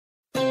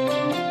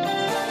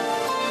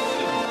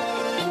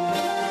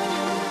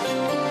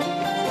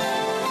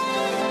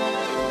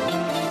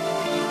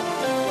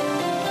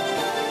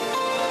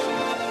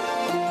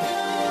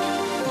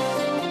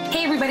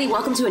everybody.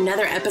 Welcome to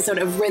another episode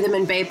of Rhythm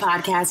and Bae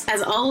podcast.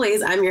 As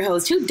always, I'm your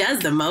host, who does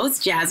the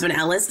most, Jasmine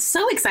Ellis.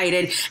 So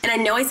excited. And I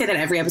know I say that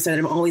every episode,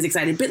 I'm always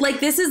excited. But like,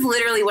 this is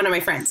literally one of my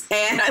friends.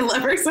 And I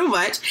love her so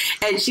much.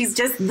 And she's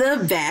just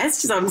the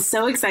best. So I'm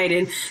so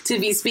excited to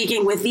be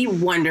speaking with the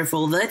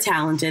wonderful, the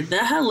talented,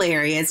 the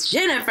hilarious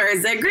Jennifer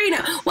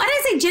Zagrino. Why did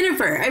I say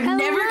Jennifer? I've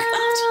never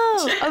called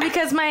you Jennifer.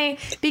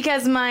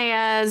 Because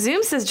my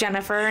Zoom says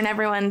Jennifer and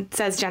everyone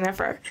says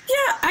Jennifer.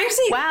 Yeah, I've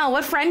seen. Wow,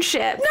 what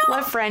friendship. No,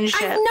 what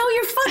friendship. I know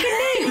your fucking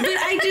name, but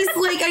I just,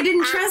 like, I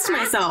didn't trust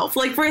myself.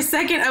 Like, for a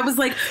second, I was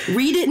like,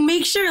 read it and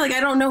make sure. Like, I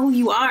don't know who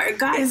you are.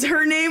 God, is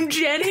her name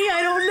Jenny?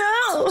 I don't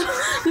know.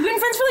 We've been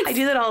friends for, like, I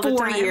do that all the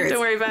 4 time. years. Don't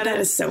worry about it. That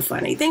is so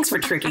funny. Thanks for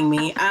tricking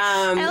me.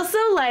 I also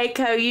like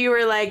how you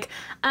were like,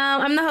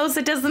 I'm the host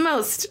that does the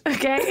most,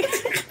 okay?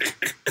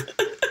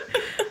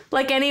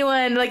 like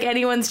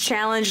anyone's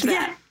challenged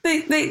that.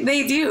 Yeah,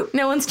 they do.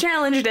 No one's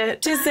challenged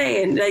it. Just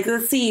saying. Like,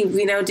 let's see,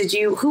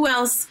 who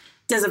else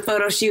does a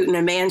photo shoot in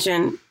a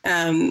mansion,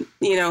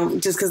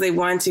 just because they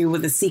want to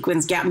with a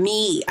sequence gap?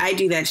 Me, I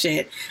do that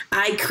shit.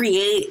 I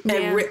create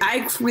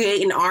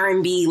an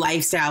R&B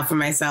lifestyle for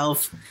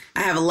myself.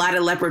 I have a lot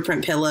of leopard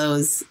print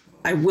pillows.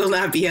 I will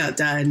not be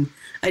outdone.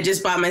 I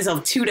just bought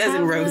myself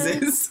 24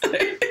 roses.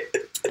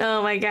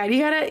 Oh my God. You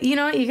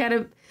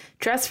gotta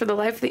dress for the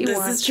life that you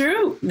want. This is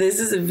true.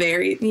 This is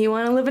you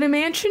want to live in a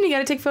mansion? You got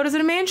to take photos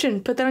at a mansion.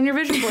 Put that on your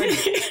vision board.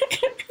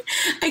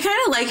 I kind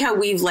of like how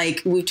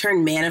we've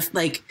turned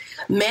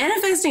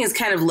manifesting is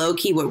kind of low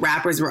key what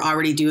rappers were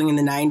already doing in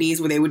the 90s,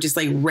 where they would just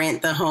like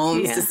rent the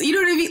homes. Yeah. You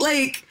know what I mean?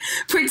 Like,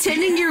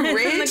 pretending you're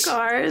rich the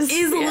cars.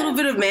 is a little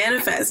bit of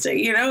manifesting.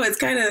 It's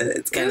kind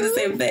of the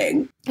same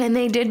thing. And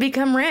they did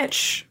become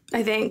rich,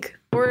 I think,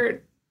 or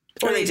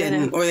they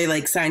didn't, or they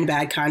like signed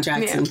bad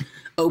contracts and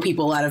owe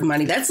people a lot of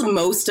money. That's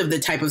most of the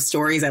type of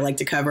stories I like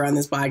to cover on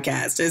this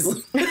podcast.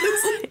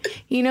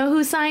 You know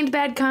who signed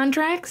bad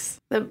contracts?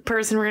 The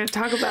person we're going to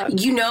talk about.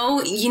 You know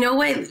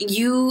what?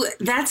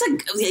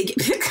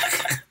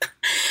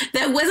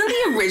 That wasn't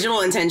the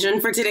original intention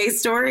for today's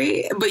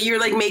story, but you're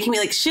like making me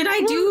like, should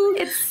I do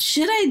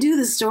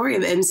the story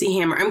of MC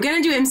Hammer? I'm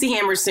going to do MC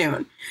Hammer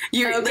soon.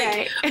 You're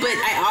okay. But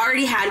I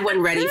already had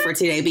one ready for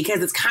today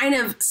because it's kind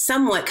of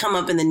somewhat come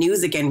up in the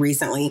news again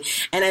recently.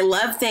 And I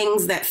love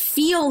things that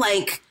feel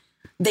like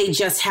they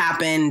just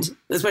happened,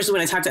 especially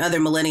when I talk to other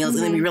millennials and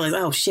then we realize,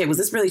 oh shit, was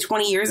this really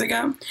 20 years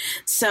ago?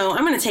 So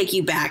I'm going to take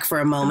you back for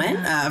a moment.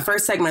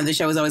 First segment of the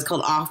show is always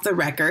called Off the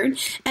Record.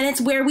 And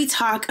it's where we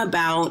talk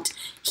about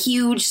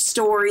huge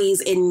stories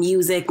in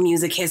music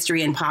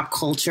history, and pop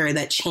culture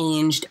that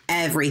changed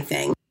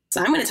everything.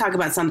 So I'm going to talk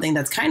about something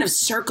that's kind of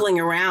circling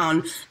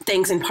around,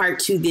 thanks in part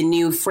to the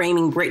new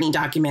Framing Britney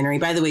documentary.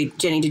 By the way,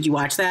 Jenny, did you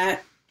watch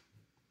that?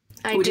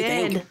 What'd you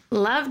think?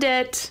 Loved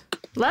it.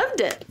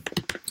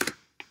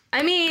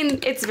 I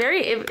mean, it's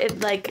very, it's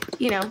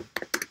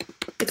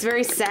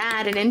very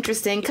sad and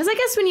interesting. Because I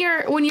guess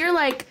when you're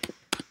like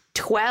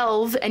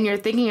 12 and you're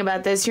thinking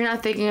about this, you're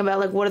not thinking about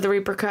like what are the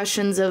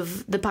repercussions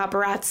of the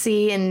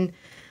paparazzi and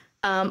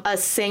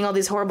us saying all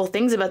these horrible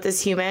things about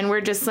this human.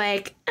 We're just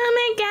like, oh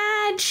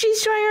my God,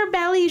 she's showing her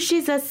belly.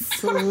 She's a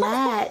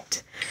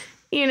slut.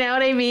 You know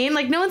what I mean?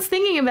 Like, no one's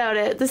thinking about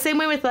it. The same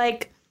way with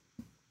like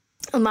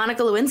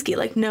Monica Lewinsky.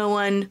 Like, no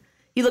one.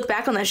 You look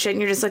back on that shit and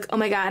you're just like, oh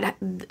my God,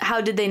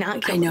 how did they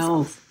not kill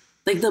themselves?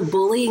 Like, the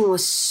bullying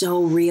was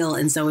so real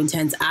and so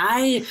intense.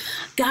 Me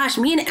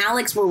and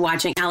Alex were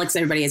watching,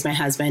 everybody is my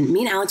husband. Me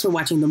and Alex were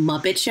watching The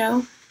Muppet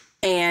Show.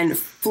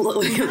 And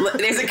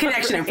there's a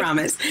connection, I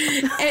promise.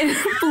 And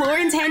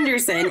Florence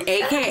Henderson,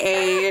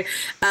 a.k.a.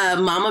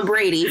 Mama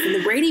Brady from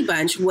the Brady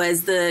Bunch,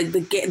 was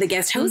the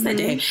guest host that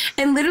day.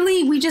 And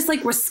literally, we just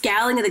like were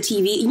scowling at the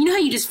TV. And you know how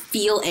you just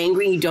feel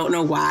angry and you don't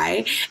know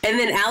why? And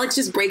then Alex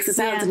just breaks the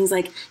silence and he's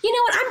like, you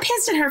know what? I'm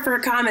pissed at her for her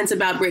comments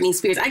about Britney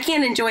Spears. I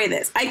can't enjoy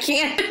this. I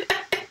can't.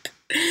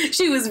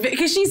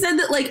 Because she said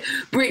that like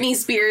Britney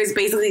Spears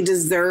basically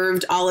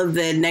deserved all of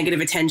the negative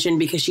attention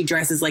because she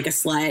dresses like a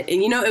slut.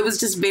 And, it was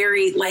just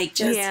very like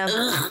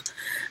ugh.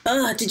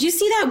 Did you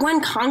see that one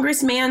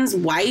congressman's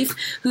wife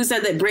who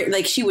said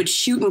that she would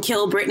shoot and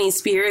kill Britney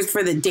Spears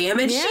for the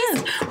damage?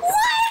 Yeah.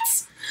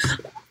 What?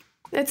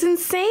 That's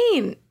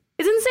insane.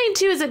 It's insane,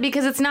 too, is it?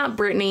 Because it's not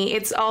Britney.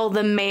 It's all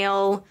the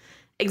male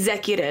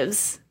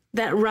executives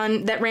that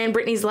ran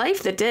Britney's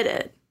life that did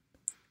it.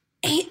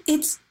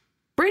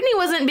 Britney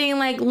wasn't being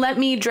like, let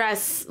me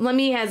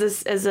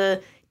as a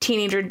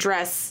teenager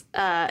dress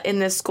in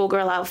this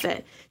schoolgirl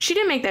outfit. She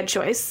didn't make that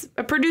choice.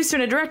 A producer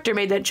and a director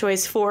made that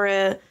choice for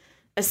a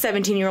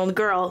 17-year-old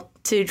girl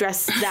to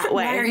dress that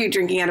way. Why are you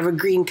drinking out of a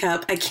green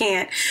cup? I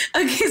can't.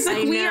 Okay, so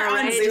we are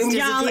on Zoom,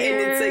 y'all, and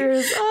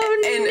it's like,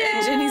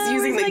 and Jenny's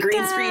using the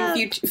green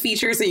screen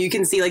feature so you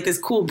can see like this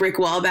cool brick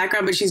wall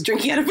background, but she's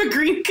drinking out of a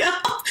green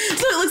cup.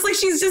 So it looks like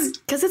she's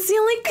just, because it's the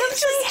only cup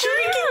she's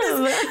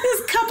drinking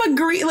this cup of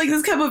green, like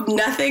this cup of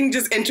nothing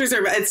just enters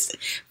her. It's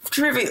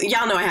tripping.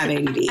 Y'all know I have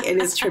ADD.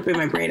 It is tripping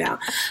my brain out.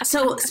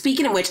 So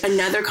speaking of which,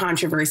 another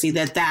controversy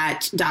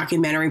that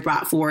documentary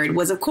brought forward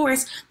was, of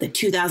course, the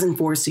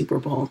 2004 Super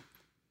Bowl.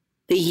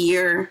 The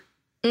year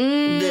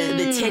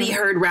The titty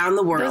heard round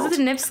the world. Those are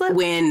the nip slip?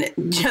 When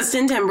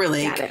Justin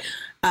Timberlake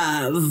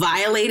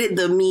violated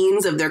the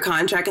means of their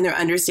contract and their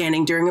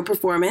understanding during a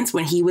performance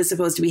when he was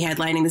supposed to be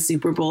headlining the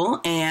Super Bowl,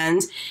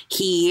 and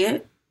he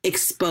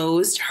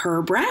exposed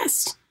her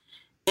breast.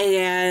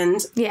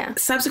 And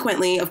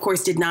subsequently, of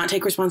course, did not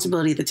take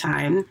responsibility at the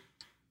time.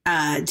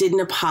 Didn't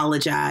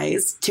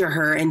apologize to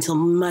her until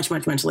much,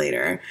 much, much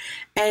later.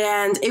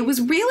 And it was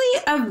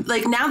really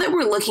like, now that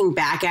we're looking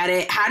back at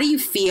it, how do you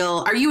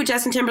feel? Are you a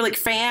Justin Timberlake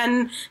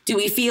fan? Do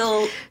we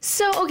feel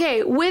so?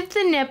 Okay, with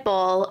the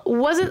nipple,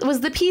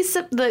 was the piece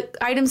of the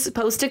item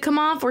supposed to come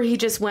off, or he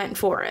just went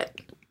for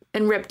it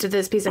and ripped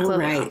this piece of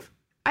clothing off?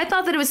 I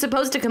thought that it was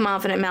supposed to come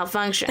off and it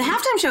malfunctioned. The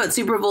halftime show at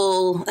Super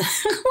Bowl,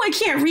 I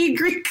can't read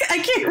Greek, I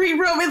can't read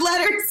Roman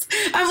letters.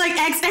 I'm like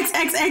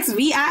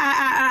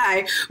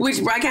XXXXVIII,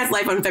 which broadcast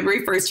live on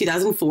February 1st,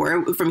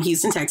 2004 from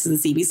Houston,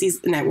 Texas, the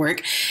CBC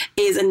network,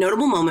 is a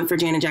notable moment for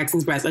Janet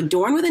Jackson's breast.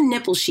 Adorned with a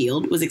nipple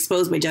shield, was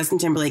exposed by Justin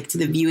Timberlake to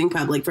the viewing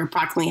public for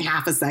approximately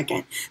half a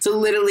second. So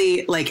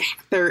literally like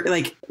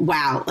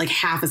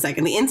half a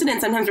second. The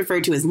incident, sometimes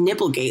referred to as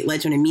Nipplegate,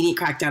 led to an immediate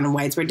crackdown and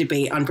widespread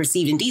debate on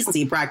perceived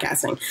indecency of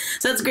broadcasting.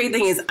 So that's the great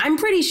thing is I'm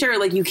pretty sure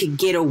like you could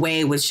get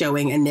away with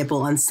showing a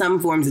nipple on some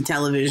forms of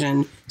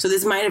television. So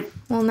this might have.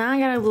 Well, now I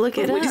gotta look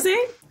it up. What'd you say?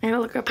 I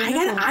gotta look up.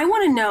 I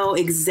want to know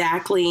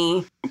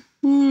exactly.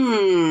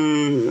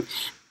 Now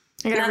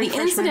the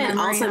incident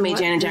also made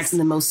Janet Jackson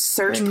the most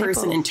searched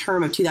person in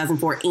term of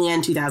 2004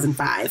 and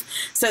 2005.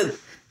 So.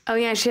 Oh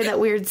yeah, she had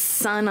that weird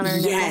sun on her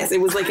nipple. Yes, it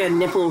was like a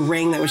nipple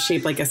ring that was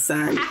shaped like a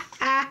sun.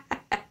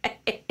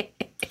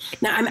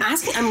 Now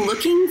I'm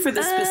looking for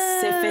the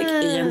specific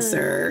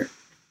answer.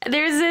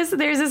 There's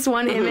this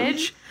one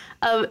image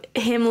of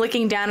him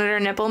looking down at her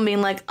nipple and being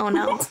like, "Oh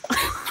no,"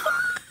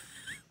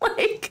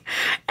 like,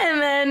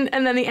 and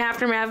then the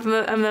aftermath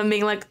of them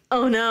being like,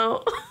 "Oh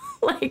no,"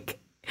 like.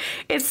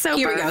 It's so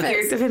Here perfect. We go.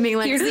 Here's of him being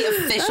like, here's the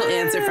official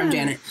answer from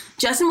Janet.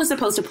 Justin was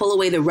supposed to pull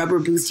away the rubber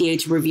bustier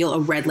to reveal a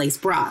red lace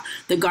bra.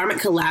 The garment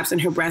collapsed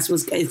and her breast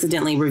was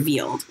accidentally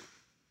revealed.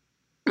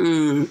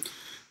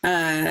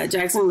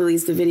 Jackson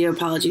released a video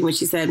apology in which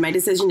she said, "My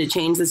decision to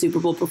change the Super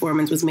Bowl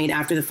performance was made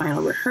after the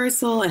final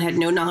rehearsal. I had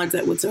no knowledge of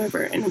that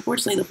whatsoever. And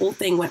unfortunately, the whole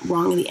thing went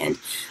wrong in the end.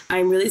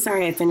 I'm really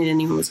sorry I offended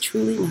anyone. It was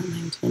truly not my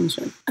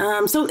intention."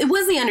 So it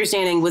was the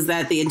understanding was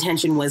that the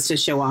intention was to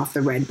show off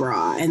the red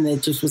bra and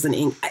that just was an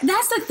ink.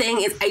 That's the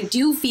thing is I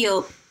do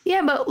feel.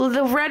 Yeah, but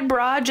the red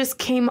bra just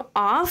came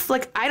off.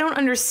 Like, I don't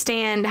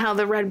understand how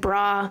the red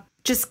bra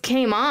just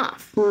came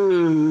off. Do you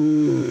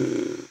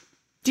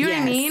know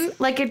what I mean?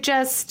 Like, it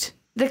just...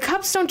 The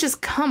cups don't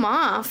just come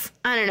off.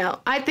 I don't know.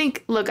 I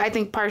think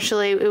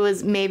partially it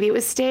was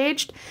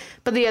staged,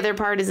 but the other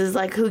part is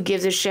like, who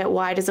gives a shit?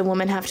 Why does a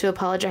woman have to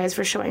apologize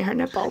for showing her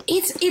nipple?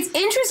 It's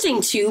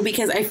interesting too,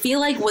 because I feel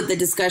like what the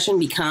discussion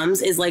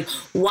becomes is like,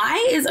 why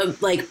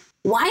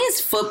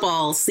is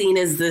football seen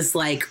as this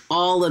like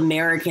all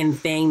American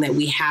thing that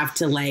we have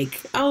to like,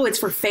 oh, it's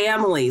for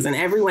families and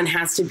everyone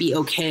has to be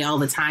okay all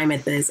the time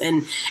at this.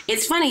 And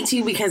it's funny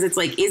too, because it's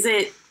like, is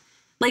it,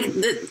 like,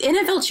 the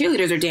NFL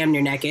cheerleaders are damn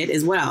near naked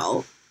as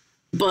well,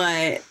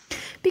 but...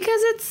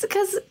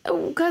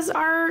 Because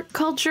our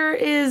culture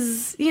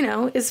is,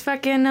 is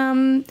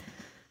fucking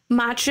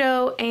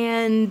macho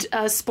and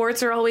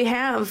sports are all we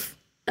have.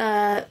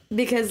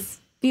 Because,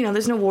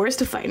 there's no wars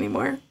to fight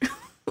anymore.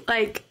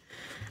 Like,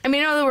 I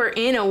mean, I know that we're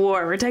in a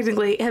war. We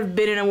technically have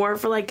been in a war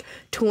for, like,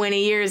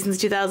 20 years since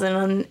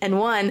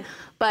 2001.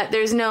 But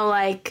there's no,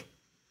 like,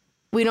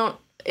 we don't...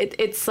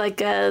 It's like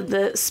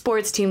the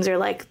sports teams are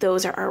like,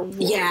 those are our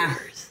warriors. Yeah.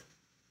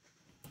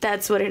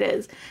 That's what it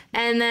is.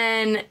 And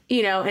then,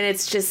 and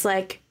it's just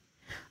like,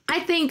 I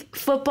think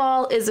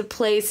football is a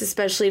place,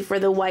 especially for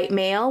the white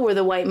male, where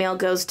the white male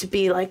goes to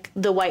be like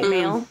the white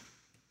male,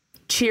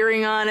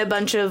 cheering on a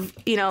bunch of,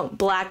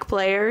 black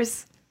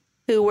players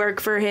who work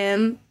for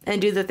him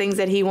and do the things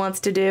that he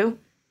wants to do.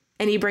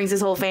 And he brings his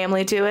whole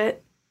family to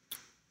it.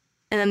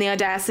 And then the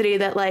audacity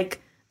that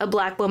like a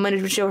black woman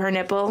would show her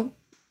nipple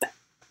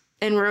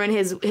and ruin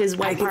his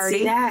white party.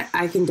 See that.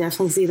 I can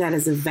definitely see that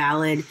as a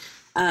valid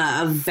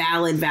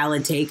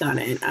take on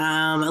it.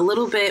 A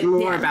little bit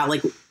more about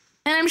like.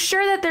 And I'm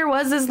sure that there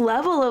was this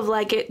level of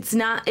like it's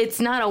not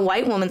a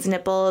white woman's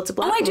nipple. It's a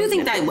black. Oh, I do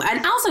think nipple. That,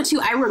 and also too,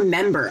 I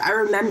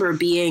remember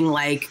being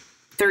like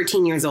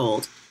 13 years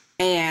old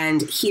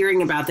and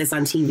hearing about this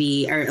on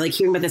TV or like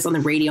hearing about this on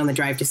the radio on the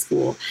drive to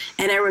school.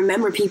 And I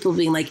remember people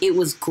being like, it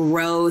was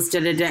gross,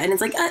 and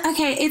it's like,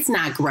 okay, it's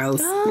not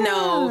gross.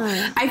 No,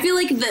 I feel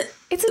like the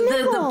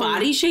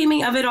body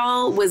shaming of it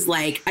all was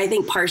like, I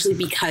think partially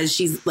because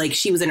she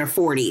was in her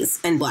 40s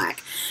and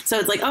black. So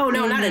it's like, oh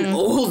no, not an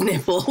old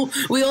nipple.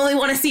 We only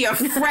want to see a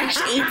fresh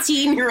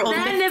 18-year-old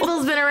That nipple.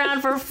 nipple's been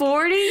around for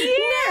 40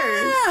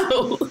 years. No.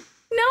 No one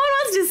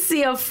wants to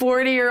see a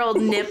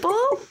 40-year-old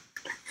nipple.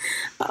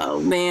 Oh,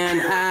 man.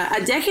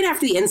 A decade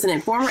after the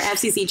incident, former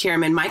FCC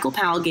chairman Michael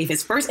Powell gave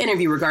his first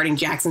interview regarding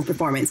Jackson's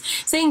performance,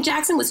 saying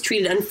Jackson was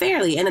treated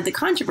unfairly and that the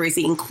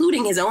controversy,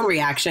 including his own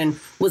reaction,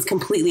 was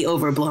completely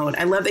overblown.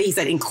 I love that he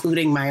said,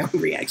 including my own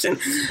reaction.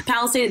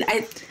 Powell stated,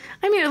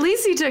 I mean, at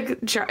least he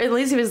at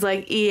least he was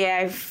like,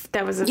 yeah,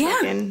 that was a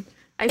fucking...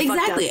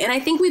 Exactly. And I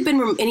think we've been,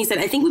 and he said,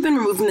 I think we've been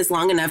removed from this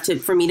long enough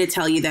for me to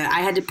tell you that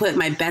I had to put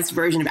my best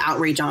version of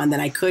outrage on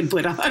that I could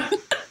put on.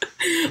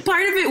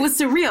 Part of it was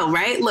surreal,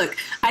 right? Look,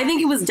 I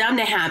think it was dumb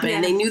to happen. Yeah.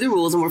 They knew the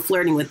rules and were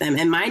flirting with them.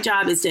 And my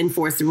job is to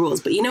enforce the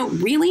rules. But,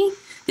 really?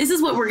 This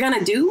is what we're going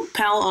to do?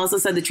 Powell also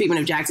said the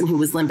treatment of Jackson, who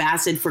was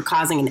lambasted for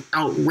causing an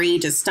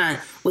outrageous stunt,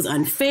 was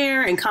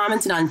unfair and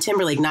commented on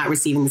Timberlake not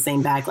receiving the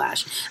same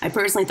backlash. I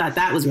personally thought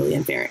that was really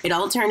unfair. It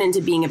all turned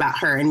into being about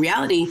her. In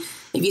reality,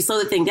 if you slow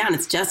the thing down,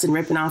 it's Justin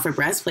ripping off her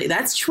breastplate.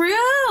 That's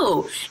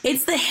true.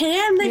 It's the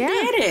hand that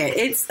did it.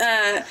 It's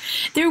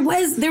there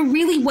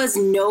really was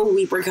no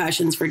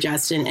repercussions for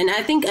Justin. And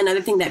I think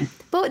another thing that...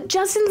 But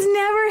Justin's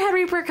never had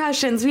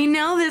repercussions. We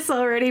know this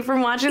already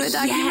from watching the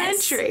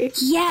documentary.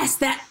 Yes,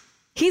 that...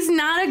 He's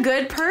not a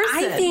good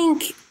person. I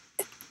think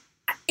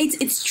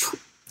it's true.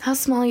 How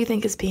small you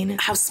think his penis?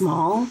 How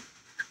small?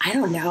 I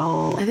don't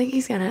know. I think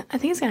he's got an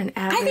average.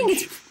 I think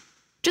it's...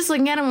 Just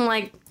looking at him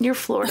like, you're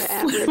Florida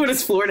average. What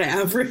is Florida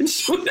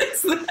average? What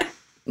is that?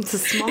 It's a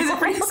small...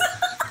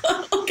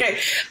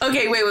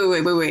 Okay,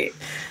 wait.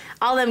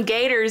 All them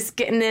gators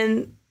getting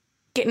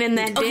in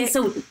that dick. Okay,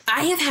 so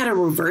I have had a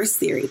reverse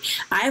theory.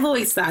 I've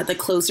always thought the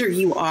closer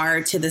you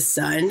are to the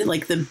sun,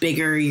 like the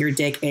bigger your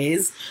dick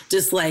is.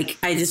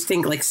 I just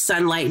think like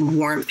sunlight and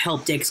warmth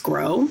help dicks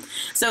grow.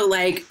 So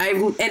like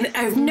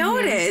I've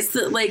noticed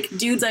that like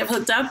dudes I've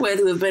hooked up with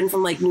who have been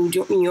from like New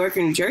York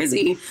or New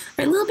Jersey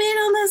are a little bit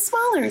on the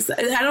smaller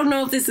side. I don't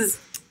know if this is...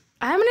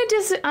 I'm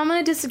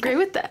gonna disagree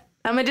with that.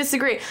 I'm gonna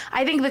disagree.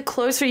 I think the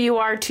closer you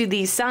are to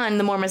the sun,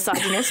 the more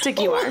misogynistic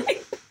you are.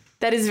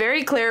 That is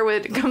very clear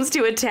when it comes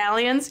to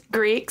Italians,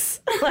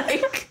 Greeks,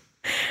 like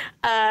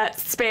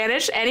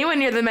Spanish, anyone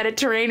near the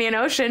Mediterranean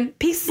Ocean,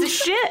 pieces of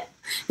shit.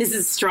 This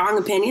is strong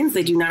opinions.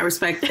 They do not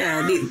respect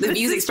the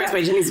views expressed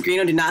by Jenny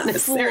Zagrino do not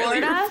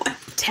necessarily Florida,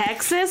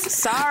 Texas,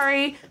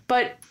 sorry,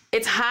 but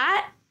it's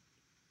hot.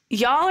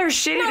 Y'all are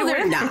shitty. No,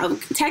 they're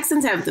not.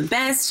 Texans have the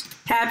best,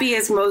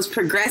 happiest, most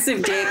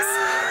progressive dicks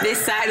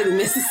this side of the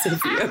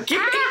Mississippi, okay?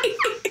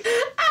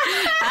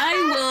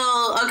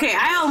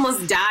 I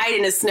almost died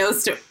in a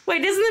snowstorm.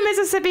 Wait, doesn't the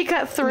Mississippi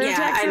cut through Texas?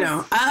 Yeah, I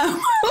know.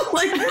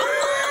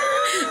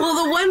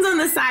 Well, the ones on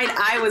the side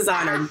I was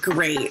on are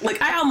great.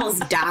 Like, I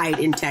almost died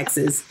in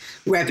Texas,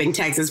 repping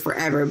Texas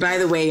forever. By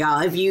the way,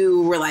 y'all, if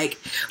you were like,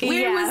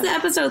 where was the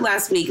episode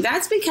last week?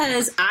 That's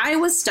because I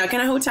was stuck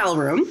in a hotel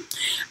room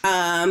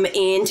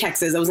in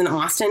Texas. I was in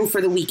Austin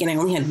for the week, and I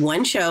only had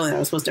one show, and I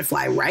was supposed to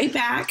fly right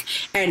back.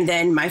 And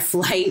then my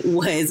flight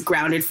was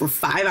grounded for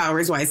 5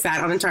 hours while I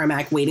sat on a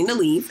tarmac waiting to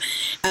leave.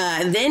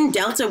 Then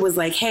Delta was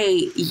like,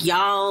 hey,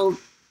 y'all...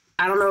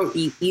 I don't know,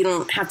 you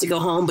don't have to go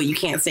home, but you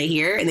can't stay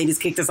here. And they just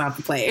kicked us off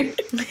the plane.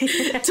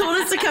 Told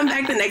us to come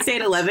back the next day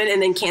at 11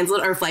 and then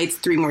canceled our flights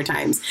 3 more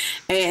times.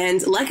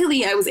 And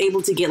luckily, I was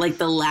able to get like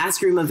the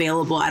last room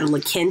available at a La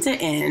Quinta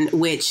Inn,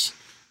 which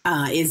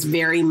is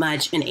very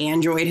much an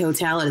Android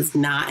hotel. It is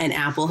not an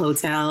Apple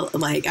hotel.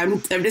 Like,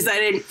 I've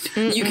decided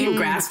you can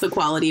grasp the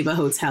quality of a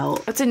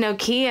hotel. It's a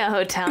Nokia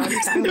hotel.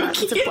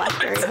 It's a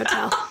BlackBerry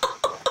hotel.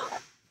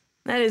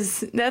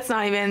 That's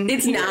not even...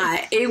 It's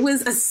not. It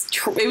was a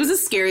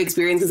scary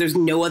experience because there's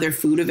no other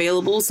food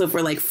available. So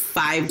for like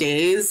 5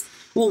 days,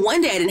 well,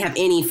 one day I didn't have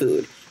any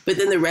food, but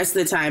then the rest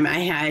of the time I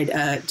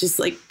had just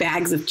like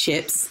bags of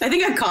chips. I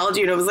think I called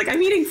you and I was like,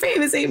 I'm eating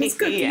Famous Amy's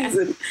cookies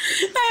and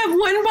I have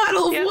 1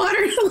 bottle of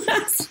water to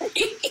last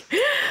me.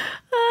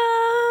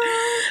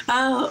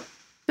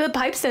 The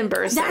pipes didn't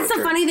burst. That's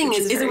the funny thing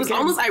is it was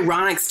almost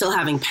ironic still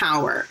having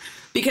power.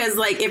 Because,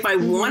 like, if I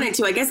wanted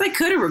to, I guess I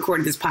could have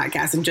recorded this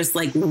podcast and just,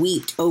 like,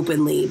 weeped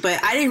openly.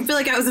 But I didn't feel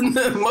like I was in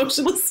the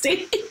emotional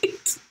state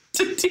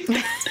to do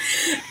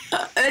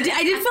that.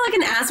 I did feel like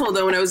an asshole,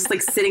 though, when I was,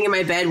 like, sitting in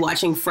my bed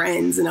watching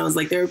Friends. And I was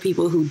like, there are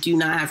people who do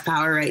not have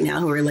power right now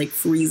who are, like,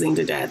 freezing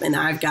to death. And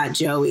I've got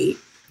Joey.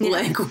 Yeah.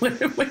 Like,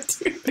 what am I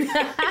doing?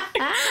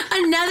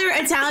 Another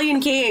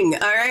Italian king,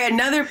 all right?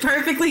 Another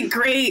perfectly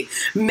great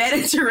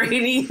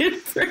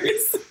Mediterranean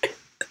person.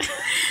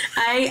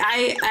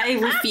 I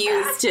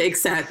refuse to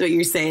accept what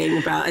you're saying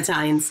about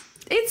Italians.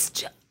 It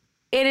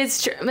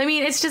is true. I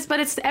mean, but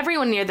it's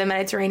everyone near the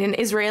Mediterranean.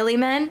 Israeli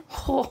men,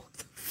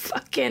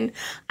 fucking.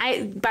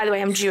 By the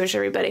way, I'm Jewish,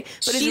 everybody.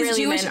 But She's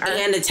Israeli Jewish men are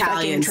and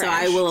Italian, so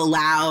I will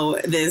allow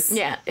this.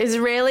 Yeah,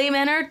 Israeli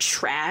men are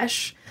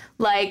trash.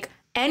 Like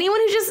anyone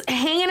who's just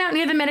hanging out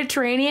near the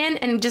Mediterranean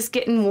and just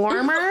getting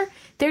warmer.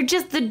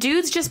 The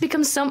dudes just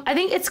become so. I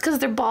think it's because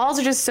their balls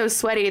are just so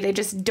sweaty. They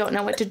just don't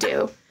know what to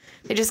do.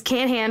 They just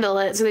can't handle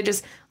it, so they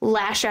just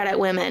lash out at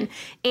women.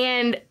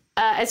 And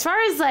as far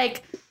as,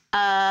 like,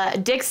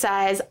 dick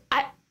size,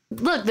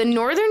 look, the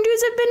northern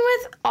dudes I've been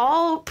with,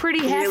 all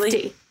pretty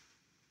hefty.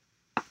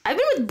 I've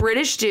been with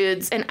British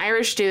dudes and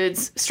Irish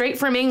dudes straight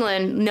from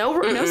England.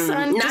 No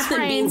sun. Not the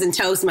beans and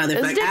toast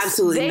motherfucker.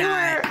 Absolutely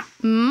not. They were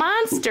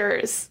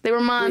monsters. They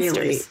were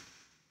monsters.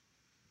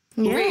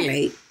 Really? Yeah.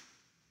 Really?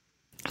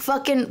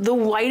 Fucking the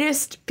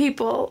whitest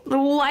people. The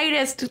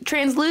whitest.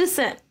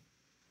 Translucent.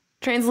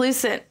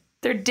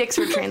 Their dicks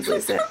were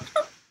translucent.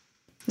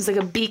 It was like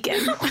a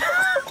beacon.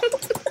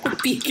 A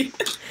beacon.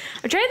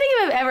 I'm trying to think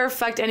if I've ever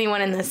fucked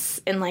anyone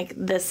in like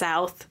the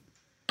South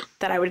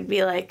that I would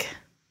be like,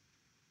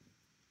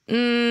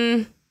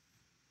 I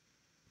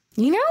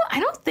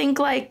don't think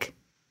like,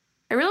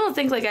 I really don't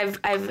think like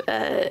I've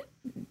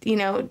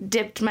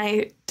dipped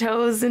my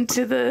toes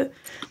into the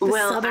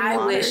southern I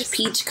waters. wish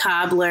peach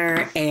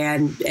cobbler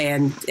and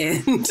pecan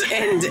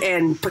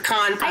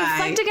pie. I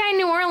fucked a guy in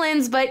New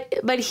Orleans,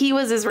 but he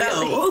was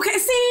Israeli. Oh, okay.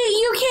 See,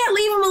 you can't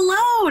leave him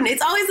alone.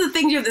 It's always the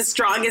thing you have the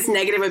strongest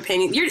negative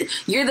opinion.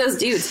 You're those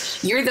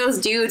dudes. You're those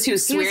dudes who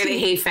swear they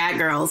hate fat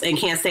girls and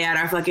can't stay out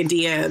our fucking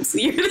DMs.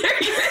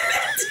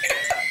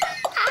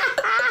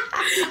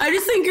 I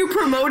just think you're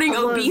promoting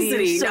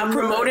obesity. So now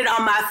promote it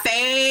on my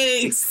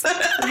face.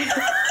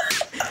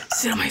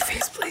 Sit on my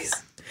face, please.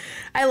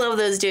 I love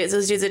those dudes.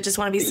 Those dudes that just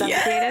want to be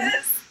suffocated.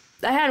 Yes.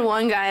 I had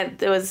one guy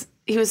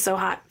he was so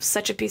hot,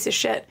 such a piece of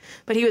shit.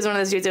 But he was one of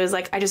those dudes that was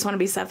like, I just want to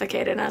be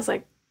suffocated. And I was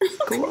like,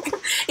 cool.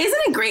 Isn't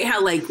it great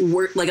how like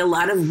a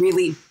lot of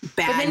really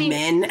bad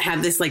men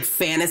have this like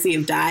fantasy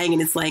of dying,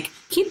 and it's like,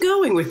 keep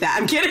going with that.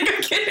 I'm kidding.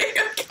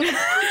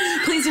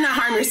 Please do not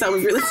harm yourself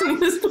if you're listening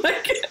to this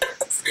podcast.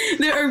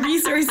 There are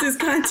resources.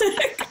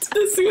 Contact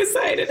the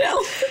Suicided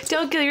Elf.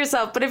 Don't kill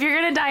yourself. But if you're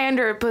gonna die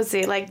under a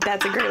pussy, like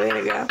that's a great way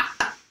to go.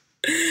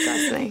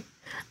 Trust me.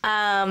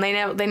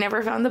 They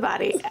never found the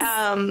body.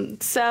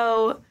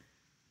 So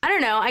I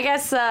don't know. I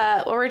guess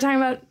what were we talking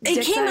about?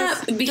 It came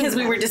up because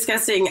we were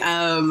discussing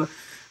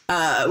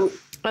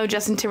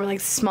Justin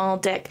Timberlake's small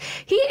dick.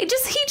 He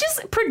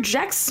just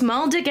projects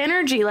small dick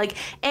energy. Like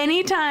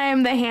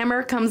anytime the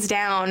hammer comes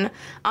down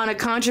on a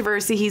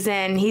controversy he's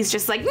in, he's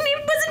just like, it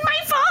wasn't my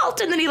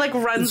fault, and then he like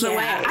runs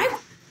away.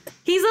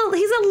 He's a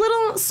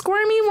little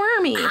squirmy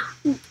wormy.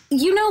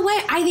 You know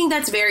what? I think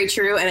that's very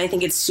true, and I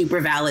think it's super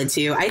valid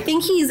too. I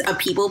think he's a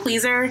people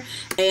pleaser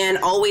and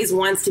always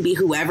wants to be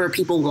whoever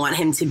people want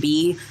him to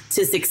be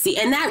to succeed,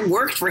 and that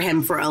worked for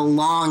him for a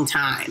long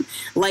time.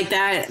 Like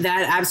that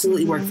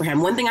absolutely worked for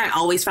him. One thing I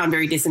always found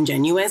very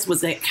disingenuous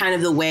was that kind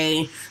of the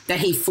way that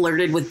he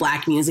flirted with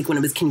black music when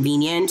it was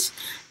convenient,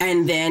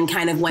 and then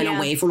kind of went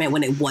away from it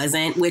when it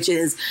wasn't, which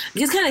is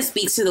just kind of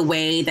speaks to the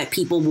way that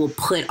people will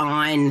put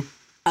on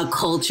a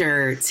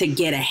culture to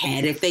get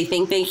ahead if they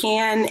think they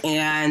can.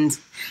 And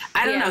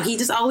I don't know, he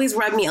just always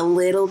rubbed me a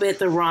little bit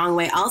the wrong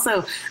way.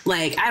 Also,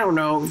 like, I don't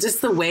know,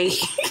 just the way I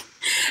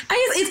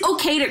guess it's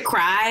okay to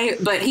cry,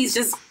 but he's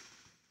just,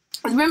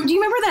 do you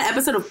remember that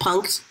episode of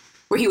Punk'd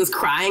where he was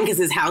crying because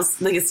his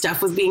house, like his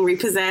stuff was being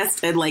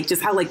repossessed, and like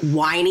just how like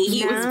whiny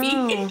he was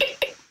being?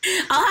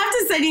 I'll have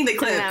to send you the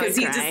clip because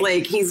he's just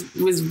like,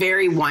 was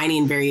very whiny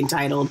and very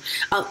entitled.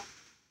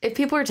 If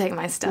people were taking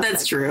my stuff,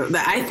 that's true.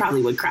 I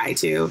probably would cry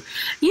too.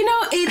 You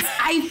know, it's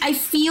I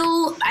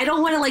feel I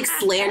don't want to like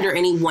slander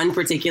any one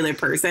particular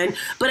person,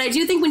 but I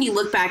do think when you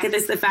look back at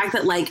this, the fact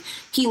that like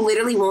he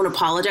literally won't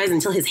apologize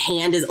until his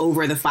hand is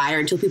over the fire,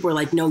 until people are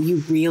like, no,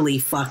 you really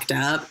fucked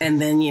up, and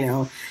then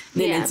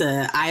it's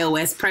a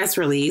iOS press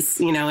release,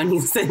 and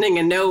he's sending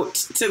a note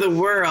to the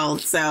world.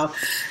 So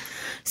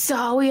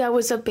sorry, I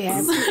was a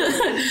bad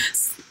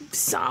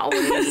sorry.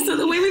 So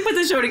the way we put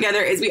the show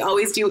together is we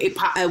always do a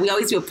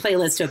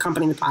playlist to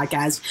accompany the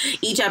podcast.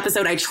 Each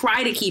episode, I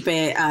try to keep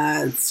it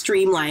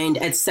streamlined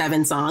at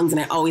 7 songs,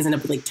 and I always end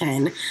up with like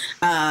 10.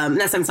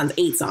 Not 7 songs,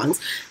 8 songs.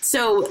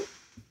 So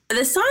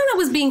the song that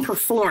was being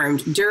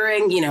performed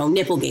during,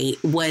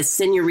 Nipplegate was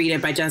Senorita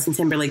by Justin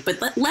Timberlake.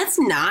 But let's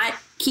not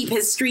keep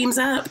his streams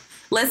up.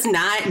 Let's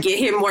not get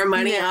him more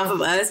money off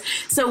of us.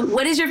 So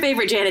what is your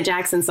favorite Janet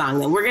Jackson song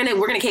then? We're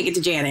gonna kick it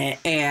to Janet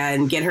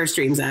and get her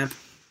streams up.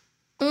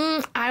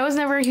 I was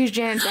never a huge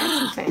Janet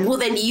Jackson fan. Well,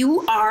 then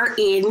you are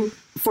in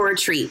for a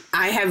treat.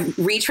 I have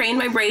retrained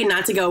my brain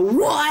not to go,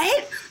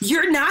 what?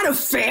 You're not a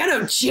fan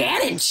of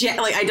Janet?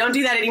 Like, I don't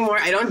do that anymore.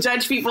 I don't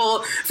judge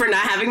people for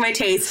not having my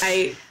taste.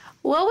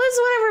 What was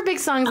one of her big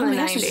songs in the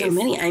 90s? There's so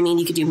many. I mean,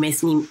 you could do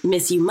Miss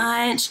You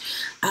Much,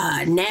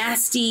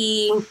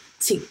 Nasty,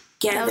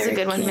 Together. That was a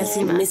good one, Miss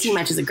You Much. Miss You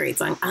Much is a great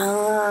song.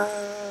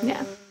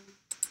 Yeah.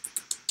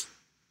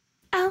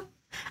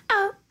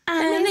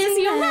 I miss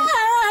you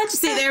much.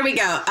 See, there we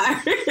go. I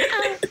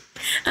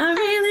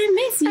really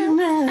miss you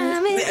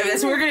much.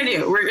 That's what we're gonna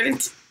do. We're gonna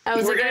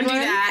do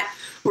that.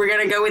 We're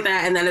gonna go with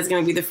that, and then it's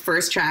gonna be the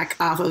first track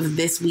off of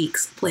this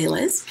week's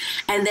playlist.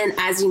 And then,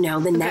 as you know,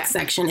 the next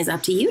section is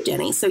up to you,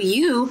 Jenny. So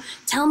you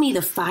tell me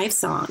the 5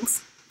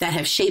 songs that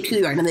have shaped who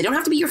you are. And they don't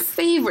have to be your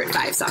favorite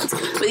 5 songs,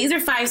 but these are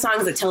 5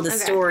 songs that tell the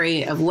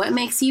story of what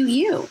makes you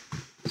you.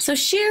 So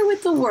share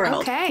with the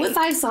world what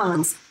 5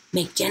 songs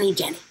make Jenny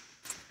Jenny.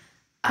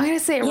 I'm going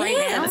to say it right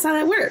now. That's how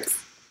that works.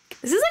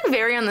 This is like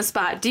very on the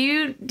spot.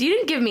 You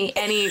didn't give me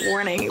any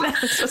warning. I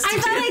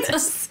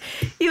thought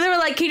you were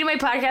like, can you do my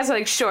podcast? I'm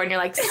like, sure. And you're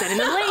like, send in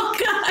the link.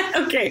 Oh,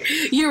 God. Okay.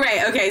 You're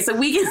right. Okay. So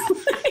we can,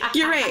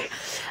 you're right.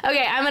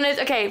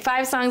 Okay.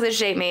 5 songs that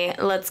shape me.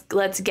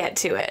 Let's get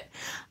to it.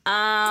 You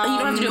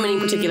don't have to do them in any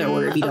particular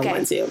order if you don't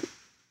want to.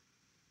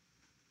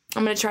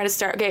 I'm going to try to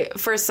start. Okay.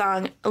 First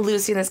song,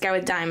 Lucy in the Sky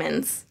with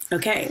Diamonds.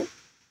 Okay.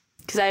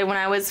 Because when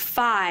I was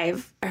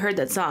 5, I heard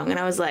that song and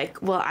I was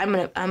like, well, I'm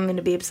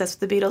gonna be obsessed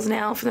with the Beatles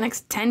now for the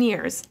next 10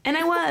 years, and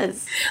I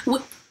was.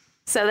 What?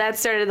 So that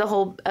started the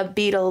whole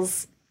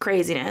Beatles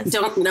craziness.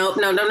 No.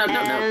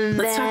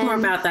 Let's talk more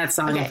about that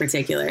song in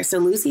particular. So,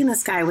 Lucy in the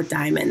Sky with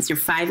Diamonds. You're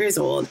 5 years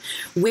old.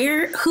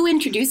 Who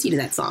introduced you to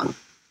that song?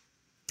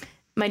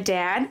 My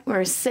dad. We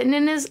were sitting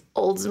in his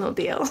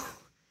Oldsmobile,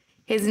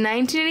 his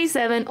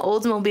 1987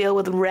 Oldsmobile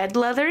with red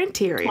leather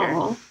interior.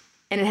 Aww.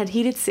 And it had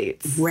heated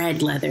seats.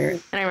 Red leather.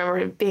 And I remember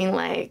it being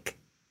like,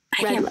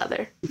 red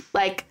leather.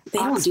 Like, they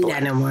don't do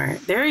that no more.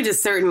 There are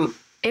just certain...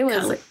 It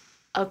was like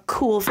a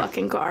cool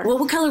fucking car. Well,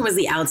 what color was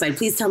the outside?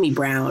 Please tell me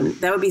brown.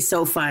 That would be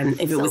so fun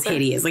if it was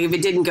hideous. Like, if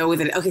it didn't go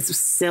with it. Okay, so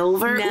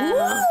silver?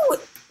 No. Ooh.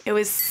 It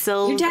was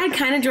silver. Your dad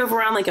kind of drove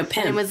around like a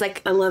pimp. And it was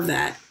like... I love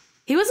that.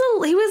 He was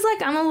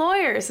like, I'm a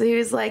lawyer. So he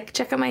was like,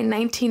 check out my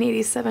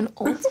 1987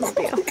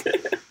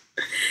 Oldsmobile.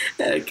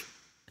 Okay.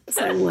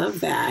 So I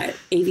love that.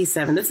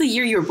 87. That's the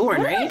year you were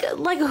born, right?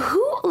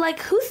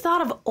 Who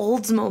thought of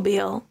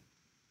Oldsmobile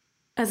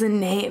as a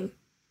name?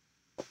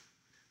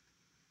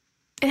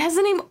 It has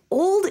the name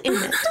Old in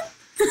it.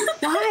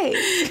 Why?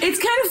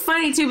 It's kind of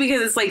funny too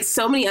because it's like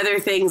so many other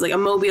things. Like a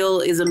mobile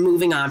is a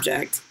moving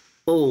object.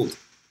 Old.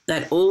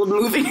 That old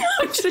moving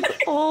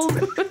object. Old.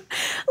 Like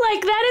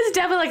that is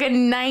definitely like a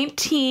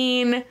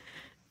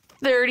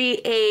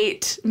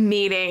 1938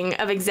 meeting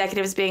of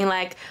executives being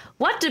like,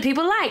 what do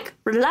people like?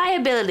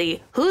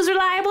 Reliability. Who's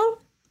reliable?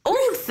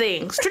 Old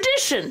things.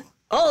 Tradition.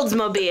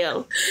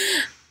 Oldsmobile.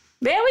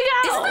 There we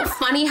go. Isn't it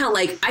funny how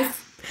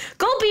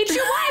go beat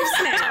your wives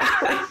now.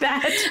 Like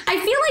that. I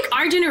feel like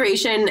our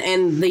generation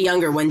and the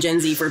younger one, Gen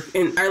Z,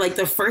 are like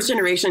the first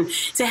generation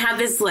to have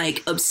this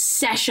like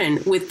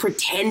obsession with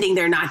pretending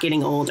they're not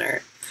getting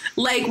older.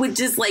 Like with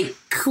just like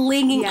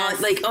clinging on,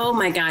 like, oh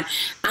my God.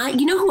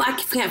 You know who I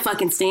can't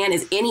fucking stand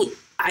is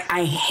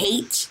I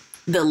hate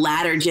the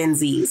latter Gen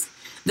Zs.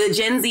 The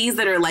Gen Zs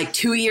that are like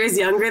 2 years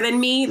younger than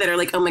me that are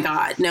like, oh my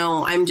God,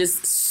 no, I'm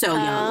just so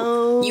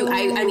young.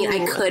 I mean,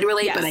 I could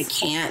relate, but I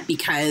can't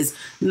because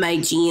my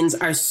jeans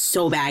are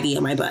so baggy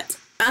on my butt.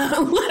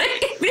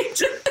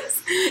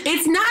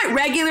 It's not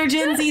regular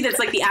Gen Z that's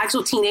like the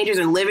actual teenagers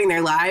and living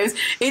their lives.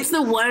 It's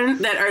the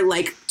one that are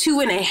like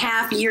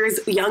 2.5 years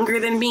younger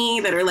than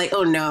me that are like,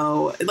 oh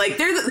no. Like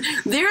they're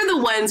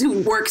the ones who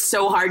work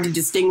so hard to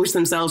distinguish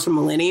themselves from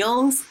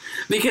millennials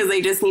because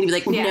they just need to be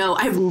like, no,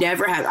 I've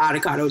never had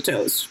avocado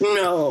toast.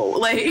 No.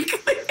 Like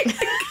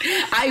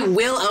I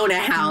will own a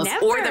house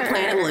or the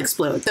planet will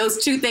explode.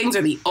 Those two things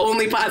are the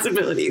only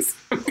possibilities.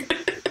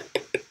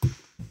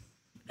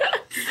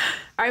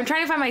 I'm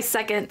trying to find my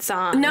second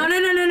song. No.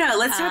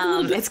 Let's talk a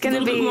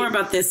little bit more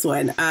about this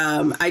one.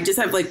 I just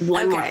have like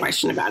one more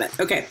question about it.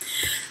 Okay.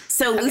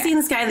 So Lucy in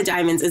the Sky with the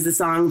Diamonds is the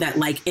song that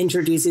like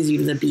introduces you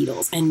to the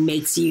Beatles and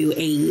makes you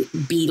a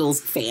Beatles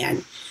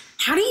fan.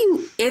 Are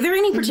there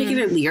any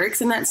particular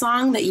lyrics in that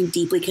song that you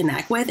deeply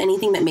connect with?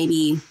 Anything that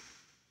maybe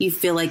you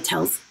feel like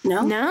tells?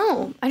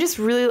 No. I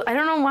don't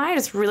know why. I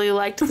just really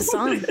liked the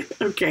song.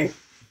 Okay.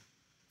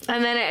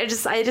 And then I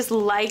just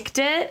liked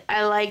it.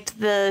 I liked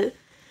the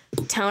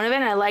tone of it.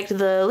 I liked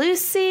the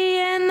Lucy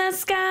in the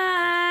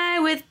Sky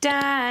with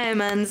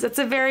Diamonds. That's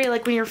a very,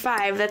 like, when you're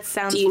 5, that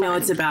sounds Do you know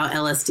it's about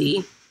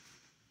LSD?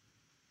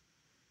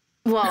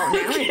 Well,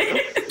 now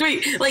I do.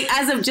 Wait, like,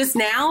 as of just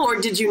now,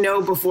 or did you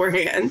know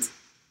beforehand?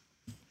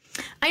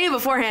 I knew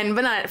beforehand,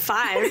 but not at 5.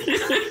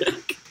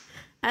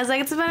 I was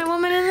like, it's about a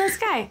woman in the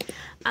sky.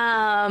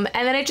 And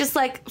then it just,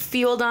 like,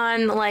 fueled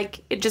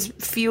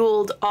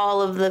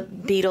all of the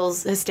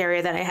Beatles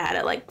hysteria that I had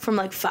at, like, from,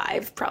 like,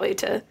 5 probably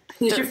to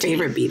Who's 13. your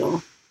favorite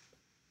Beatle?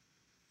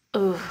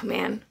 Oh,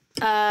 man.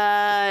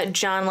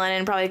 John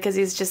Lennon, probably because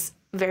he's just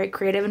very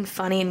creative and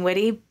funny and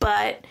witty,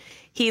 but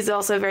he's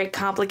also a very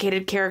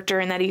complicated character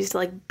in that he used to,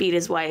 like, beat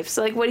his wife.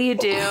 So, like, what do you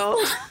do?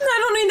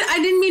 I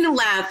didn't mean to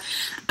laugh.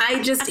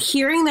 I just,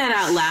 hearing that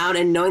out loud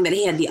and knowing that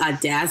he had the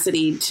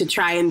audacity to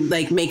try and,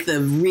 like, make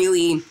the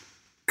really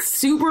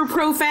super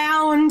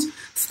profound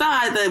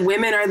thought that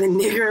women are the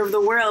nigger of the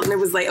world. And it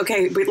was like,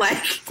 okay, but,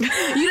 like,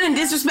 you done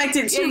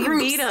disrespected two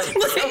groups. Beat him.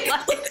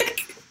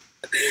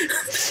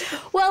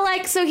 Well,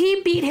 like, so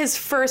he beat his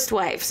first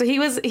wife. So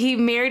he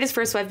married his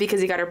first wife because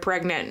he got her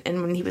pregnant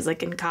and when he was,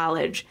 like, in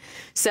college.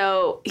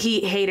 So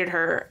he hated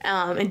her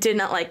and did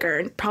not like her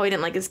and probably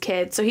didn't like his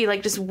kids. So he,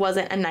 like, just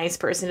wasn't a nice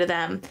person to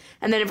them.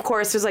 And then, of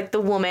course, there's, like, the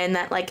woman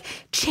that, like,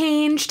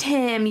 changed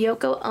him.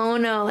 Yoko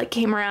Ono, like,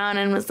 came around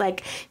and was,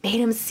 like, made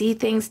him see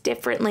things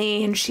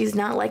differently. And she's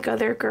not like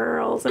other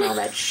girls and all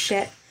that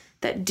shit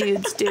that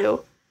dudes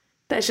do.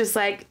 That's just,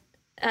 like,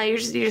 you're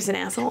just an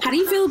asshole. How do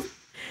you feel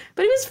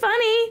But he was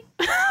funny.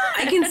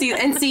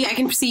 I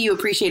can see you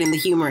appreciating the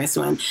humorous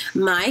one.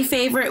 My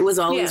favorite was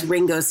always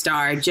Ringo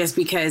Starr, just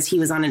because he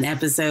was on an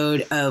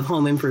episode of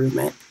Home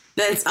Improvement.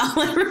 That's all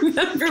I remember.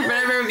 But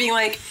I remember being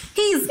like,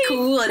 he's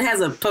cool and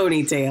has a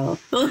ponytail.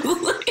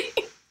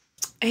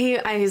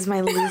 He's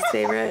my least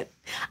favorite.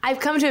 I've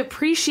come to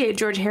appreciate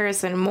George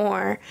Harrison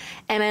more,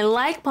 and I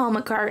like Paul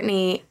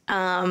McCartney,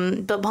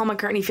 but Paul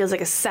McCartney feels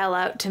like a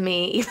sellout to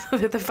me, even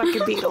with the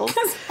fucking Beatles.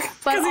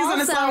 But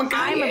also,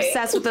 I'm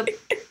obsessed with the...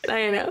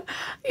 I know.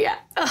 Yeah.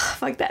 Ugh,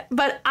 fuck that.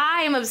 But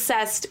I am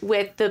obsessed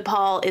with the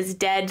Paul is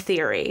dead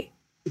theory.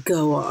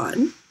 Go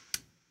on.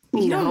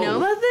 You don't know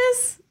about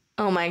this?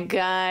 Oh my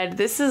God,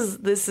 this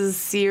is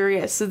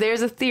serious. So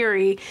there's a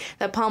theory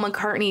that Paul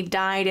McCartney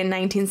died in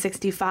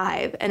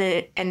 1965, and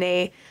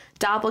a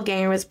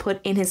doppelganger was put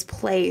in his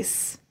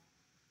place,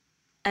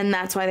 and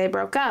that's why they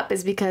broke up.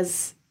 Is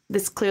because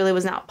this clearly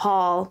was not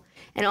Paul,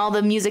 and all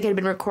the music had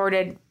been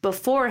recorded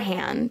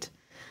beforehand.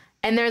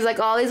 And there's like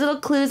all these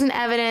little clues and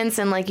evidence,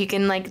 and like you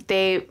can like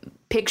they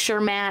picture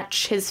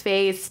match his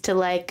face to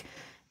like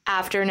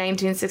after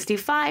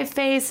 1965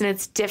 face, and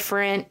it's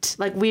different,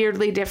 like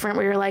weirdly different,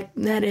 where you're like,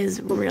 that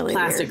is really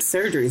plastic weird.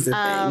 Surgery's a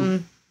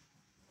thing.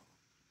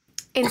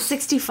 In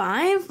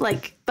 65,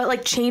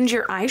 but change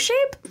your eye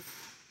shape,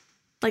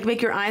 like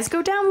make your eyes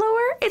go down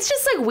lower. It's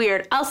just like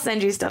weird. I'll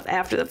send you stuff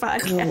after the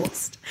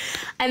podcast.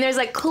 Cool. And there's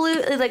like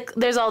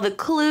there's all the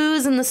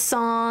clues in the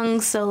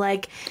songs. So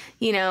like,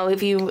 you know,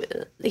 if you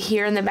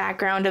hear in the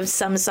background of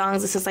some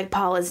songs, it says like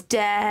Paul is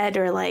dead,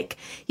 or like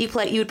you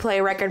would play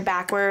a record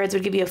backwards,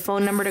 would give you a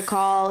phone number to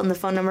call, and the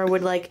phone number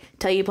would like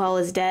tell you Paul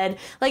is dead.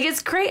 Like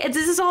it's crazy.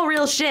 This is all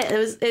real shit. It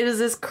was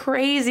this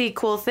crazy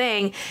cool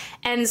thing.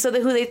 And so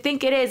who they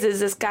think it is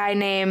this guy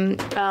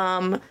named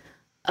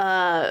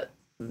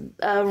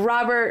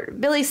Robert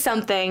Billy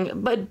something,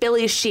 but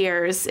Billy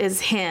Shears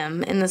is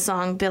him in the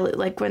song Billy,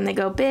 like when they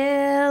go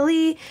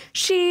Billy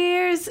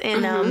Shears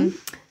in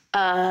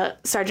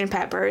Sgt.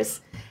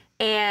 Pepper's,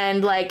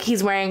 and like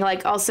he's wearing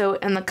like also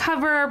in the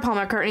cover Paul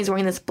McCartney's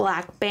wearing this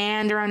black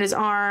band around his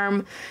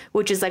arm,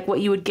 which is like what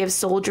you would give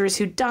soldiers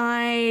who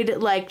died,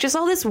 like just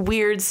all this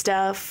weird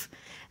stuff,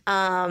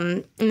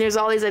 and there's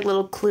all these like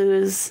little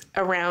clues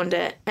around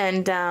it,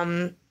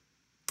 and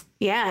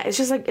yeah, it's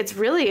just like, it's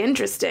really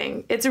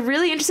interesting. It's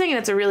really interesting, and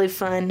it's a really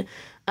fun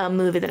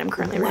movie that I'm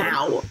currently reading.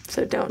 Wow.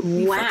 So don't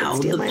steal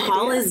my the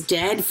Paul idea. is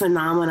dead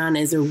phenomenon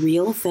is a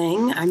real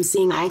thing. I'm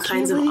seeing all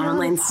kinds of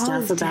online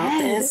stuff about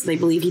this. They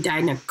believe he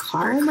died in a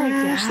car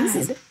crash.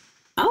 My God.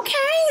 Okay,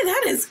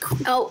 that is cool.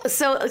 Oh,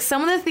 so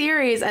some of the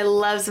theories, I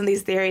love some of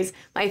these theories.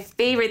 My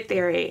favorite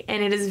theory,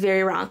 and it is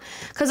very wrong,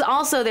 because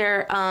also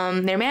their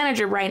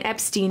manager, Brian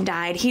Epstein,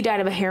 died. He died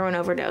of a heroin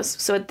overdose.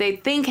 So what they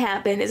think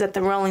happened is that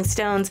the Rolling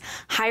Stones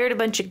hired a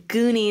bunch of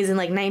Goonies in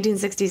like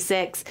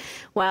 1966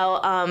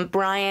 while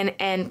Brian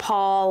and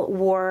Paul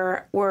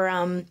were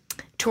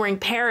touring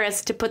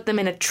Paris to put them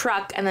in a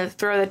truck and then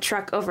throw the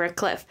truck over a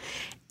cliff.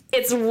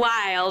 It's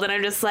wild, and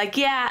I'm just like,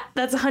 yeah,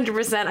 that's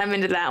 100%. I'm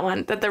into that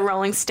one. That the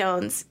Rolling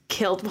Stones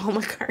killed Paul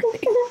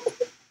McCartney.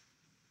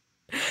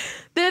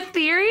 The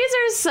theories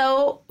are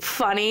so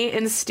funny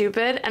and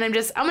stupid, and I'm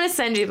gonna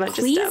send you a bunch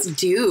of stuff. Please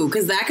do,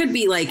 because that could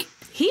be like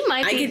he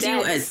might be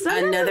dead. I could do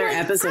another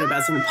episode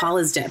about something. Paul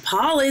is dead.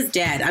 Paul is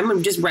dead.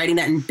 I'm just writing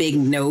that in big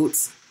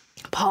notes.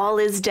 Paul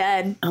is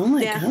dead. Oh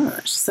my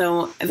gosh.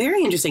 So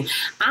very interesting.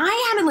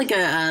 I had like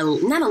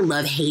not a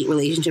love-hate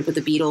relationship with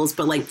the Beatles,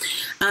 but like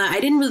I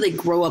didn't really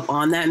grow up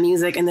on that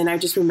music. And then I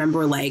just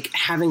remember like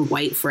having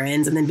white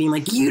friends and then being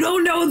like, you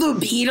don't know the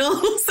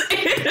Beatles?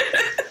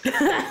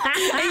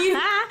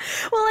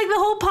 Well, like the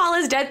whole Paul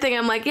is dead thing,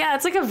 I'm like, yeah,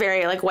 it's like a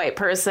very like white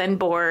person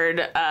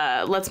bored.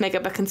 Let's make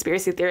up a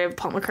conspiracy theory of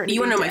Paul McCartney.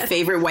 You want to know my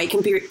favorite white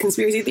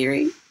conspiracy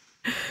theory?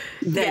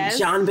 That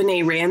John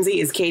Benet Ramsey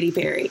is Katy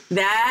Perry.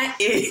 That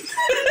is.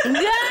 I'm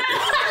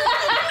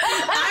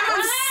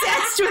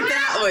obsessed with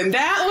that one.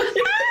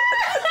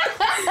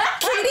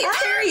 Katy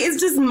Perry is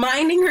just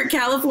minding her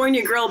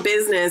California girl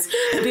business,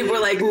 and people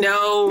are like,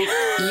 "No,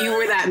 you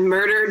were that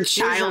murdered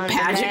child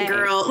pageant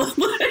girl."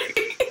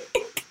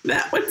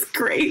 That one's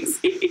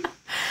crazy.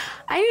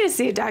 I need to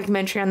see a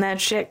documentary on that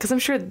shit, because I'm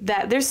sure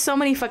that there's so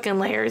many fucking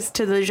layers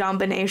to the Jean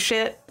Benet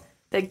shit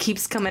that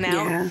keeps coming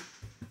out. Yeah.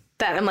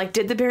 That I'm like,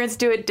 did the parents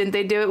do it? Didn't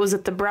they do it? Was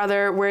it the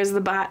brother? Where's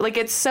the bot? Like,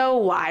 it's so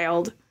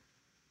wild.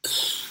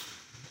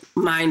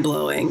 Mind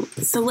blowing.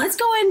 So let's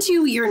go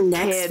into your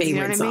next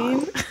favorite song. I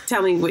mean?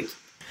 Tell me what.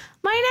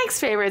 My next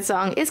favorite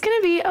song is going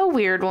to be a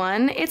weird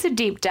one. It's a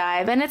deep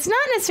dive, and it's not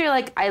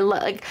necessarily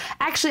like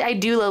actually, I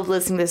do love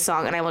listening to this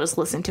song, and I will just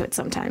listen to it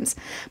sometimes.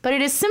 But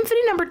it is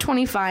Symphony Number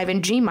 25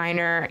 in G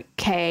minor,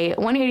 K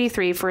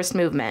 183, first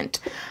movement.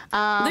 There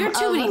are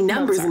too many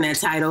numbers in that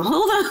title.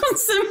 Hold on,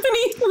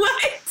 Symphony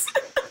what?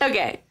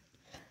 Okay,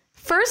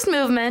 first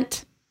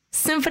movement,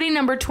 Symphony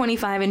Number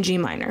 25 in G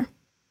minor.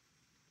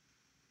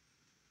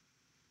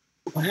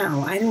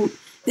 Wow,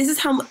 this is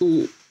how.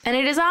 And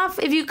it is off,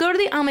 if you go to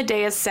the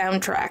Amadeus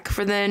soundtrack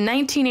for the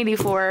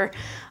 1984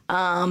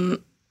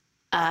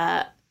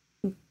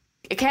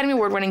 Academy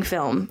Award-winning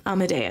film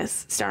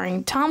Amadeus,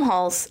 starring Tom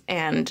Hulce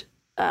and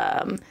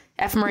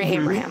F. Murray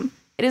Abraham.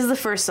 It is the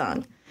first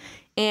song,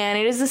 and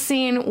it is a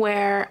scene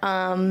where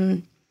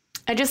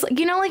I just,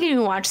 like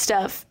you watch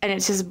stuff and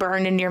it's just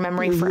burned into your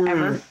memory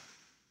forever.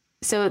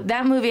 So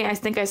that movie, I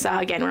think I saw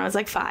again when I was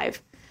like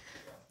 5.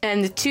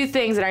 And the two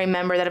things that I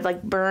remember that have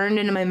like burned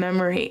into my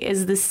memory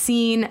is the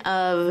scene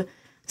of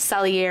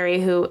Salieri,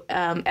 who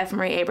F.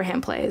 Murray Abraham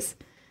plays,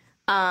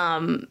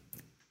 trying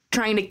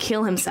to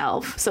kill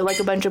himself. So like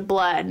a bunch of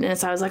blood. And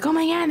so I was like, oh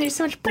my God, there's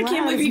so much blood. I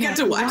can't believe you got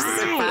to watch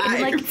this at 5.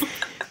 And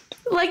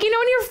like, when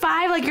you're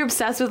 5, like you're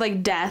obsessed with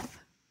like death.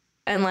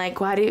 And like,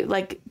 why do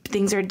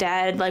things are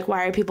dead? Like,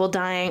 why are people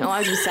dying? Oh, I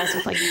was obsessed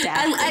with like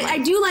death. I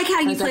do like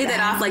how you play that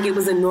off like it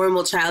was a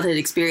normal childhood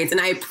experience,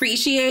 and I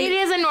appreciate it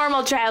is a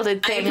normal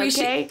childhood thing.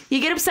 Okay,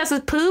 you get obsessed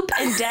with poop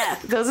and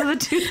death. Those are the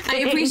two things. I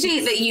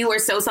appreciate that you are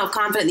so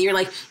self-confident that you're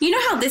like,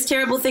 how this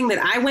terrible thing that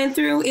I went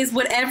through is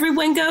what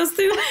everyone goes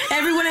through.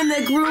 Everyone in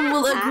the room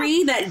will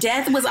agree that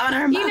death was on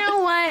our mind. You know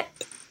what?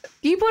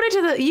 You put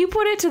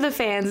it to the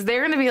fans.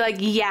 They're gonna be like,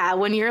 yeah.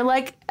 When you're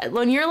like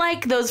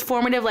those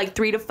formative like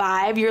 3 to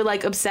 5, you're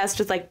like obsessed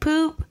with like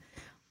poop,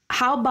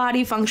 how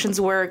body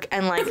functions work,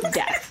 and like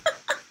death.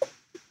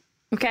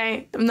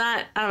 Okay, I'm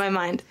not out of my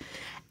mind.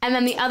 And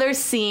then the other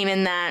scene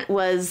in that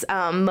was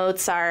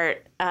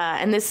Mozart,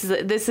 and this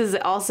is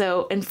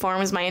also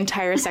informs my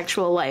entire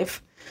sexual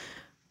life.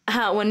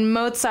 When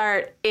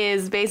Mozart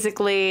is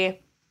basically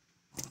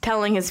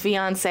telling his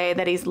fiance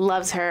that he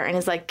loves her and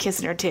is like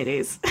kissing her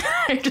titties.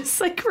 I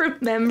just like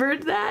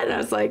remembered that, and I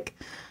was like,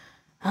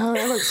 oh,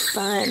 that looks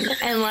fun.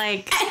 And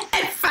like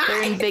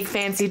they're in big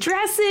fancy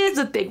dresses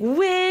with big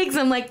wigs.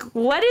 I'm like,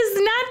 what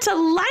is not to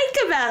like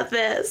about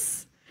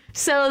this?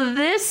 So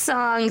this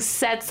song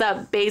sets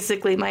up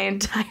basically my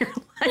entire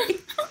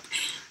life.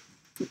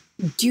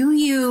 Do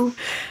you?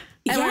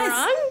 Am I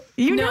wrong?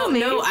 You know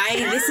me. No,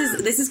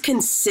 this is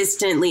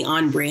consistently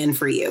on brand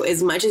for you.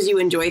 As much as you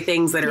enjoy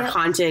things that are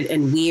haunted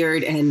and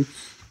weird, and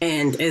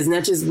as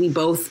much as we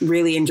both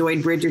really enjoyed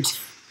Bridgerton.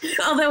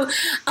 Although,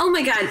 oh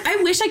my God, I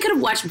wish I could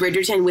have watched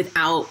Bridgerton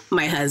without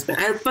my husband.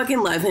 I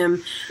fucking love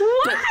him.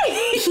 Why? But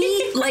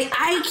he, like,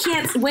 I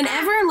can't,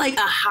 whenever like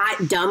a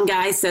hot, dumb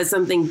guy says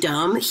something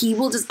dumb, he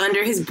will just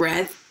under his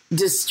breath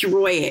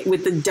destroy it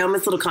with the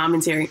dumbest little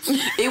commentary.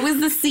 It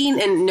was the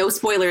scene, and no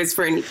spoilers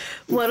for any.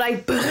 What I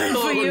burned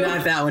for you.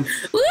 Not that one.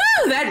 Woo,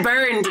 that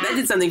burned. That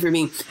did something for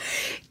me.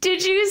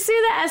 Did you see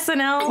the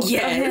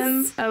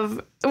SNL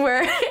of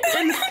where?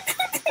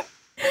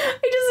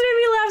 It just made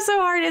me laugh so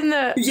hard in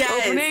the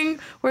opening,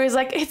 where he's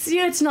like,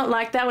 it's not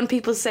like that when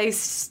people say,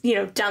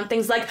 dumb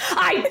things like,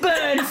 I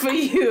burned for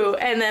you.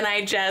 And then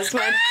I just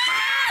went,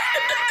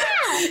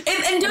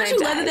 and don't you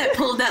love that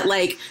pulled that,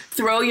 like,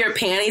 throw your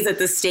panties at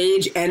the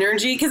stage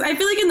energy? Because I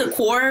feel like in the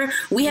core,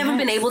 we haven't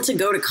been able to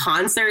go to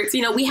concerts.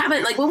 We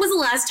haven't, like, when was the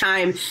last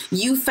time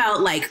you felt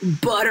like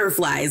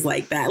butterflies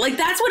like that? Like,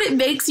 that's what it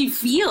makes you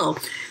feel.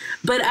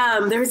 But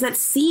there's that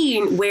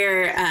scene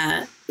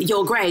where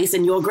Your Grace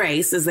and Your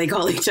Grace, as they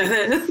call each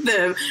other,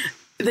 the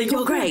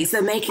Your Grace,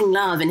 they're making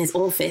love in his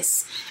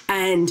office,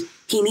 and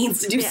he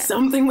needs to do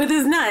something with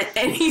his nut,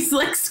 and he's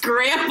like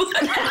scrambling.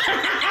 He's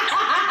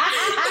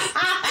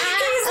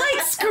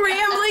like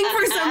scrambling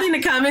for something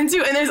to come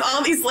into, and there's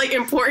all these like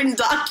important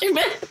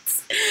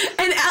documents.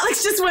 And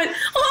Alex just went,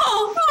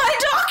 oh, my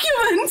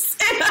documents!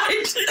 And I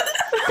just...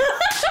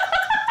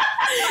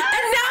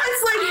 And now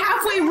it's like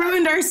halfway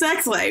ruined our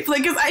sex life.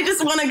 Like, because I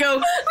just want to go,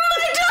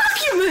 my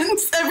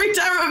documents, every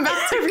time I'm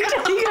about to every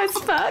time you guys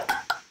fuck.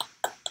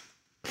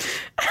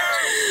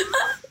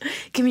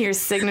 Give me your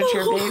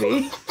signature,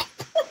 baby.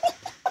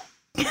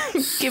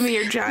 Give me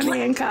your John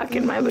Hancock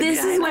in my vagina.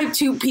 This is why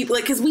two people,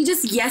 like, because we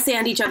just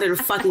and each other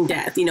to fucking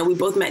death. We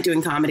both met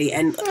doing comedy,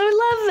 and I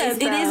love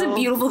that. It is a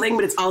beautiful thing,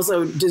 but it's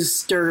also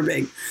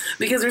disturbing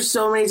because there's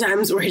so many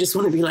times where I just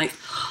want to be like,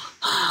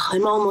 oh,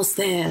 I'm almost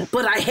there,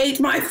 but I hate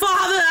my father.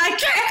 I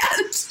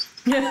can't.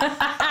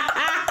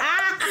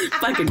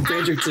 Fucking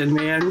Bridgerton,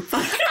 man.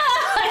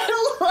 I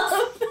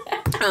love that.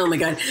 Oh my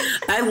God,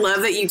 I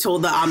love that you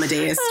told the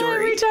Amadeus story.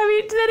 Every time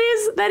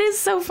that is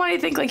so funny. I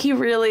think like he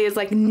really is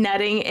like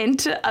nutting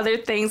into other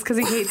things because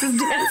he hates his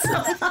dad so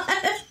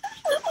much.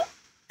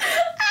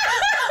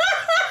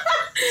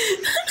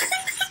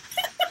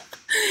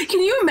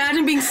 Can you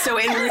imagine being so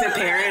angry as a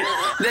parent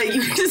that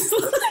you just...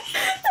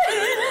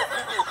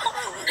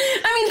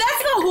 I mean,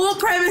 that's the whole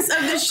premise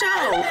of the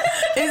show,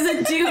 is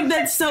a dude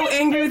that's so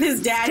angry with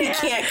his dad he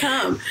can't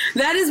come.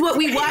 That is what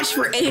we watch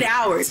for 8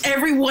 hours,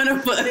 every one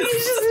of us.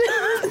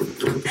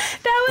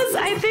 That was,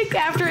 I think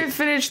after I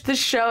finished the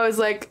show, I was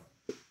like,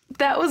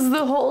 that was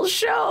the whole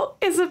show.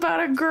 It's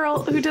about a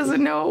girl who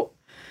doesn't know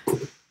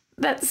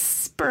that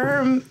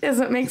sperm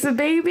makes a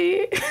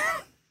baby.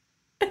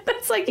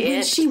 That's like it.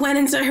 And she went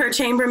into her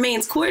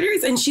chambermaid's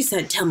quarters and she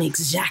said, tell me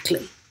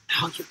exactly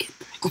how you get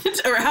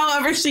pregnant. Or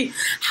however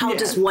how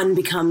does one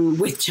become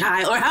with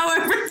child? Or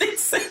however they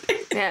said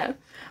it. Yeah.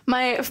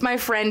 My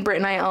friend Britt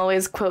and I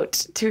always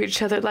quote to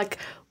each other like,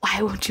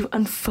 why won't you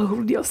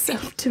unfold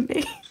yourself to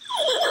me?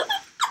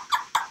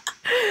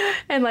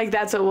 And like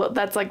that's what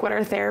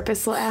our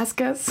therapists will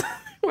ask us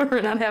when we're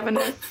not having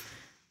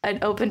an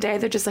open day.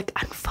 They're just like,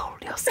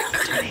 unfold yourself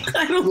to me.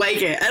 I don't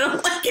like it.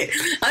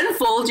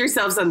 Unfold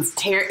yourself sounds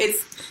terrible.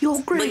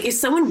 You're great. Like if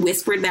someone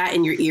whispered that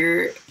in your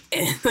ear,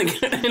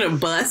 like in a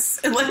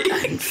bus, like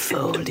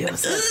unfold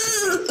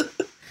yourself.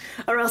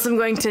 Or else I'm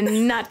going to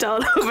nut all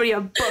over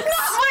your books.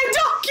 Not my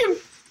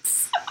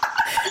documents.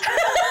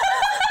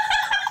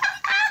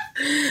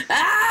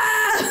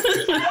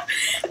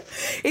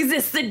 Is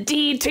this the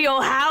deed to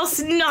your house?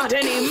 Not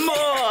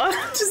anymore.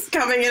 Just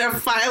coming in a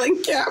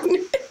filing cabinet. No,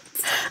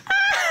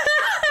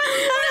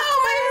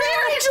 my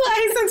marriage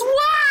license.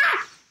 Why?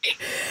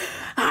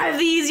 Are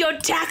these your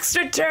tax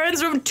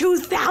returns from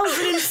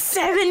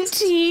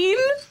 2017?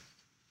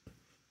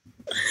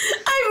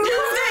 I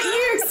moved that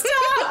year.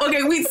 Stop.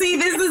 Okay, we see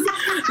this is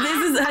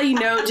how you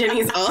know Jenny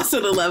is also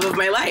the love of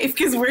my life,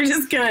 because we're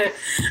just gonna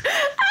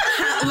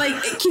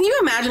like. Can you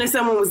imagine if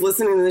someone was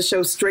listening to the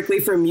show strictly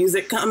for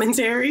music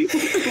commentary?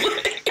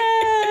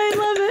 I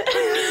love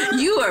it.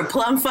 You are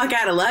plumb fuck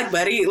out of luck,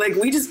 buddy. Like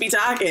we just be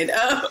talking.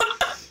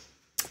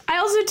 I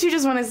also too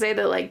just want to say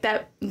that like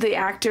that the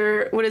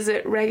actor, what is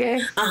it,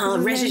 Reggae?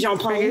 Regé-Jean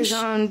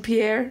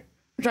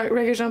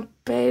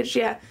Page.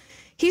 Yeah.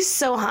 He's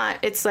so hot.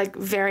 It's like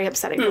very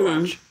upsetting to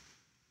watch.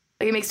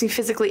 Like it makes me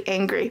physically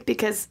angry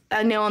because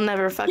I know I'll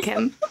never fuck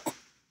him.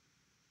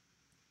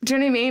 Do you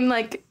know what I mean?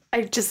 Like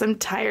I'm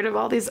tired of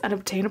all these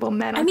unobtainable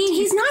men. I mean,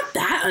 he's not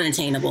that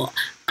unattainable.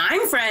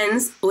 I'm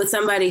friends with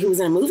somebody who was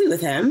in a movie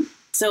with him.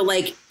 So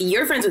like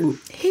you're friends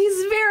with.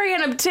 He's very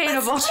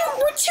unobtainable. We're 2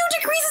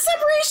 degrees of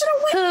separation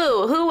away.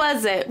 Who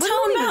was it? What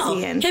Tone Bell.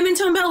 was he in? Him and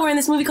Tone Bell were in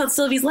this movie called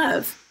Sylvie's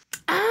Love.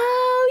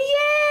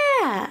 Oh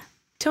yeah.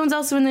 Tone's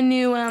also in the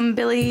new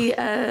Billy.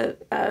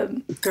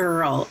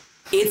 Girl,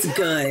 it's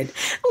good.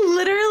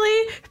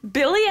 Literally,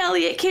 Billy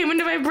Elliot came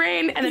into my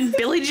brain, and then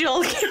Billy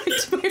Joel came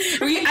into my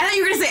brain. I thought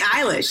you were gonna say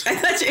Eilish. I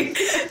thought you.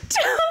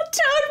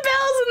 Toad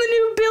Bell's in the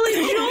new Billy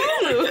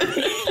Joel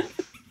movie.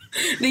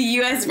 The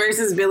U.S.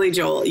 versus Billy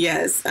Joel.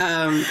 Yes,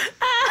 because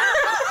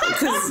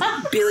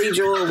Billy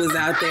Joel was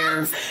out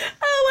there.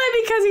 Oh,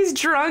 why? Because he's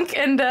drunk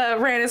and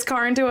ran his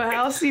car into a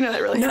house. You know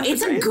that really. No,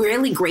 it's a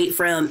really great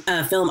film.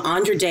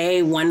 Andra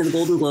Day won the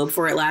Golden Globe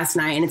for it last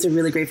night, and it's a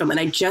really great film. And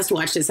I just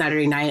watched it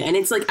Saturday night, and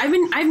it's like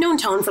I've known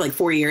Tone for like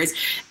 4 years,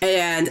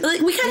 and like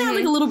we kind of have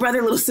like a little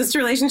brother, little sister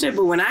relationship.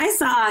 But when I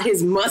saw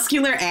his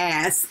muscular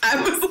ass, I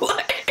was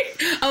like,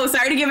 oh,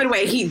 sorry to give it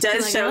away. He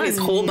does show his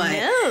whole butt.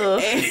 No.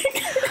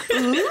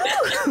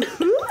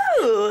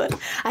 Ooh.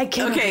 I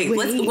can't. Okay,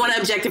 let's want to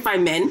objectify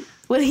men.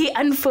 Will he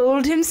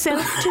unfold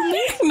himself to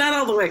me? Not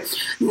all the way.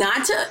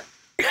 Not to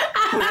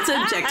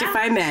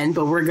objectify men,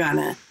 but we're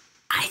gonna.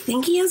 I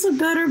think he has a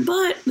better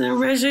butt than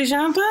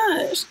Regé-Jean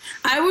Page.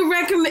 I would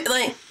recommend,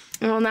 like.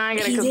 Well, now I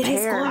gotta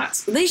compare.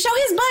 They show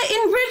his butt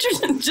in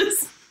Bridgerton.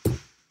 Just.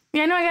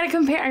 Yeah, no, I gotta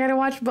compare. I gotta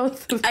watch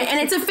both of them. And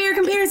it's a fair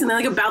comparison. They're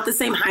like about the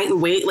same height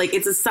and weight. Like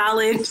it's a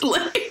solid,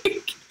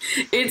 like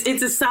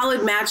it's a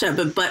solid matchup.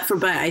 But butt for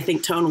butt, I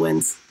think Tone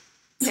wins.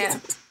 Yeah.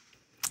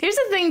 Here's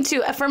the thing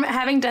too. From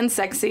having done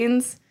sex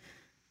scenes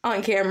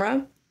on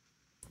camera,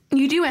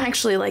 you do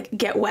actually like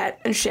get wet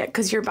and shit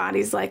because your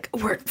body's like,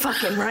 we're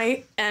fucking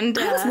right. And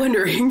I was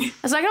wondering.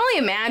 So I can only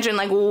imagine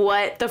like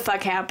what the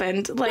fuck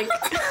happened. Like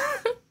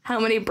how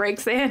many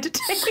breaks they had to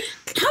take.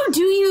 How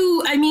do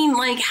you? I mean,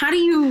 like, how do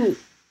you?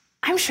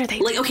 I'm sure they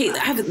like. Okay,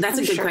 that's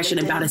a good question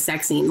about a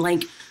sex scene.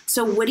 Like,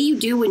 so what do you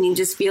do when you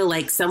just feel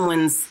like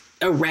someone's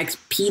erect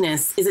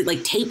penis? Is it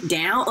like taped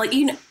down? Like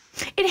you know.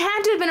 It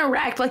had to have been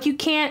erect. Like you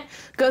can't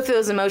go through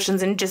those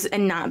emotions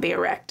and not be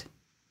erect.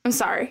 I'm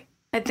sorry.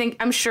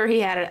 I'm sure he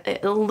had a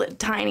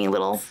tiny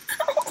little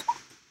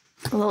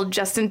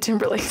Justin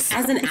Timberlake.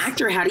 As an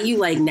actor, how do you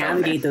like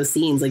navigate those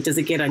scenes? Like, does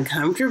it get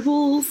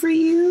uncomfortable for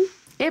you?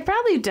 It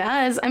probably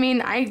does. I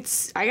mean, I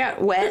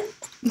got wet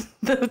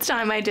the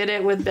time I did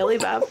it with Billy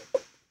Bob.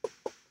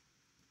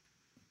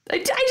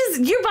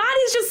 Your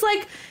body's just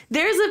like,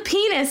 there's a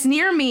penis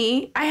near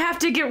me. I have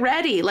to get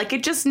ready. Like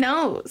it just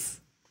knows.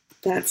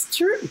 That's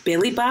true.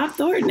 Billy Bob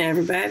Thornton,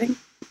 everybody.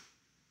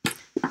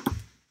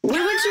 What would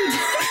you do?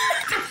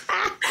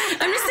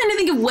 I'm just trying to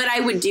think of what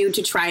I would do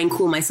to try and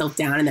cool myself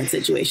down in that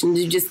situation.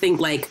 Did you just think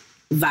like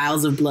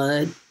vials of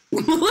blood?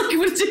 Like,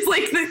 was just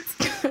like the...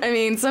 I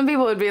mean, some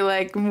people would be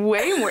like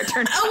way more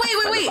turned on.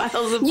 Oh, wait.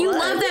 You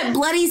love that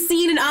bloody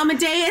scene in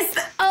Amadeus?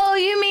 Oh,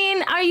 you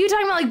mean, are you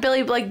talking about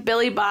like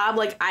Billy Bob?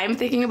 Like I'm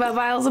thinking about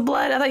vials of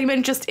blood? I thought you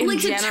meant just in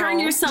general. Like to turn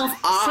yourself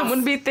off. Someone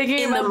would be thinking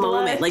in about the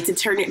moment. blood. Like to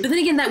turn it. But then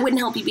again, that wouldn't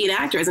help you be an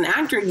actor. As an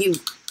actor, you...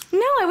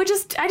 No, I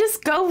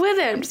just go with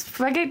it. Just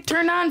if I get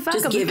turned on, fuck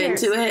just them. Give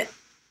into it.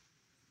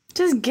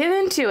 Just give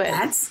into it.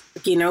 That's,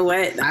 you know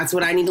what? That's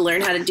what I need to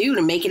learn how to do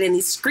to make it in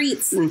these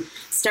streets and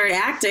start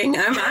acting.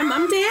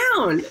 I'm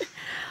down.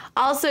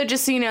 Also,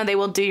 just so you know, they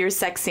will do your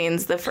sex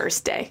scenes the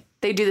first day.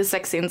 They do the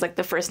sex scenes like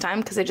the first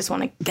time because they just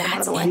want to get them out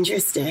of the way. That's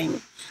interesting.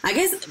 I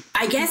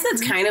guess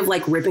that's kind of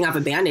like ripping off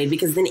a Band-Aid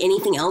because then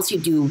anything else you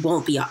do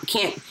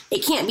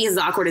it can't be as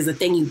awkward as the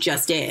thing you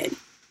just did.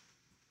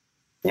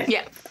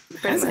 Yeah.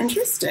 That's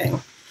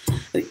interesting.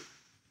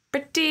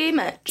 pretty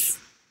much.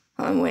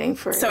 I'm waiting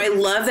for it. So I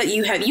love that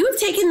you have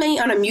taken me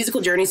on a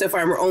musical journey so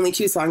far, and we're only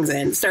 2 songs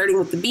in, starting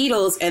with the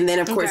Beatles and then,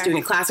 of course, doing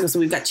a classical. So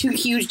we've got 2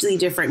 hugely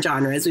different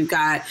genres. We've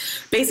got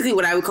basically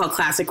what I would call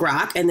classic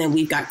rock, and then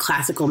we've got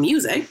classical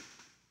music.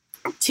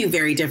 2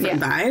 very different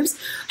vibes.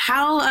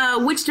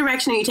 Which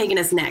direction are you taking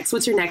us next?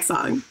 What's your next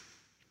song?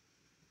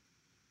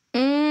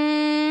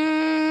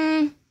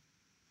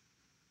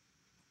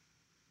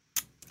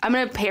 I'm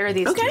going to pair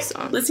these 2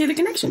 songs. Let's hear the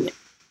connection.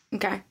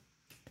 Okay.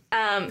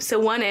 So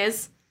one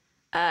is,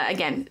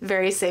 again,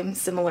 very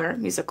similar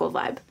musical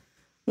vibe.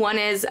 One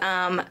is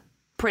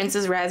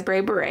Prince's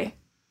Raspberry Beret,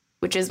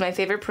 which is my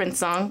favorite Prince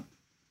song.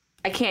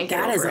 I can't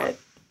get over it.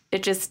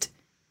 It is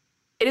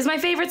my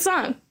favorite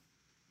song.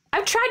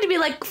 I've tried to be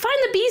like, find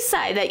the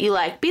B-side that you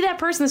like. Be that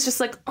person that's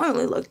just like, I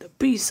only like the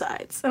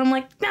B-sides. And I'm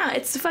like, nah,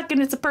 it's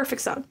a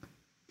perfect song.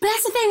 But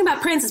that's the thing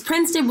about Prince is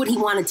Prince did what he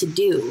wanted to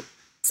do.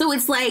 So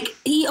it's like,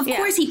 of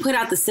course he put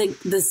out the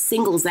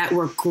singles that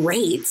were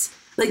great.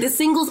 Like, the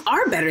singles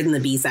are better than the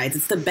B-sides.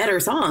 It's the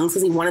better songs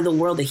because he wanted the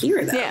world to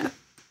hear them. Yeah.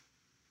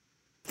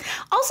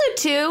 Also,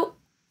 too,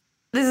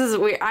 this is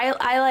weird.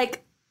 I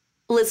like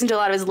listen to a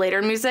lot of his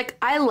later music.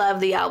 I love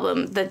the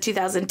album, the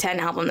 2010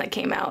 album that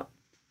came out.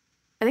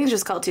 I think it's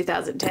just called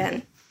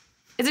 2010.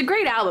 It's a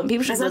great album.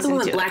 People should listen to it. Is that the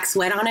one with Black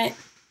Sweat on it?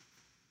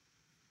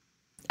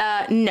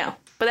 No.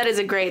 But that is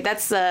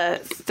that's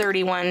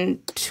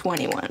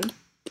 3121.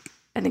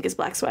 I think is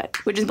Black Sweat,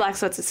 which is Black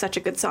Sweat's such a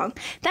good song.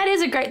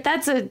 That's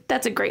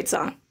a great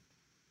song.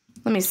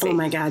 Let me see. Oh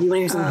my God. You want to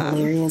hear something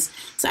hilarious?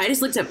 So I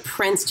just looked up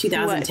Prince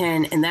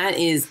 2010, and that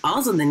is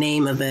also the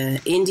name of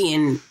an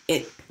Indian...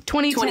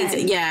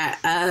 2010. Yeah.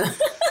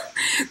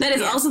 That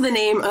is also the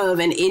name of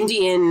an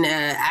Indian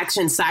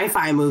action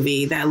sci-fi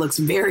movie that looks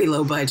very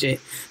low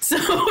budget. So,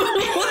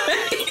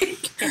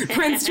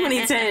 Prince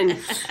 2010,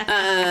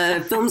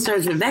 film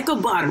stars Rebecca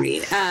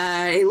Barney.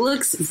 It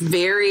looks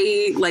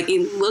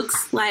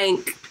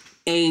like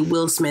a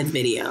Will Smith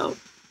video.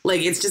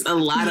 Like, it's just a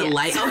lot of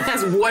light. Oh, it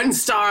has 1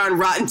 star on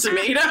Rotten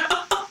Tomato.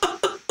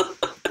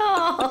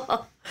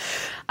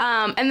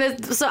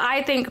 So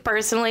I think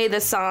personally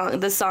the song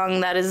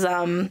that is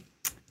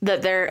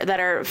that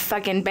are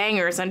fucking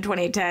bangers on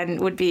 2010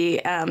 would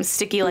be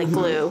Sticky Like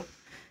Glue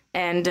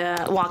and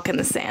Walk in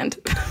the Sand.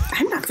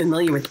 I'm not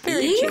familiar with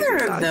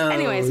either of those.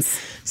 Anyways,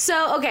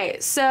 so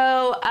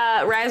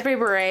Raspberry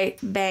Beret,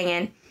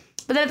 banging.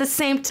 But then at the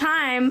same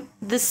time,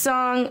 the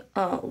song,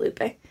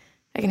 Lupe, I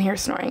can hear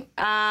snoring.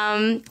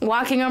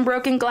 Walking on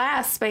Broken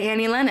Glass by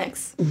Annie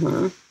Lennox.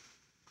 Mm-hmm.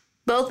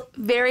 Both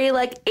very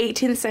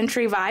 18th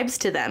century vibes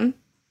to them.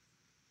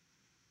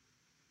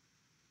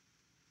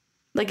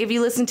 Like, if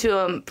you listen to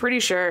them, pretty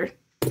sure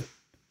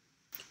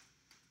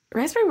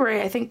Raspberry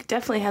Beret, I think,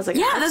 definitely has that's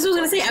what I was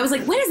gonna say. I was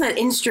like, what is that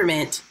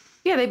instrument?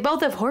 Yeah, they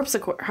both have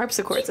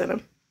harpsichords in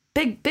them.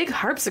 Big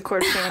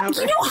harpsichord fan.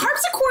 You know,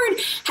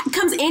 harpsichord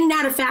comes in and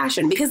out of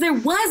fashion because there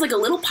was a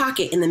little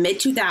pocket in the mid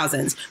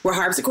 2000s where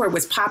harpsichord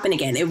was popping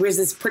again. It was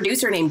this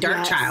producer named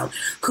Darkchild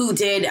who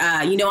did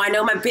I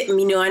know my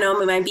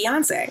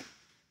Beyonce,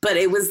 but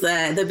it was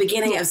the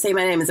beginning of Say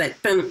My Name. Is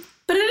that boom?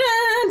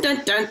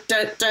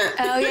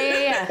 Oh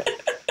yeah.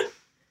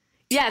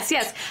 Yes.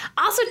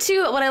 Also,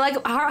 too, what I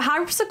like,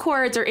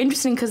 harpsichords are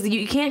interesting because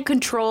you can't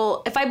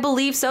control. If I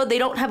believe so, they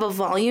don't have a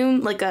volume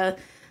like a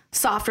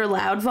soft or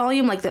loud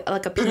volume like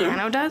a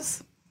piano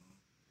does.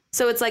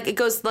 So it's it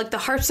goes like the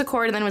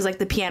harpsichord, and then it was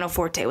the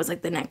pianoforte was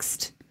the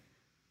next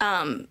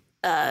kind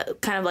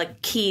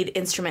of keyed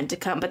instrument to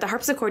come. But the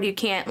harpsichord, you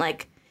can't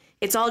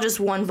it's all just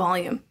one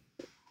volume.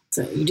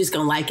 So you just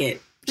gonna like it.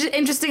 Just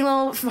interesting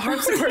little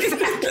harpsichord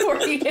fact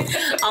for you.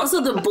 Also,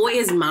 The Boy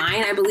Is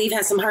Mine, I believe,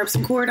 has some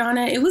harpsichord on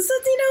it. It was, The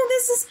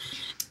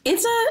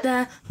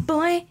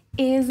Boy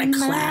Is Mine.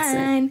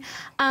 Classic.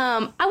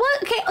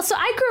 So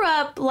I grew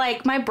up,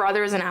 my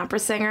brother is an opera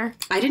singer.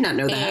 I did not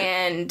know that.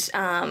 And,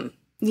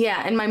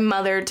 and my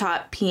mother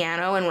taught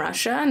piano in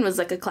Russia and was,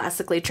 a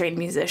classically trained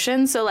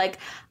musician. So,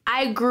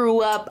 I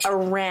grew up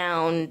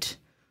around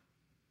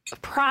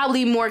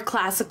probably more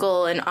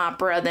classical and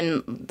opera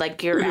than,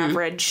 your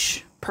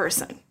average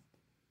person.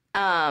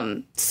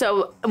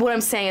 So what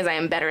I'm saying is I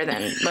am better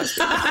than most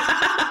people.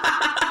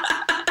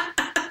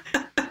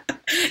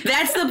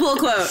 That's the pull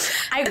quote.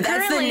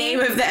 That's the name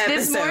of the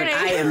episode.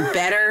 I am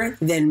better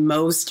than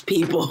most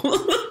people.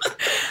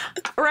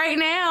 Right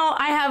now,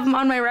 I have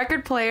on my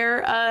record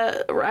player,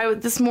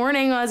 this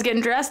morning when I was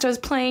getting dressed, I was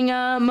playing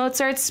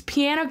Mozart's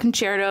piano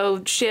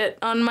concerto shit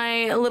on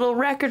my little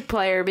record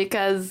player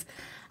because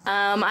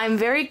I'm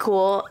very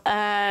cool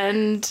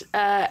and...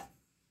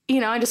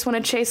 I just want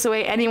to chase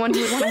away anyone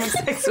who would want to have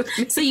sex with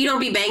me. So you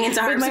don't be banging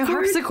to harpsichord? With my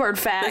harpsichord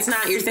facts. That's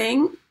not your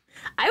thing?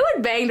 I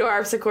would bang to a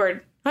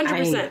harpsichord.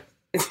 100%.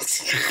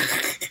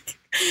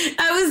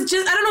 I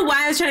don't know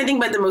why I was trying to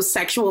think about the most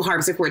sexual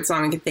harpsichord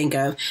song I could think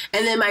of.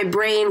 And then my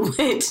brain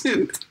went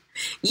to,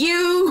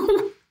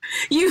 you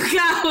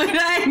got what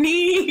I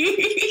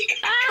need.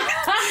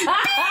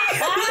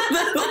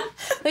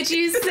 But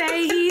you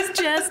say he's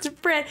just a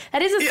friend.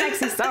 That is a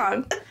sexy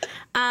song.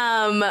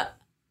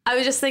 I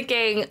was just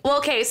thinking, well,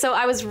 okay, so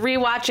I was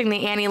rewatching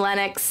the Annie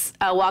Lennox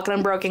Walking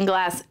on Broken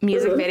Glass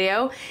music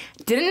video.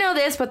 Didn't know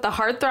this, but the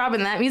heartthrob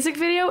in that music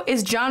video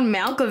is John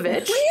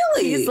Malkovich.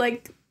 Really? He's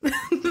like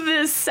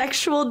the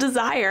sexual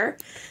desire.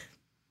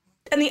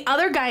 And the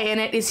other guy in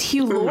it is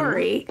Hugh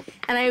Laurie.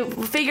 And I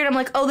figured, I'm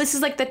like, oh, this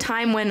is like the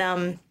time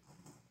when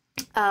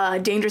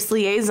Dangerous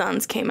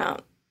Liaisons came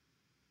out.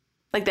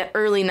 Like that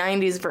early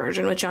 90s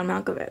version with John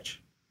Malkovich.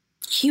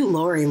 Hugh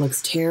Laurie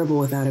looks terrible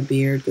without a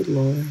beard. Good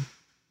Lord.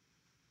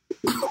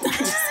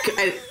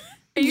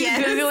 Are you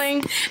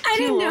Googling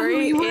Hugh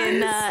Laurie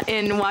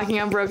in Walking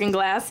on Broken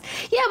Glass?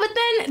 Yeah, but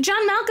then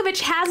John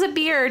Malkovich has a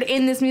beard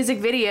in this music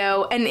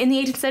video, and in the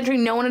 18th century,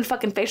 no one had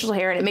fucking facial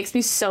hair, and it makes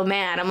me so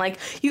mad. I'm like,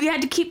 you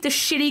had to keep the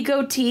shitty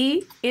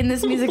goatee in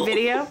this music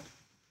video?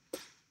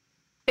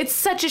 It's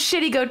such a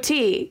shitty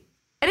goatee.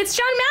 And it's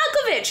John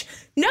Malkovich!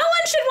 No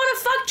one should want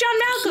to fuck John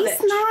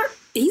Malkovich!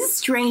 He's a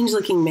strange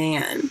looking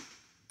man.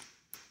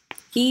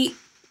 He's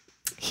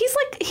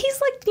like,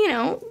 you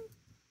know,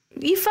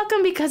 you fuck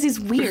him because he's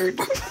weird.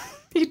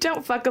 You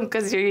don't fuck him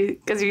because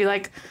you're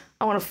like,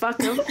 I want to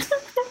fuck him.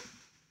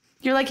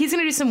 You're like, he's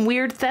gonna do some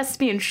weird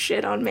thespian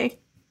shit on me.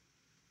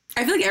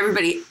 I feel like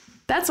everybody.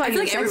 That's why I feel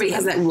like everybody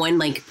has that one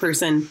like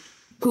person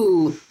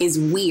who is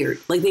weird.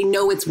 Like they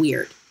know it's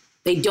weird.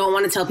 They don't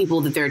want to tell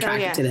people that they're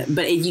attracted to them,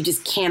 but you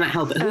just cannot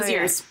help it. Who's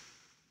yours?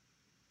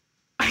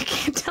 I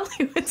can't tell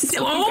you. It's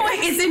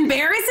it's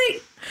embarrassing.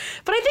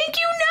 But I think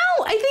you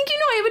know.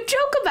 I have a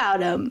joke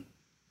about him.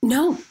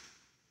 No.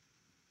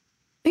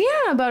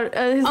 Yeah, about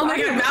his oh my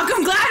God,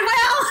 Malcolm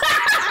Gladwell.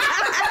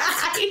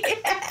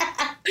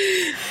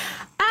 Yeah.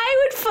 I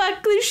would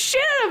fuck the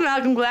shit out of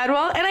Malcolm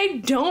Gladwell, and I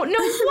don't know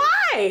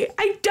why.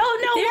 I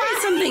don't know why. There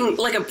is something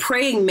like a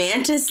praying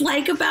mantis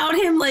like about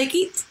him. Like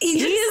he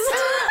is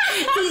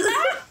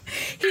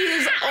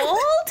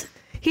old.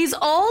 He's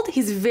old.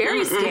 He's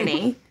very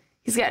skinny.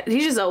 He's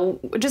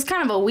just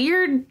kind of a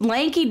weird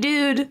lanky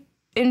dude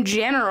in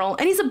general,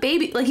 and he's a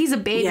baby. Like he's a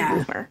baby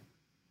boomer.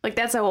 Like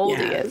that's how old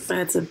he is.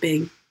 That's a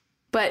big.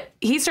 But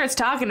he starts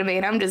talking to me,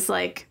 and I'm just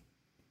like,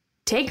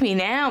 "Take me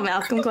now,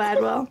 Malcolm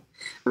Gladwell."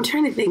 I'm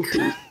trying to think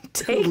who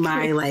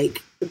my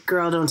like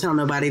girl. Don't tell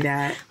nobody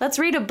that. Let's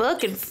read a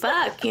book and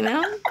fuck. You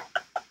know.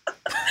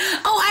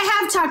 Oh, I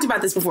have talked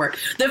about this before.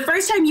 The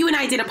first time you and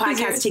I did a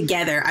podcast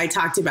together, I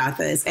talked about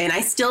this, and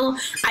I still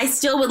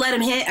would let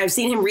him hit. I've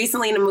seen him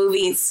recently in a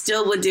movie, and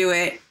still would do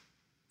it.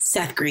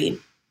 Seth Green.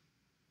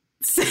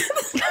 Seth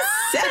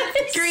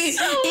Green,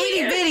 so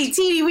itty bitty,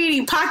 teeny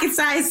weeny, pocket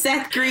sized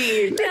Seth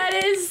Green. That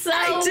is so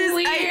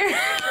weird.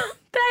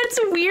 That's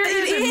weird.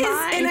 It is,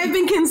 and I've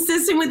been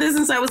consistent with this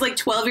since I was like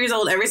 12 years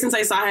old. Ever since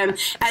I saw him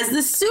as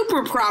the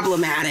super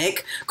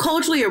problematic,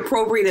 culturally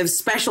appropriative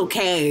Special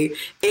K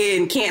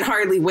in Can't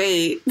Hardly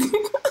Wait.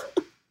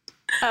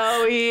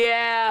 Oh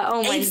yeah!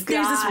 Oh my God!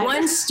 There's this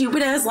one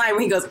stupid ass line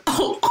where he goes,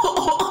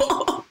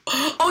 "Oh,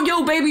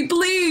 yo, baby,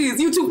 please,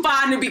 you too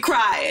fine to be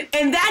crying,"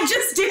 and that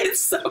just did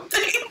something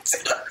to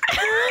me.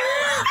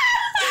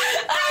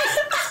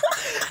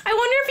 I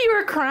wonder if you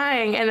were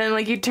crying and then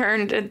like you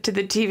turned to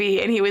the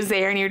TV and he was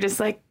there and you're just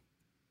like,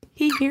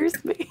 he hears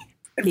me.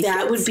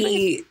 That would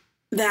be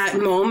that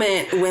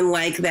moment when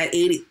like that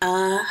 80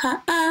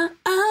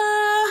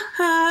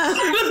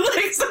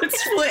 like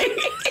starts playing.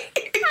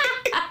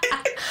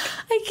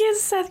 I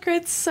guess Seth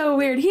Green's so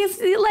weird. He's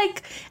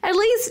like, at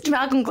least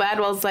Malcolm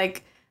Gladwell's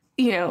like,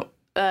 you know,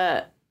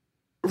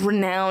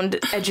 renowned,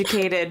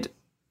 educated,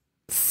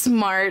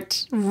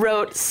 smart,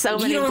 wrote so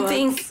many books. You don't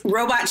think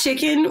Robot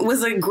Chicken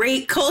was a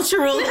great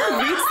cultural reset?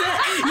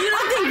 You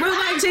don't think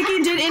Robot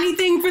Chicken did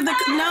anything for the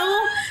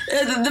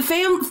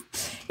fam?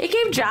 It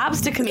gave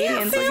jobs to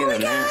comedians. Family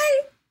Guy.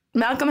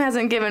 Malcolm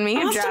hasn't given me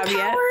a job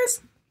yet.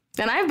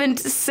 And I've been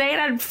saying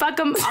I'd fuck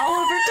him all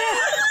over town.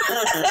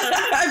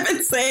 I've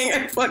been saying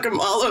I'd fuck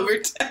him all over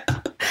town.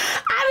 I've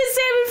been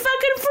saying I've been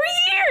fucking him for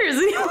years.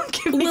 And he won't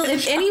give me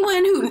if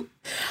anyone who...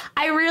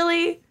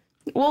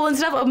 Well, when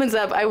stuff opens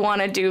up, I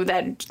want to do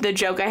the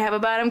joke I have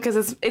about him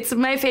because it's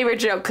my favorite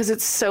joke because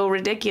it's so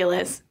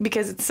ridiculous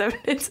because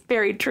it's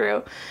very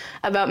true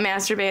about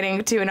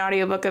masturbating to an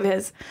audiobook of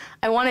his.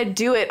 I want to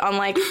do it on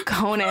like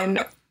Conan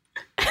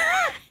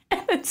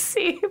and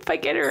see if I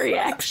get a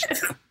reaction.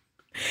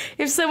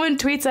 If someone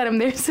tweets at him,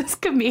 there's this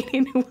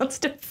comedian who wants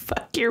to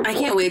fuck your voice. I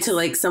can't wait till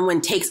like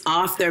someone takes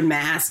off their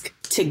mask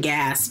to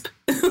gasp.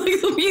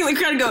 Like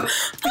trying to go.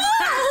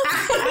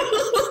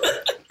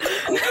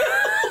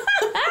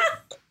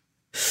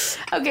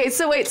 Okay,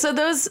 so wait,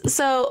 those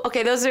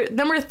are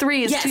number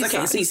 3 is yes, two okay,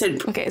 songs. so you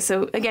said... Okay,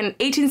 so again,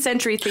 18th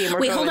century theme.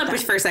 Wait, hold up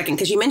for a second,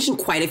 because you mentioned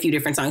quite a few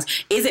different songs.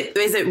 Is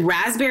it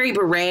Raspberry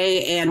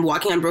Beret and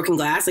Walking on Broken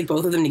Glass, like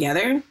both of them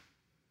together?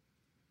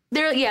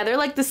 They're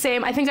like the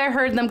same. I think I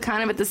heard them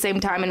kind of at the same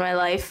time in my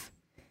life,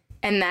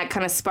 and that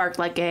kind of sparked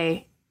like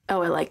I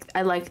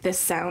like this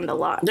sound a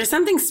lot. There's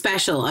something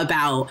special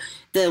about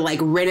the like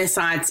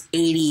Renaissance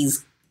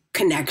 80s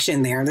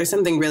connection there. There's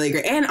something really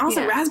great. And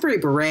also Raspberry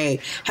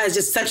Beret has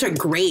just such a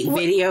great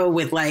video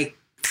with like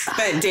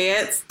that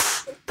dance.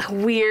 The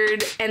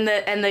weird and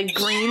the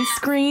green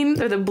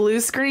screen or the blue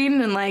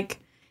screen and like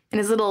in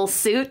his little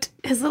suit,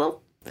 his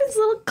little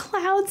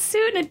cloud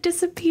suit, and it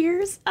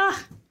disappears.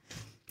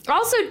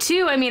 Also,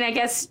 too, I mean, I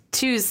guess,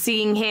 too,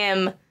 seeing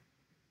him,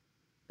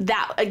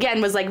 that,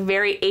 again, was, like,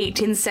 very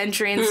 18th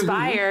century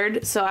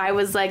inspired. So I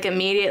was, like,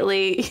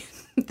 immediately,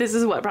 this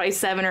is what, probably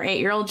 7 or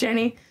 8-year-old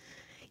Jenny?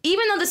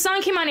 Even though the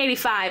song came out in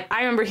 85, I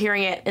remember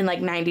hearing it in,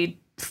 like,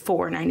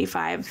 94,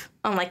 95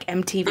 on, like,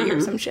 MTV or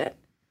some shit.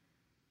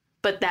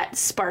 But that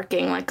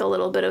sparking, like, a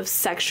little bit of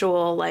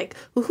sexual, like,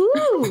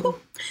 woohoo.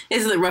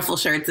 Is it the ruffled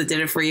shirts that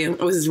did it for you?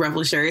 Or was it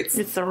ruffled shirts?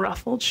 It's the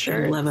ruffled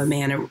shirts. I love a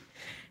man.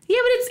 Yeah,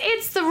 but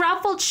it's the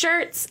ruffled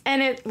shirts,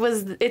 and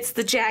it's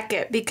the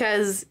jacket,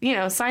 because, you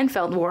know,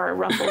 Seinfeld wore a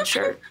ruffled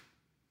shirt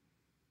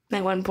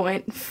at one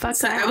point. Fuck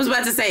that. I was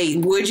about to say,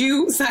 would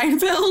you,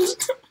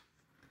 Seinfeld?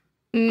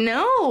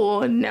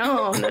 No.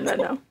 No,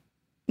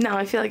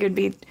 I feel like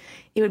it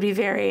would be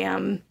very,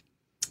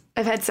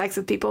 I've had sex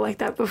with people like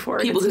that before.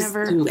 People just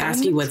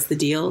ask you what's the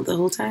deal the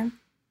whole time.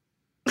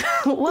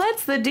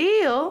 What's the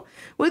deal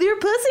with your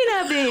pussy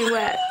not being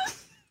wet?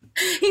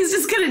 He's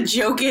just gonna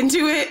joke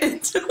into it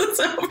until it's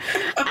over.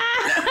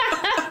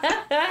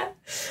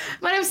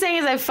 What I'm saying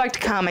is I've fucked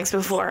comics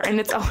before, and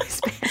it's always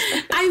been.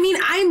 I mean,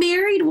 I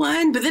married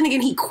one, but then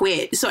again, he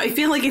quit. So I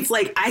feel like it's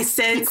like I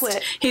sensed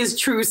his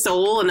true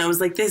soul, and I was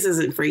like, this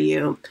isn't for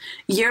you.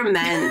 You're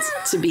meant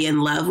to be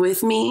in love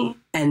with me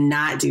and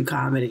not do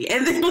comedy.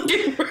 And then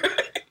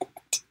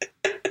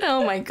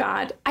oh my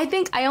God. I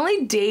think I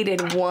only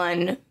dated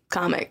one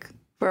comic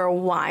for a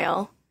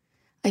while.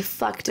 I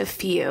fucked a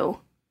few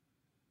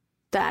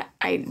that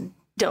I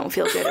don't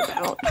feel good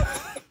about. Not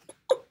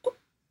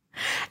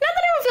that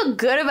I don't feel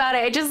good about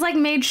it. It just, like,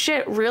 made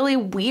shit really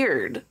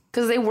weird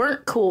because they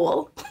weren't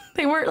cool.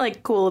 They weren't,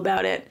 like, cool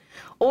about it.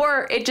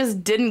 Or it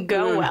just didn't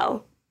go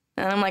well.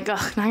 And I'm like,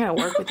 ugh, now I gotta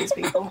work with these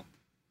people.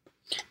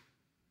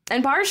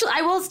 And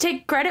I will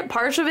take credit,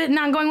 part of it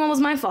not going well was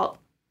my fault.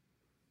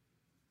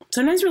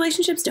 Sometimes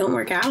relationships don't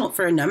work out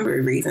for a number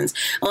of reasons.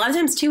 A lot of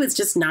times, too, it's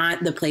just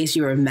not the place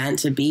you were meant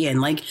to be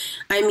in. Like,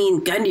 I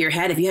mean, gun to your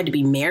head, if you had to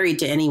be married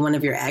to any one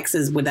of your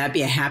exes, would that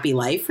be a happy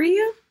life for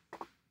you?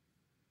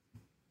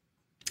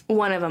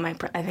 One of them, I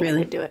think really? I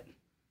would do it.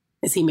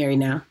 Is he married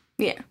now?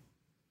 Yeah.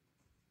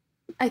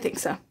 I think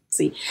so.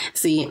 See. I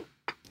think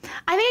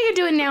I could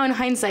do it now in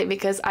hindsight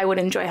because I would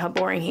enjoy how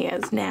boring he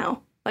is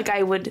now. Like,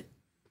 I would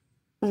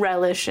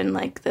relish in,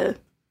 like, the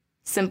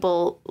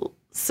simple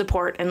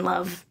support and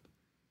love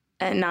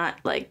and not,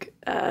 like,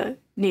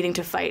 needing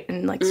to fight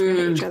and, like, scream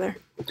at each other.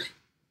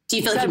 Do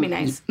you feel that'd be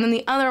nice? And then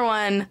the other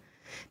one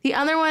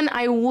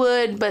I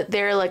would, but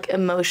they're, like,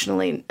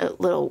 emotionally a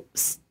little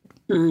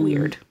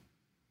weird.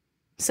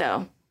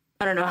 So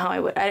I don't know how I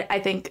would. I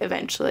think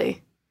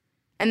eventually,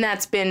 and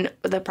that's been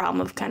the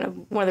problem of kind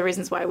of one of the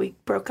reasons why we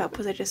broke up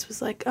was I just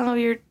was like, oh,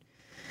 you're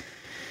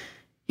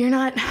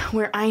not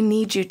where I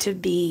need you to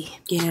be.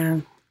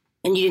 Yeah,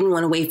 and you didn't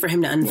want to wait for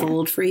him to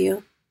unfold for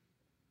you.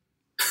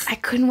 I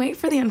couldn't wait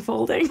for the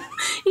unfolding.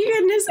 You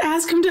couldn't just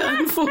ask him to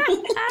unfold.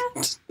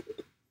 I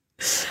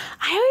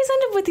always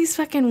end up with these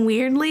fucking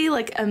weirdly,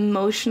 like,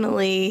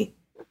 emotionally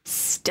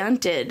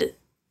stunted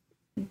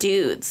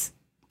dudes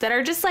that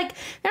are just, like,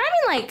 they're not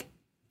even, like,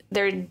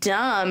 they're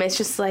dumb. It's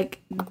just,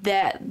 like,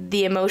 that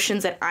the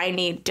emotions that I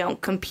need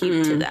don't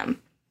compute to them.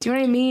 Do you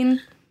know what I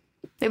mean?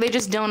 Like, they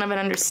just don't have an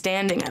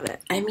understanding of it.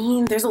 I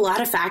mean, there's a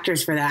lot of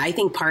factors for that. I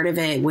think part of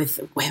it with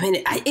women,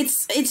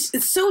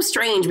 it's so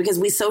strange because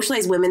we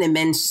socialize women and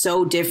men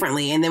so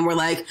differently. And then we're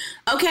like,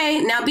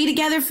 okay, now be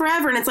together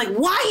forever. And it's like,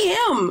 why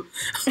him?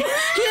 He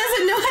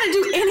doesn't know how to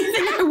do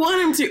anything I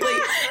want him to.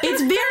 Like,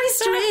 it's very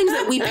strange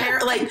that we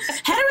pair, like,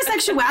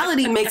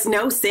 heterosexuality makes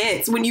no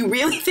sense when you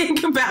really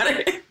think about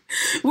it.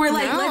 We're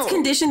like, let's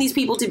condition these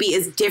people to be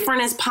as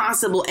different as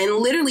possible and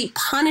literally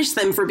punish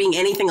them for being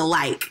anything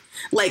alike.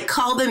 Like,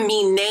 call them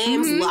mean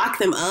names, lock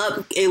them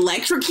up,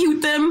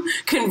 electrocute them,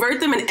 convert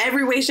them in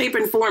every way, shape,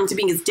 and form to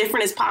being as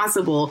different as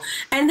possible.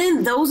 And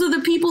then those are the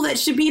people that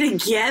should be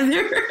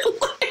together.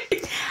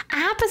 Like,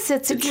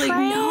 opposites attract. Like,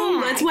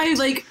 no,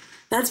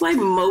 that's why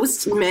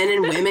most men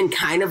and women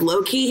kind of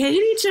low-key hate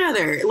each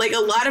other. Like, a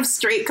lot of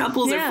straight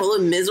couples are full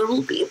of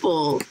miserable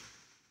people.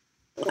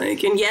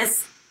 Like, and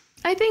yes,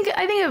 I think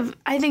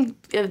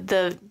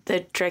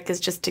the trick is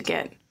just to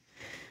get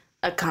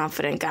a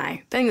confident guy.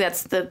 I think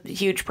that's the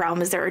huge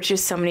problem, is there are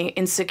just so many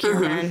insecure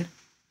men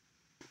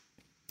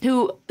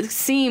who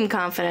seem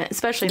confident,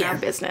 especially in our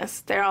business.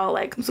 They're all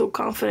like, I'm so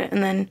confident.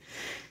 And then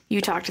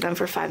you talk to them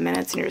for 5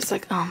 minutes and you're just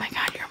like, oh my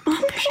God, you're a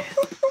mom shit.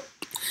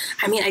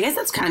 I mean, I guess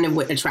that's kind of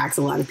what attracts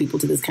a lot of people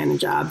to this kind of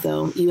job,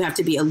 though. You have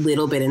to be a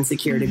little bit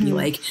insecure to be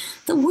like,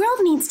 the world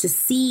needs to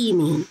see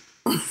me.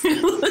 Am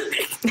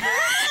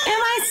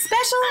I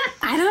special?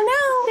 I don't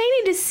know. They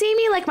need to see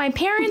me like my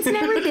parents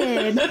never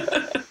did.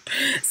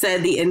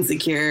 Said the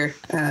insecure.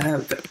 I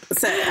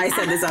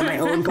said this on my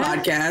own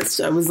podcast.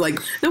 I was like,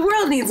 the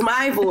world needs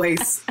my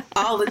voice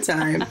all the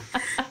time.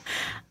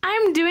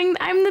 I'm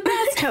the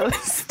best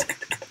host.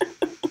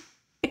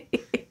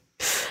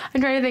 I'm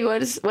trying to think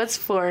what's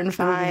 4 and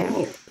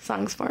 5.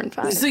 songs 4 and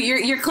 5. So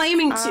you're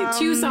claiming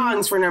two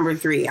songs for number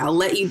 3. I'll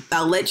let you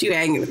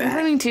hang with that. I'm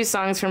claiming 2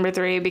 songs for number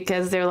 3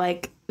 because they're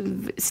like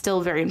still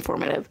very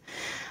informative.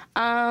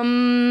 Okay,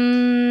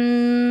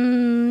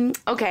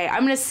 I'm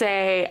gonna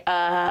say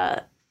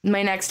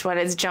my next one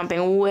is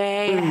jumping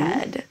way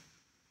ahead.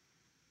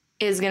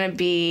 Is gonna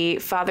be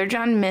Father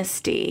John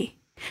Misty.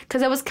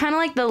 Because that was kind of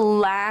like the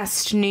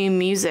last new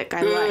music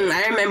I liked.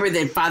 I remember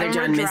the Father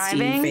John Misty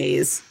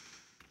phase.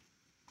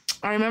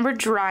 I remember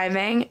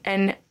driving,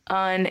 and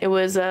it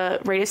was a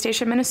radio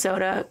station in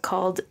Minnesota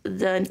called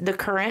the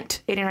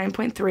Current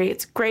 89.3.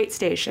 It's a great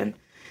station.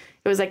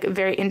 It was like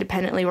very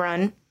independently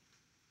run,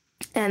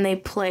 and they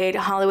played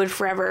Hollywood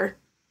Forever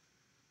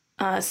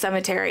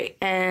Cemetery,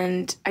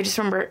 and I just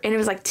remember, and it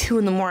was like 2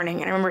 a.m,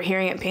 and I remember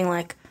hearing it being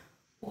like,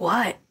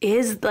 what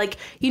is, like,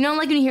 you know,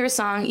 like when you hear a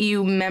song,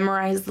 you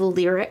memorize the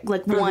lyric,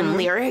 like one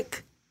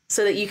lyric,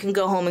 so that you can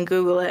go home and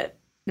Google it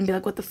and be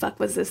like, what the fuck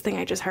was this thing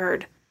I just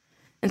heard?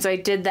 And so I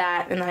did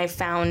that, and then I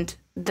found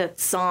the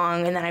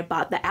song, and then I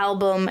bought the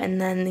album,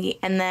 and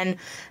then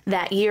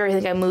that year I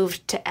think I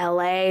moved to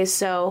LA,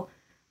 so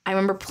I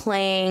remember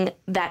playing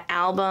that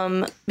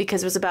album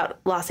because it was about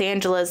Los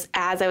Angeles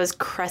as I was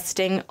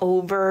cresting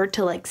over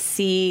to like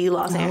see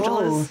Los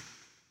Angeles.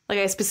 Like,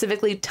 I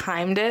specifically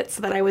timed it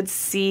so that I would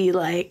see,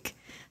 like,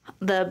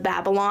 the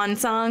Babylon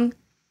song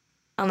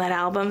on that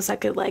album so I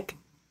could, like,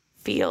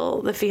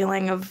 feel the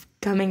feeling of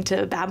coming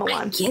to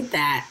Babylon. I get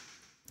that.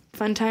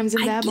 Fun times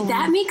in Babylon.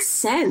 That makes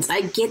sense.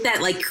 I get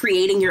that, like,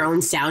 creating your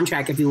own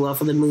soundtrack, if you will,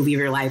 for the movie of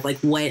your life. Like,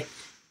 what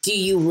do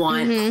you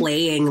want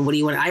playing? What do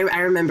you want? I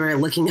remember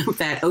looking up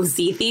that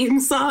OC theme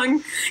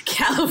song,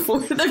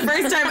 California, the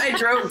first time I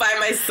drove by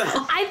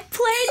myself. I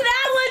played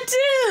that one,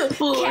 too.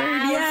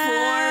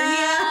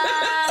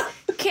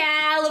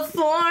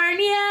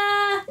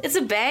 California. It's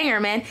a banger,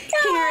 man. Here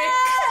it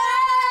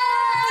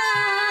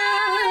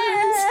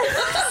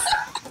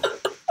comes.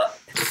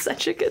 It's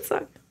such a good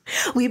song.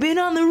 We've been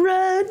on the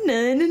road.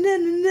 Na, na, na, na,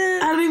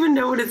 na. I don't even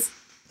know what it's.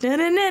 Na,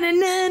 na, na, na,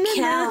 na, na.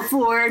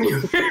 California.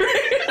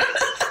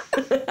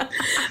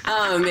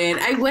 Oh, man.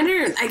 I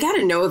wonder, I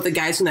gotta know if the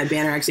guys from that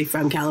band are actually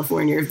from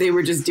California, if they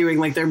were just doing,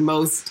 like, their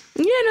most...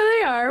 Yeah, no,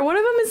 they are. One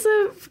of them is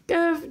a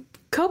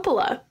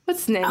Coppola.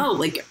 What's his name? Oh,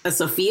 like a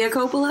Sofia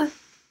Coppola?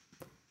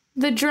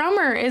 The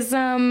drummer is,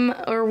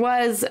 or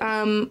was,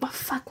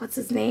 what's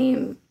his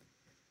name?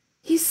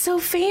 He's so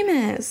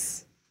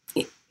famous.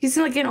 He's,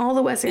 like, in all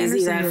the Wes Anderson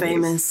movies. Is he that movies.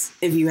 famous,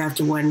 if you have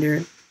to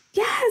wonder?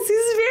 Yes,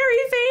 he's very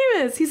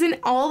famous. He's in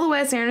all the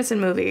Wes Anderson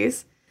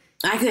movies.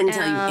 I couldn't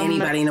tell you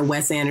anybody in a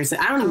Wes Anderson.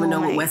 I don't even know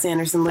what Wes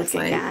Anderson looks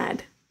like.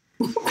 God.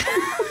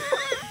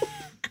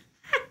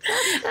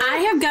 I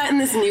have gotten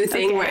this new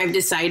thing where I've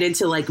decided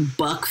to, like,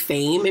 buck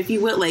fame, if you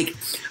will. Like,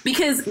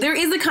 because there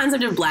is a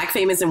concept of black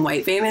famous and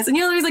white famous. And,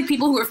 you know, there's, like,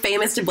 people who are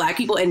famous to black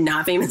people and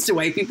not famous to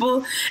white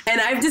people.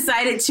 And I've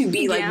decided to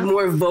be, like,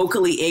 more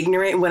vocally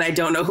ignorant when I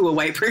don't know who a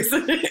white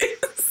person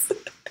is.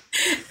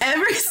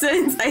 Ever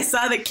since I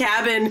saw The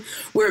Cabin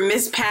where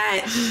Miss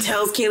Pat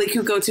tells Kaylee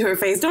Kuko to her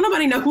face, don't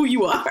nobody know who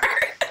you are.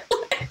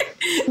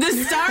 The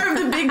star of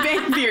The Big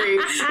Bang Theory,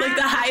 like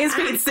the highest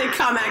paid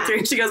sitcom actor.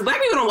 And she goes,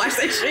 black people don't watch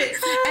that shit.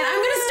 And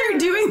I'm going to start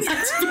doing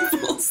that to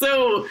people.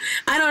 So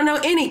I don't know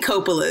any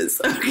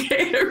Coppolas.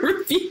 Okay, I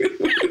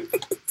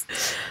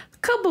refuse.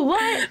 Coppola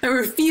what? I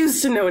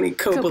refuse to know any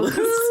Coppolas.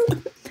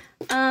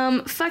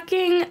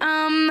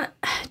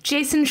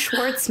 Jason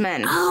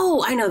Schwartzman.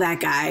 Oh, I know that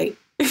guy.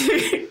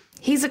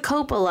 He's a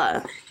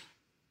Coppola.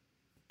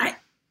 I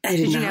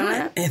did you not know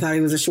that? I thought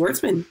he was a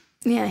Schwartzman.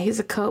 Yeah,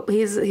 he's part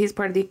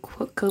of the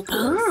Coppolas.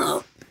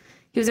 Oh.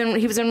 He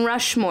was in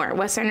Rushmore,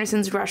 Wes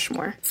Anderson's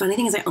Rushmore. Funny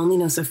thing is, I only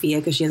know Sophia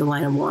because she has a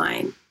line of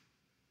wine.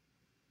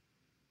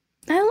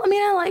 His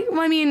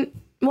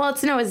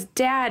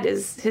dad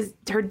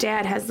her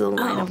dad has the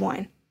line of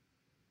wine.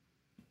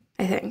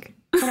 I think.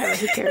 Whatever,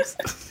 who cares?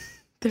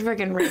 The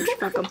freaking rich,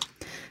 fuck 'em.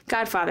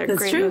 Godfather, That's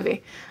great true.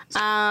 movie.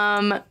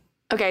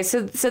 Okay,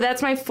 so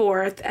that's my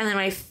 4th, and then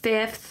my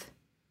 5th.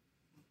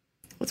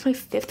 What's my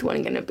 5th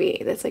one gonna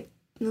be? That's like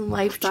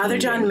life. Father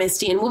John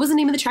Misty. And what was the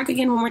name of the track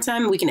again? One more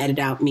time. We can edit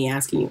out me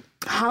asking you.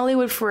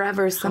 Hollywood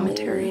Forever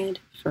Cemetery. Hollywood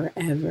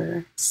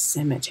Forever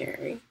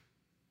Cemetery.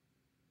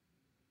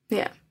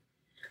 Yeah.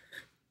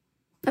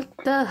 At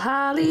the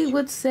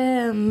Hollywood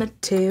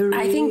Cemetery.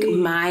 I think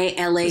my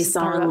LA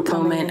song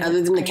moment,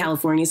 other than the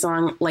California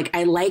song, like,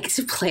 I like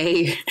to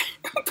play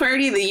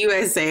Party of the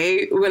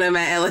USA when I'm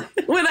at LA.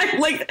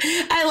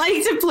 I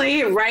like to play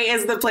it right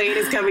as the plane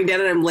is coming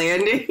down and I'm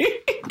landing.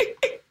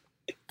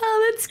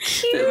 Oh, that's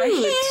cute.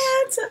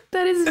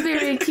 That is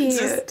very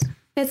cute.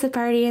 It's a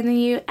party in the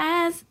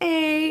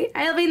USA.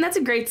 I mean, that's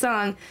a great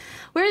song.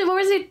 What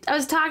was it? I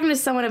was talking to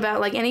someone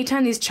about, like,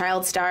 anytime these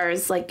child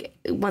stars, like,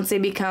 once they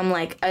become,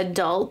 like,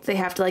 adult, they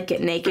have to, like,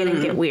 get naked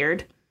and get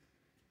weird.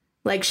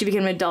 Like, she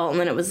became an adult, and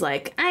then it was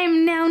like,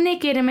 I'm now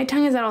naked, and my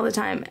tongue is out all the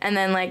time. And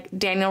then, like,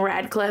 Daniel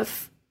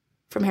Radcliffe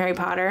from Harry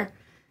Potter,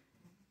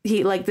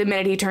 he, like, the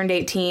minute he turned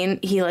 18,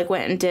 he, like,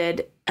 went and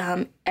did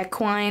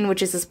Equine,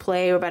 which is this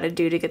play about a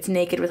dude who gets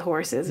naked with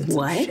horses. And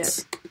some shit. What?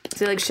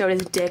 So he like showed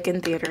his dick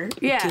in theater.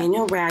 Yeah.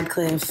 Daniel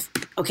Radcliffe.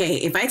 Okay,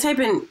 if I type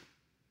in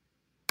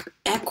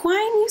equine,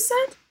 you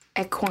said?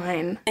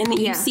 Equine. And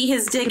you see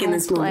his dick in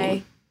this play.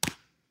 movie.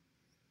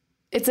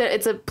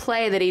 It's a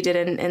play that he did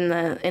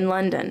in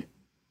London.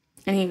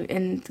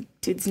 And the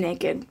dude's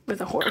naked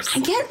with a horse. I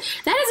get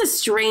that is a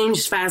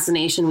strange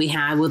fascination we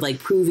have with like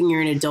proving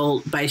you're an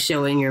adult by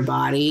showing your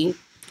body.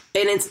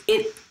 And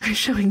it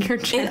showing your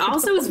genitals. It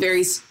also is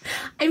very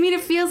I mean,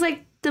 it feels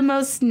like the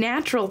most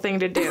natural thing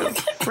to do,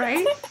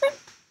 right?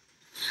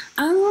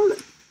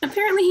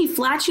 Apparently he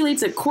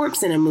flatulates a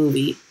corpse in a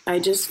movie. I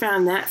just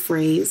found that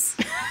phrase.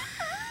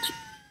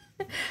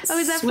 Oh,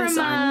 is that Swiss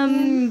from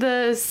Army?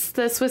 the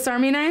Swiss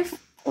Army knife?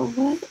 Oh,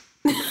 what?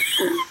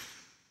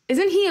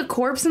 Isn't he a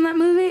corpse in that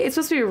movie? It's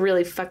supposed to be a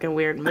really fucking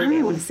weird movie.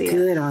 I want to see it.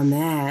 Good on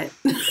that.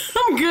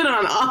 I'm good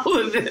on all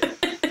of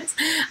this.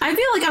 I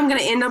feel like I'm going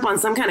to end up on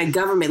some kind of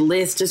government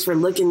list just for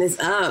looking this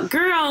up.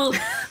 Girl.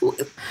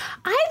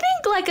 I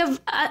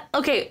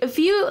think a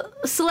few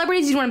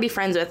celebrities you'd want to be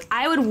friends with.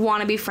 I would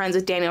want to be friends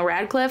with Daniel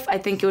Radcliffe. I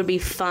think it would be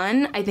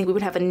fun. I think we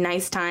would have a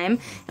nice time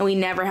and we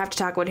never have to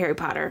talk about Harry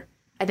Potter.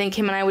 I think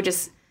him and I would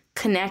just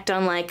connect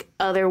on like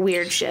other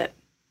weird shit.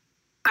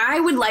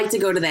 I would like to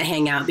go to that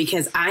hangout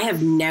because I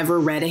have never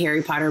read a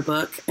Harry Potter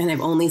book and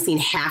I've only seen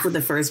half of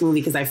the first movie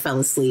because I fell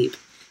asleep.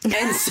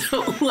 And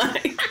so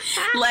like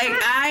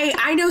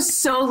I know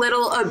so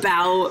little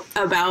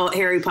about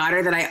Harry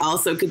Potter that I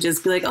also could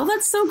just be like, oh,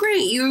 that's so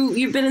great.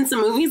 You've been in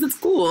some movies. It's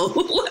cool.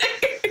 What's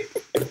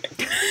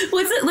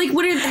it like?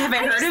 Have I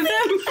heard of them?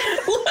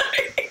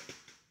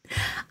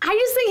 I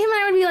just think him and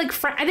I would be like,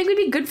 I think we'd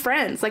be good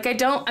friends. Like,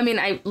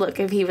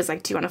 if he was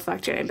like, do you want to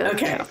fuck Jenny? I'd be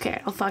like,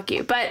 okay, I'll fuck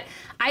you. But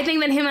I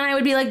think that him and I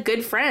would be like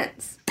good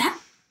friends.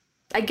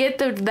 I get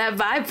that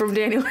vibe from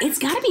Daniel. It's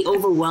got to be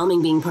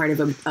overwhelming being part of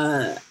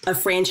a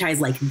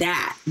franchise like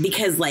that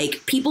because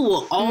like people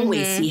will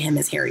always see him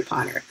as Harry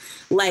Potter.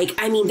 Like,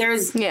 I mean,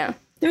 there's there's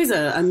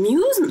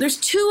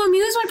 2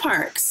 amusement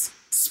parks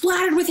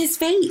splattered with his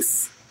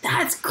face.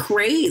 That's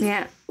crazy.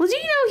 Yeah. Well, do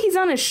you know he's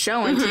on a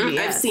show on TBS?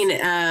 I've seen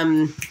it.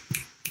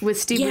 With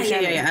Steve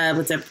Buscemi. Yeah.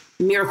 What's up?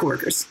 Miracle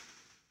Workers.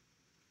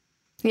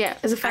 Yeah.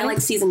 Is it funny? I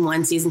like season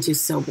 1. Season 2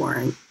 is so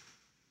boring.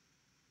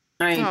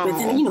 All right, but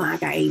then I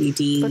got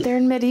ADD. But they're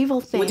in medieval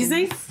things. What'd you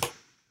say?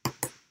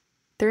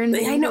 They're in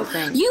medieval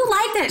things. You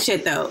like that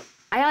shit though.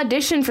 I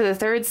auditioned for the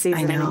 3rd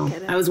season. I know.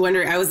 I was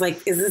wondering. I was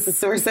like, is this a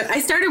source?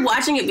 I started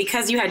watching it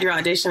because you had your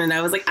audition, and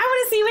I was like, I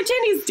want to see what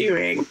Jenny's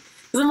doing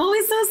because I'm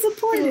always so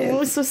supportive. Oh, it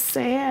was so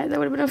sad. That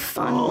would have been a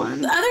fun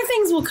one. Other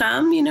things will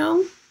come, you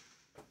know.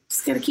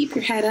 Just gotta keep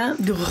your head up.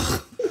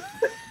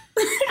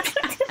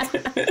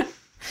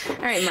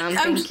 All right, Mom.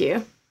 Thank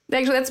you.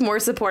 Actually, that's more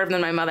supportive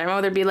than my mother. My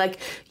mother would be like,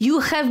 you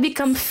have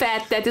become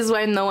fat. That is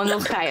why no one will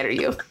hire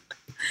you.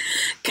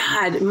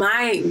 God,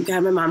 my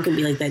mom can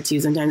be like that too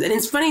sometimes. And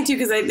it's funny too,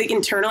 because I think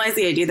internalize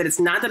the idea that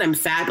it's not that I'm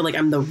fat, but like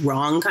I'm the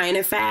wrong kind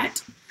of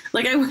fat.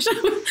 Like I wish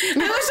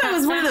I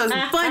was one of those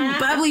fun,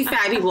 bubbly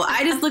fat people.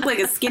 I just look like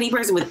a skinny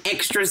person with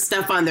extra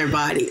stuff on their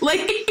body.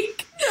 Like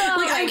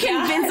I'm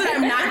convinced that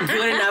I'm not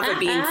good enough at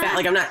being fat.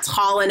 Like I'm not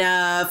tall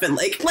enough and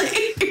like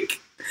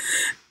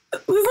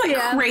it's like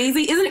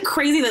crazy. Isn't it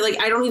crazy that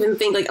like I don't even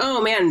think like,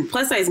 oh man,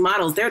 plus size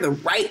models, they're the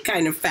right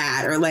kind of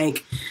fat or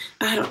like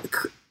I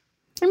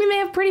mean, they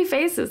have pretty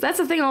faces. That's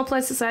the thing. All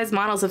plus size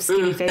models have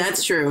skinny faces.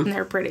 That's true. And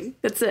they're pretty.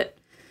 That's it.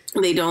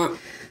 They don't.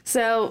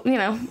 So, you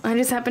know, I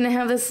just happen to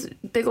have this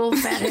big old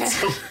fat head.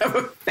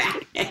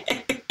 Fat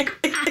head.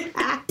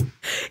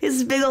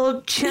 This big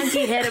old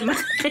chunky head of mine.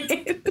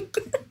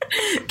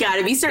 God,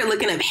 if you start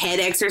looking up head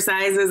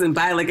exercises and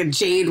buy like a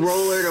jade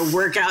roller to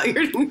work out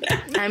your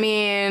I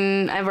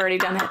mean, I've already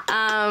done it.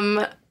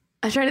 I'm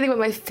trying to think what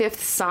my 5th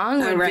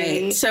song would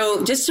be.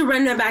 So just to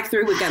run that back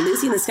through, we've got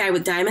Lucy in the Sky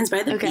with Diamonds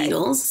by the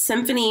Beatles,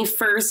 Symphony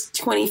 1st,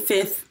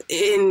 25th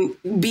in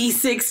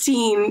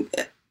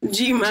B16,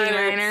 G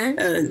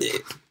minor.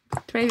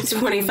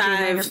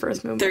 25,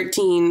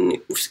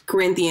 13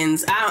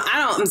 Corinthians.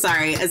 I'm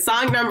sorry. A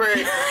song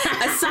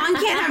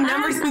can't have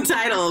numbers in the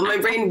title. My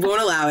brain won't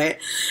allow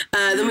it.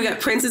 Then we got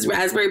Prince's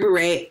Raspberry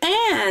Beret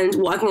and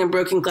Walking on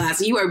Broken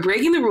Glass. You are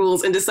breaking the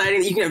rules and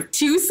deciding that you can have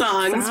 2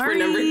 songs for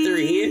number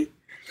 3.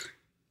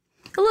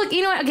 Look,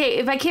 you know what? Okay,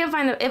 if I can't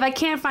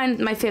find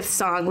my 5th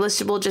song,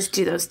 we'll just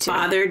do those 2.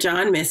 Father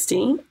John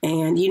Misty,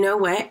 and you know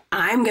what?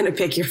 I'm gonna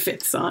pick your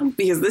 5th song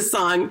because this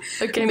song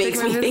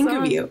makes me think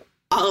of you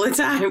all the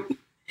time.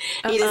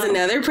 It is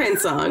another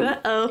Prince song.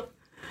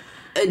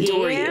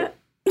 Adore You.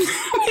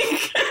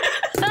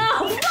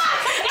 Oh,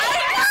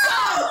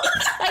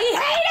 I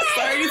hate it.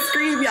 Sorry to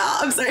scream, y'all.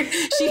 I'm sorry.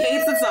 She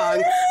hates the song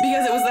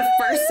because it was the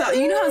first song.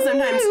 You know how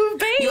sometimes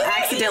you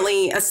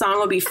accidentally, a song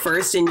will be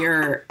first in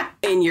your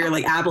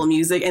like Apple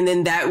Music, and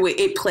then that way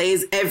it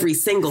plays every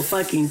single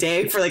fucking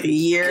day for like a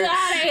year. God,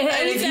 I hate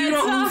and if that you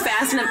don't song. move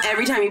fast enough,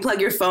 every time you plug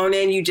your phone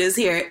in, you just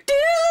hear it.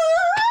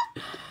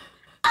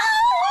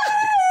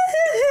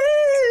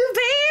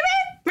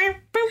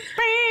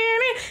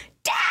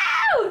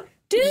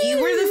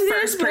 You were the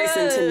first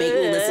person to make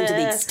me listen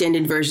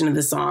extended version of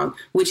the song,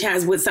 which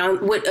has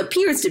what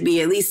appears to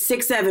be at least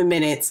 6-7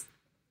 minutes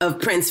of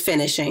Prince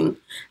finishing.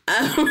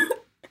 Oh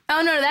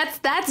no,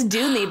 that's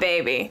Do Me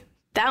Baby.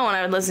 That one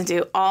I would listen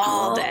to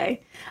all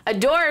day.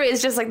 Adore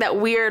is just like that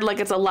weird, like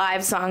it's a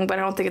live song, but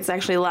I don't think it's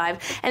actually live.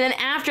 And then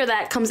after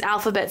that comes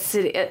Alphabet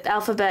Street,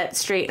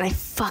 and I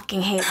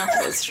fucking hate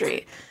Alphabet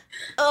Street.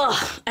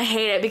 Ugh, I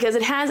hate it because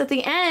it has at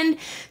the end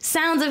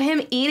sounds of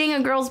him eating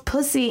a girl's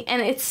pussy,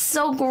 and it's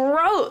so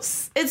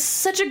gross. It's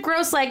such a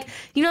gross, like,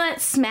 you know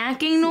that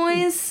smacking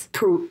noise?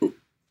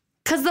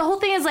 Because the whole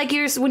thing is like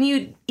when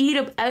you eat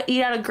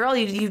out a girl,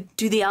 you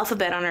do the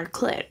alphabet on her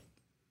clit.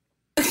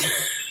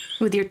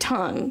 With your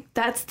tongue.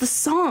 That's the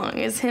song,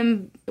 is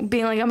him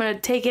being like, I'm going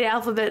to take it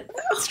Alphabet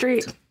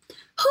Street.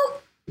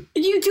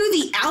 You do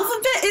the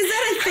alphabet? Is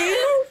that a thing?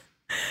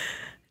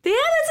 Yeah,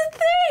 that's a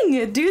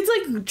thing. Dudes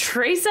like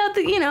trace out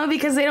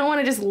because they don't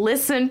want to just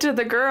listen to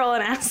the girl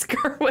and ask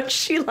her what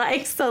she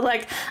likes. So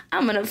like,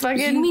 I'm going to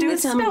fucking do a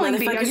spelling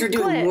bee on your motherfuckers are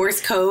doing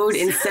Morse code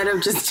instead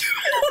of just...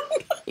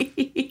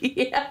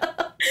 Yeah.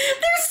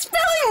 They're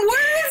spelling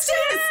words.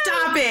 Yeah.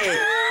 Stop it.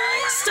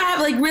 Stop,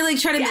 like, really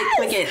try to make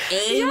like an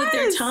A with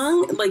their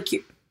tongue. Like,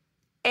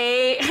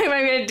 I'm not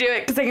going to do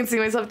it because I can see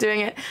myself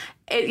doing it.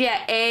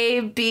 A,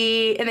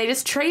 B, and they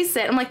just trace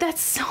it. I'm like,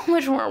 that's so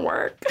much more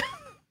work.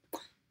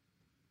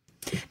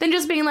 Than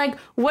just being like,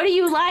 what do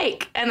you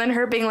like? And then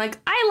her being like,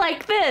 I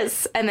like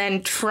this. And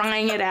then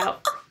trying it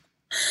out.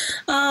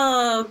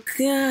 Oh,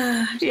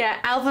 God. Yeah,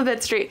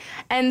 Alphabet Street.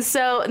 And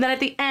so then at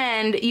the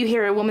end, you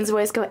hear a woman's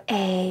voice go,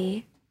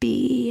 A,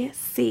 B,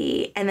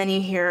 C. And then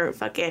you hear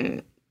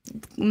fucking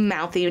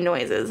mouthy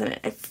noises. And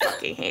I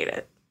fucking hate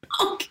it.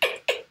 Okay.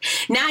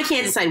 Now I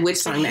can't decide which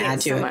song to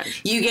add to it.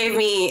 You gave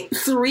me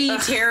 3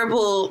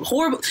 terrible,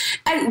 horrible...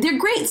 they're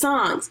great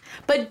songs.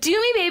 But Do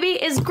Me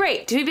Baby is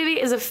great. Do Me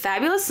Baby is a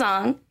fabulous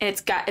song.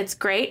 It's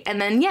great.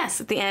 And then, yes,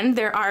 at the end,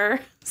 there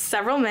are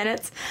several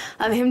minutes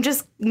of him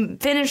just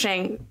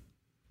finishing.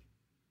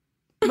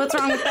 What's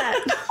wrong with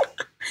that?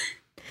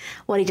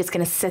 What, he just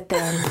going to sit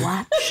there and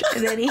watch?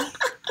 And then he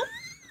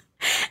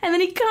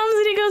comes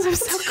and he goes, I'm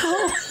so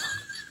cold.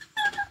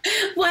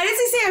 Why does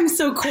he say I'm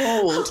so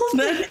cold?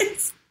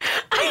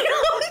 I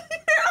don't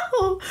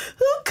know.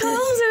 Who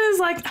comes and is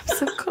like, I'm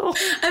so cold?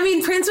 I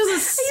mean, Prince was a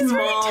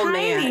small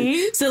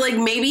man. So, like,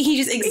 maybe he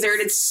just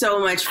exerted so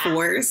much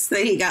force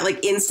that he got,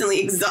 like,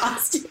 instantly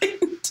exhausted.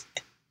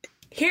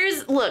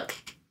 Look.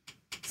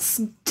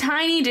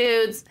 Tiny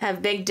dudes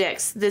have big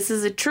dicks. This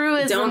is a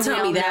truism. Don't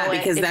tell me that,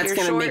 because that's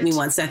going to make me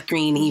want Seth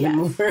Green even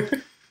more.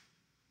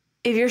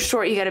 If you're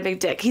short, you got a big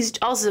dick.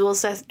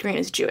 Seth Green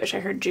is Jewish. I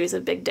heard Jews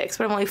have big dicks,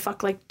 but I've only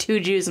fucked, like, 2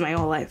 Jews my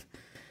whole life.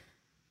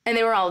 And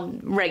they were all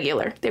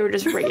regular. They were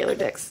just regular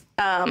dicks.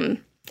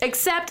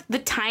 Except the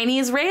tiny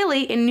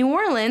Israeli in New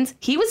Orleans.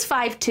 He was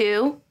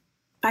 5'2".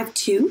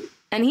 5'2"?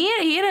 And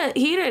he had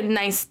a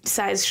nice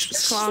size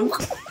schlong.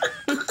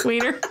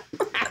 Wiener.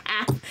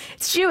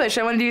 It's Jewish.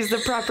 I wanted to use the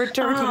proper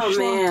term. Oh,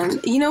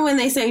 man. You know when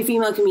they say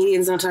female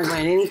comedians don't talk about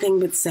anything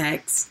but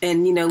sex?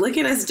 And, look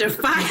at us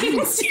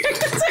defying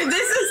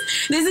stereotypes.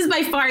 This is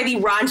by far the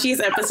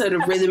raunchiest episode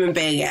of Rhythm and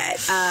Bang It.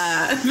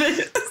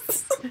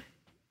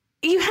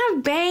 You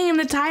have bang in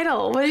the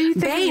title. What do you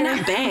think? Bay,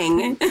 not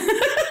bang.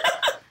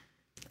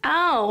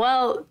 Oh,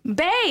 well,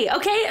 bae.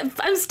 Okay,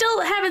 I'm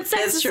still having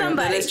sex with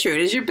somebody. That is true.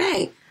 It is your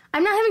bae.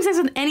 I'm not having sex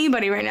with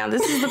anybody right now.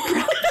 This is the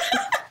problem.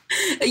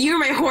 You're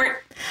my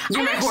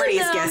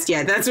horniest guest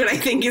yet. That's what I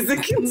think is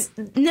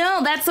the...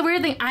 No, that's the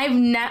weird thing.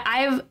 I'm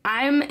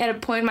at a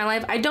point in my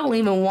life, I don't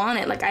even want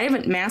it. Like, I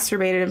haven't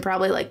masturbated in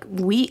probably, like,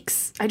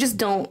 weeks. I just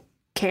don't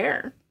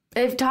care.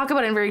 I talk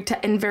about it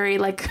in very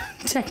like,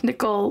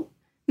 technical...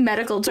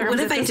 medical terms. What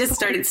if I just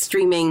started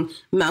streaming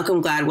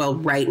Malcolm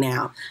Gladwell right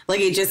now?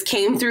 Like, it just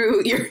came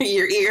through your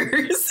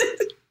ears.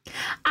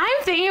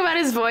 I'm thinking about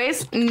his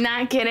voice.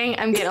 Not kidding.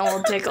 I'm getting a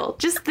little tickled.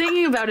 Just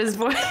thinking about his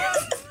voice.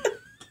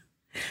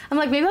 I'm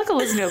like, maybe I'll go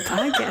listen to a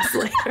podcast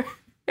later.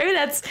 Maybe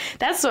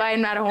that's why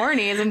I'm not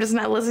horny, is I'm just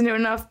not listening to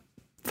enough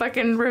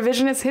fucking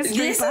revisionist history.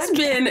 This has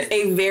been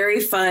a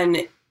very fun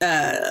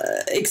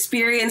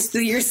experience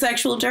through your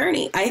sexual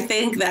journey. I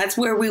think that's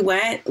where we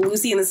went.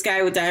 Lucy in the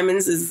Sky with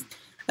Diamonds is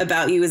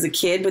about you as a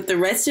kid, but the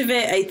rest of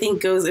it, I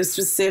think, goes a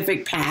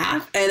specific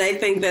path, and I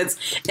think that's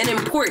an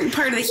important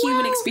part of the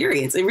human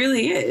experience. It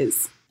really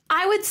is.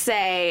 I would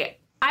say,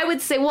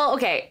 well,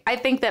 okay, I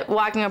think that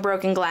Walking on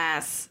Broken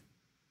Glass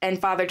and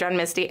Father John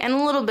Misty and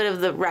a little bit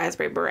of the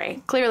Raspberry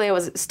Beret, clearly I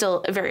was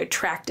still very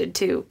attracted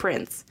to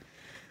Prince,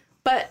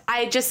 but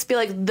I just feel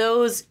like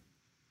those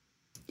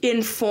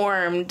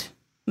informed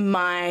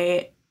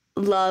my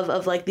love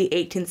of, like, the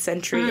 18th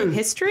century in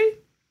history.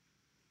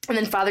 And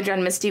then Father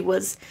John Misty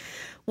was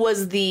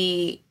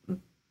the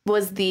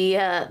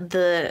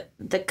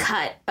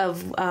cut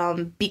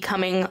of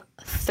becoming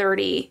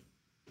 30,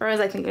 or I was,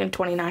 I think,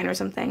 29 or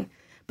something.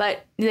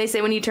 But they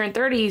say when you turn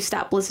 30, you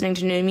stop listening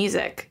to new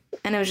music,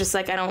 and it was just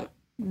like,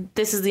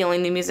 this is the only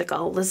new music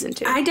I'll listen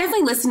to. I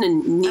definitely listen to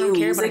new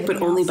music,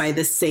 but only by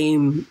the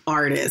same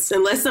artist,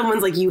 unless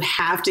someone's like, you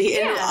have to.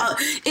 Yeah.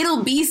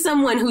 It'll be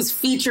someone who's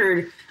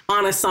featured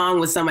on a song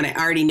with someone I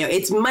already know.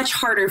 It's much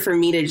harder for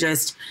me to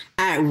just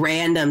at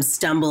random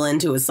stumble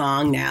into a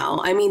song now.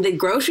 I mean, the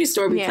grocery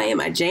store be playing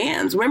my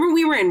jams. Remember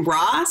we were in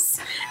Ross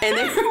and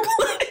they were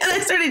playing, and I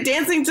started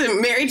dancing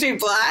to Mary J.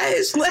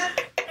 Blige.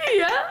 Like,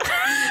 Yeah.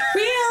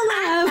 real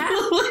love.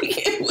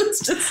 Like, it was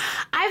just.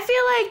 I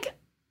feel like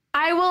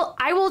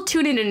I will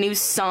tune into new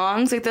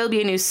songs. Like there'll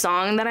be a new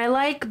song that I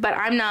like, but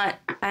I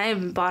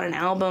haven't bought an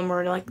album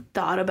or like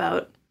thought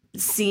about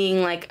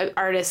seeing like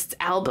artists'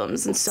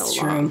 albums in so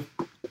long.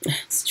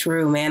 It's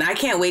true, man. I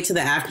can't wait till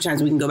the after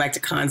times we can go back to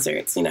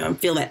concerts, you know, and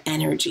feel that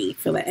energy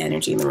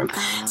in the room.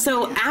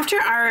 After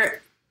our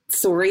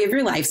story of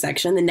your life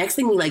section, the next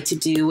thing we like to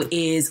do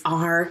is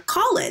our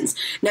call-ins.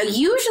 Now,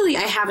 usually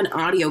I have an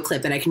audio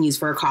clip that I can use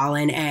for a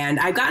call-in, and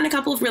I've gotten a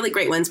couple of really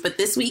great ones, but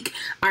this week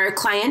our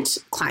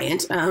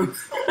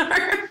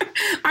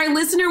our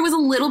listener was a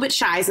little bit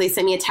shy, so they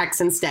sent me a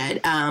text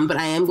instead, but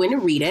I am going to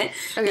read it.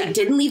 Okay. They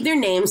didn't leave their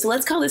name, so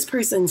let's call this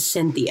person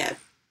Cynthia.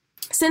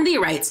 Cynthia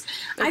writes,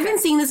 I've been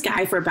seeing this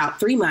guy for about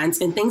 3 months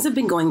and things have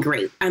been going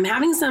great. I'm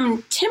having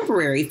some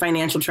temporary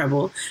financial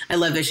trouble. I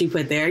love that she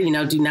put there, you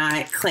know, do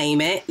not claim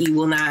it. You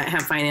will not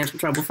have financial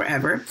trouble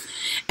forever.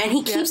 And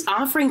he keeps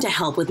offering to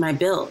help with my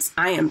bills.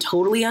 I am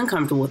totally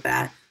uncomfortable with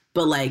that.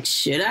 But like,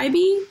 should I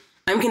be?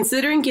 I'm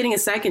considering getting a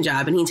second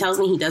job and he tells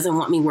me he doesn't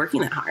want me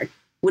working that hard.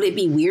 Would it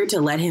be weird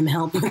to let him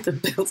help with the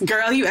bills?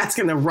 Girl, you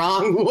asking the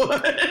wrong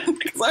one.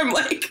 Because I'm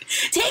like,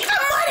 take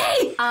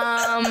the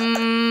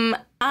money!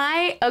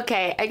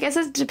 I guess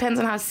it depends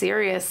on how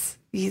serious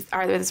you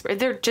are with this.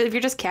 If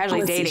you're just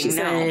casually dating, she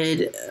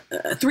said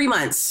 3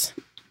 months.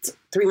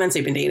 3 months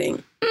they've been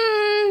dating.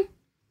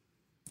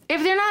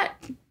 If they're not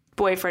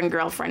boyfriend,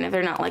 girlfriend, if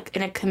they're not like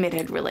in a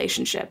committed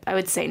relationship, I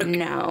would say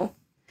no.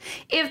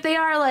 If they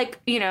are like,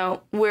 you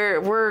know,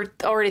 we're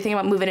already thinking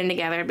about moving in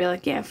together, I'd be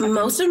like, yeah.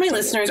 Most of my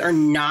listeners are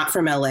not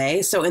from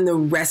LA, so in the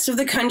rest of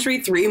the country,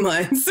 3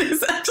 months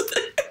is actually.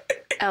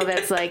 Oh,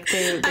 that's like.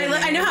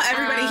 I know how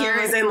everybody here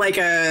is in like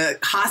a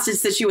hostage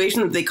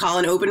situation that they call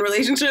an open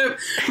relationship,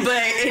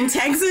 but in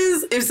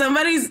Texas, if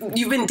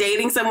you've been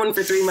dating someone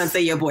for 3 months,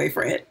 they're your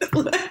boyfriend.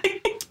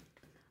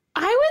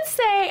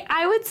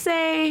 I would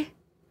say.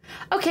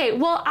 Okay,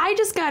 well, I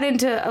just got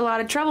into a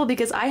lot of trouble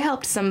because I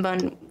helped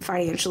someone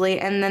financially,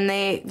 and then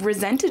they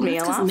resented me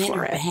a lot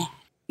for it. Bad.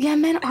 Yeah,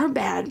 men are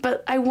bad,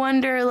 but I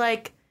wonder,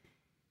 like,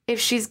 if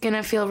she's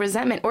gonna feel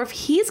resentment, or if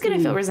he's gonna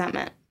feel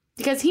resentment,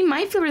 because he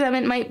might feel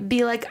resentment. Might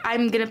be like,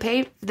 I'm gonna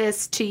pay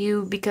this to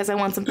you because I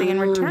want something in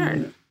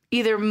return,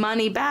 either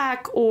money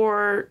back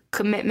or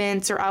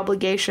commitments or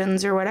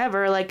obligations or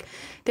whatever. Like,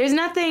 there's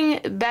nothing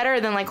better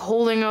than like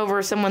holding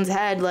over someone's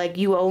head, like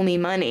you owe me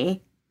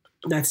money.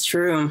 That's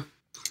true.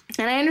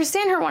 And I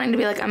understand her wanting to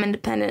be like, I'm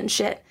independent and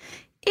shit.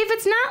 If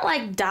it's not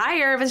like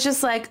dire, if it's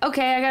just like,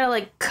 okay, I gotta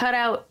like cut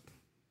out,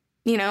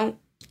 you know,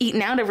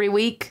 eating out every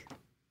week,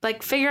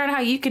 like figure out how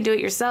you can do it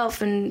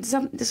yourself. And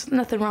there's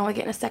nothing wrong with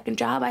getting a second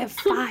job. I have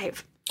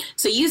 5.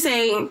 So you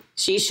say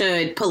she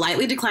should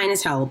politely decline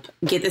his help,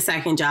 get the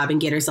second job, and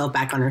get herself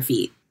back on her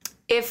feet.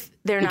 If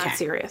they're not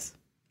serious.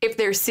 If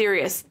they're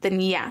serious,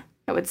 then yeah,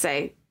 I would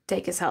say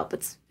take his help.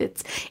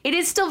 It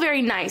is still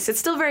very nice. It's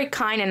still very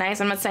kind and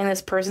nice. I'm not saying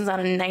this person's not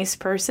a nice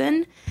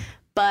person,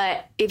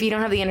 but if you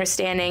don't have the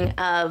understanding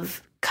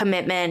of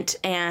commitment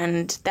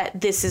and that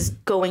this is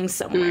going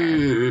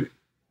somewhere,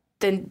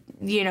 then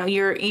you know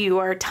you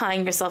are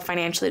tying yourself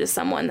financially to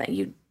someone that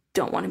you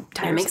don't want to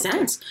tie. That makes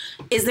sense.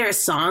 Is there a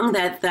song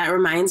that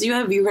reminds you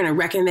of? You're going to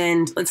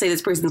recommend? Let's say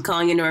this person's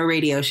calling into a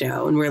radio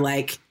show, and we're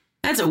like,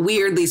 that's a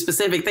weirdly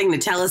specific thing to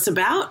tell us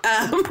about.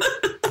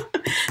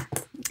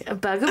 A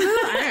Bugaboo?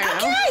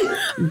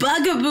 I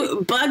don't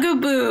know.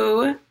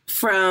 Bugaboo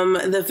from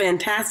the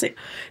Fantastic.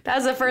 That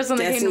was the first one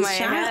that came to my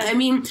head. I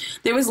mean,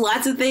 there was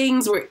lots of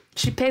things where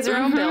she pays her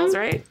own bills,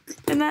 right?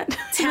 And that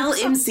tell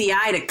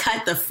MCI to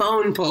cut the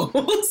phone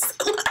poles.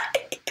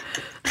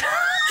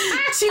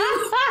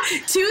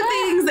 Two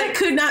things that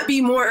could not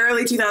be more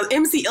early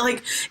 2000s.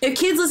 Like, if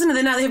kids listen to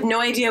that now, they have no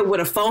idea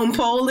what a phone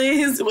pole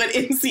is, what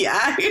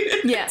MCI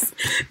is. Yes.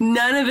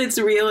 None of it's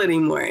real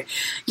anymore.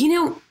 You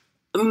know,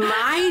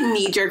 my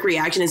knee-jerk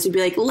reaction is to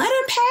be like, let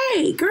him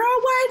pay. Girl,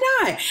 why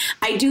not?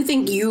 I do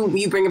think you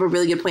bring up a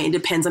really good point. It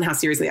depends on how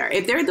serious they are.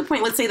 If they're at the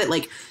point, let's say that,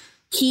 like,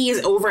 he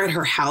is over at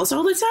her house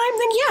all the time,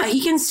 then yeah, he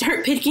can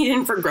start pitching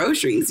in for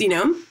groceries, you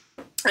know?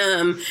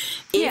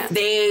 If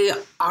they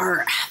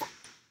are...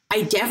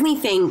 I definitely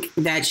think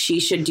that she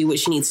should do what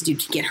she needs to do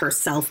to get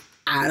herself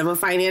out of a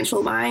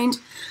financial bind.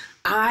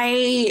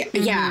 I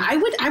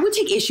would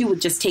take issue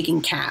with just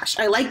taking cash.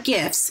 I like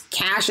gifts.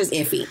 Cash is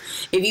iffy.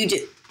 If you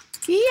just...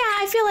 Yeah,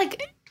 I feel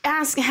like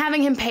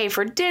having him pay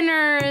for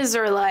dinners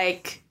or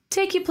like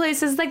take you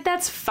places, like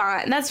that's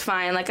fine. That's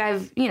fine. Like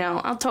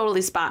I'll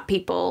totally spot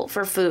people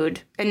for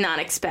food and not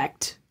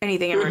expect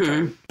anything in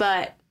return.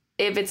 But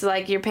if it's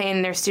like you're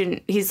paying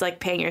he's like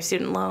paying your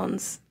student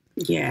loans.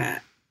 Yeah.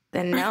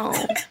 Then no.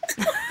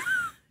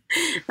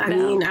 I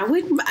mean, I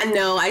would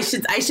no. I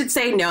should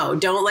say no.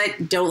 Don't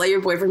let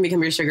your boyfriend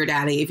become your sugar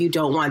daddy if you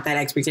don't want that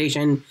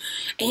expectation,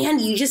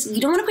 and you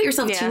don't want to put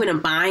yourself too in a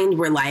bind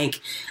where like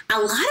a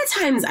lot of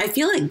times I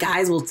feel like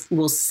guys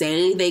will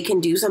say they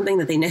can do something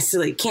that they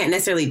can't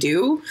necessarily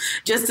do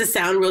just to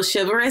sound real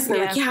chivalrous, and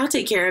they're like, yeah, I'll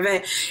take care of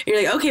it. And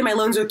you're like, okay, my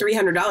loans are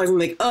 $300. I'm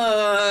like,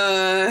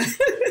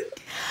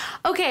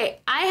 Okay,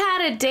 I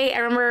had a date, I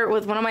remember,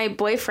 with one of my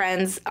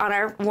boyfriends on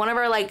one of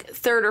our like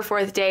third or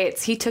fourth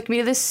dates. He took me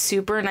to this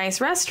super nice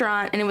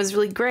restaurant and it was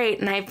really great.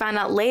 And I found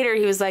out later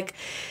he was like,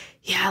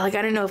 yeah, like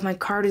I didn't know if my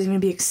card was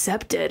going to be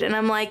accepted. And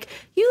I'm like,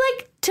 you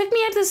like took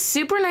me out to this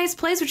super nice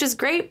place, which is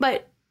great,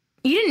 but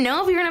you didn't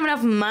know if you were going to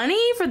have enough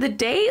money for the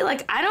date?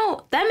 Like,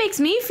 that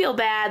makes me feel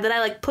bad that I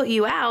like put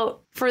you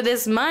out for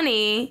this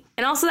money.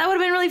 And also that would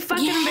have been really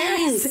fucking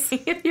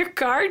embarrassing if your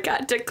card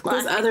got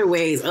declined. Those other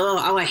ways.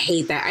 Oh, I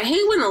hate that. I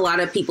hate when a lot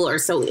of people are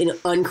so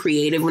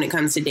uncreative when it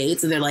comes to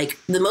dates. And they're like,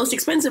 the most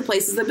expensive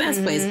place is the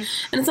best place.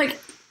 And it's like,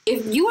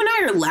 if you and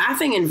I are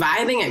laughing and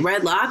vibing at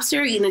Red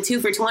Lobster, eating a 2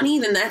 for $20,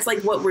 then that's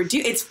like what we're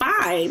doing. It's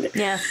fine.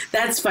 Yeah.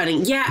 That's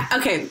funny. Yeah.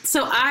 Okay.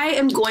 So I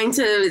am going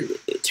to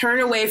turn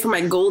away from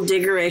my gold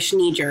digger-ish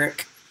knee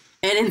jerk.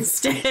 And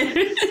instead,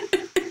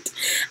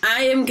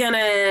 I am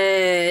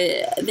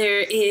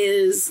there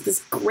is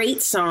this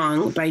great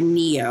song by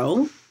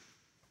Neo.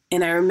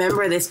 And I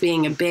remember this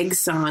being a big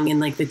song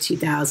in like the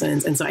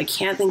 2000s. And so I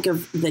can't think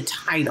of the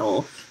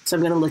title. So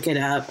I'm going to look it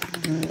up.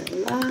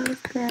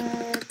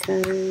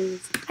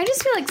 I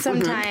just feel like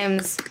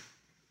sometimes,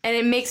 and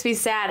it makes me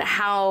sad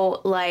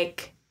how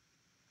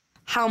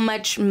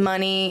much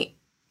money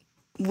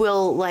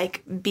will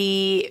like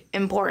be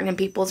important in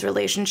people's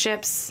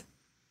relationships.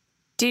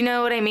 Do you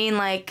know what I mean?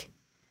 Like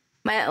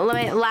my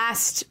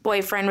last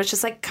boyfriend was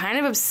just like kind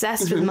of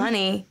obsessed with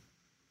money,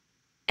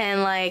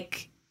 and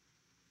like,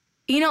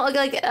 you know,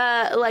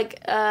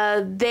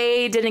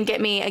 they didn't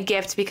get me a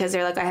gift because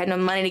they're like, I had no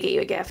money to get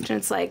you a gift. And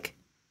it's like,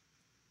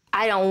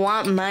 I don't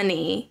want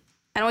money.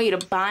 I don't want you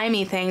to buy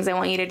me things. I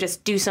want you to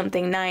just do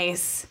something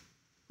nice,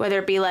 whether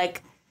it be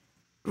like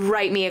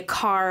write me a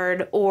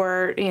card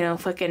or, you know,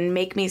 fucking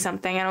make me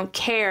something. I don't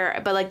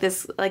care. But like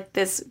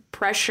this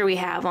pressure we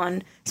have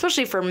on,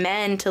 especially for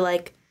men, to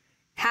like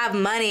have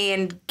money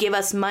and give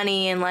us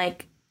money, and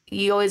like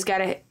you always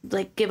gotta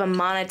like give a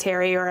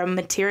monetary or a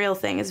material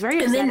thing. It's very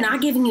upsetting. And then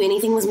not giving you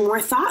anything was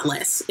more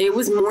thoughtless. It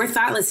was more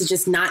thoughtless to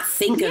just not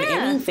think of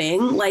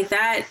anything like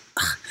that.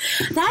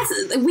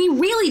 We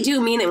really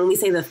do mean it when we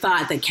say the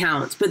thought that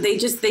counts, but they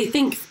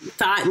think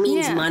thought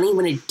means money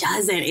when it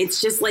doesn't.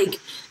 It's just like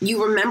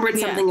you remembered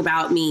something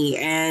about me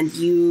and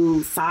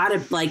you thought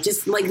of like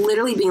just like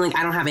literally being like,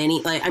 I don't have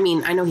any, like, I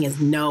mean, I know he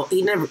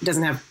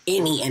doesn't have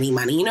any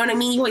money. You know what I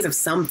mean? You always have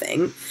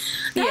something.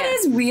 That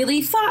is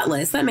really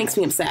thoughtless. That makes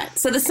me upset.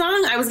 So the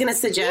song I was going to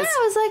suggest.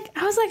 Yeah, I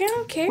was like, I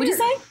don't care. What'd you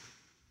say?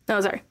 No,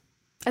 sorry.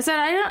 I said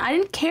I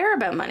didn't care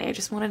about money. I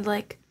just wanted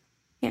like,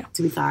 you know,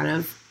 to be thought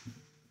of.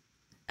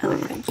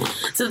 Okay.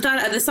 So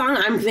the song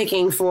I'm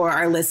picking for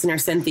our listener,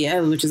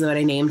 Cynthia, which is what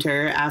I named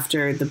her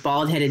after the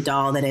bald-headed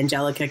doll that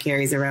Angelica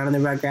carries around in the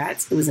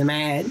Rugrats, who was a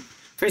mad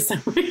for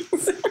some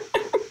reason.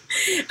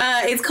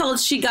 It's called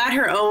She Got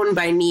Her Own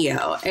by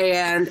Neo,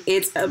 and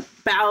it's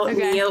about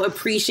Neo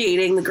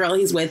appreciating the girl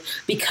he's with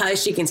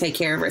because she can take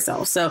care of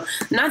herself. So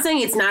I'm not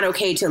saying it's not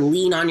okay to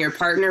lean on your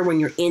partner when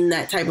you're in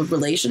that type of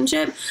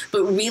relationship,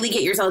 but really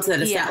get yourself to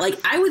that step. Like,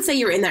 I would say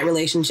you're in that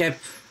relationship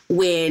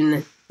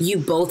when you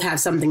both have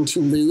something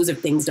to lose if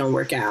things don't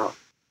work out.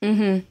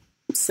 Mm-hmm.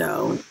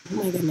 So, oh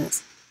my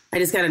goodness. I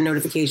just got a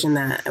notification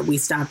that we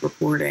stopped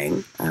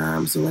recording.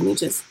 So let me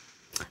just...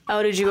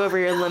 Oh, did you go over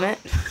your limit?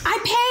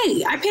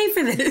 I pay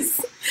for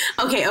this.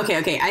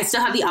 Okay. I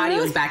still have the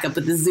audio as backup,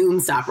 but the Zoom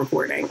stopped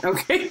recording.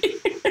 Okay.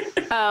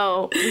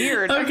 Oh,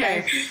 weird.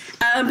 Okay.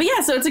 But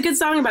yeah, so it's a good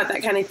song about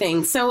that kind of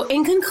thing. So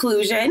in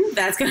conclusion,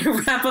 that's going to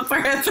wrap up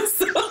our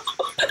episode.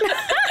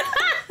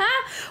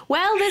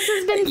 Well, this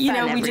has been fun, we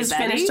everybody. just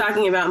finished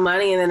talking about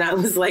money, and then I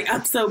was like,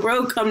 I'm so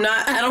broke. I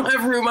don't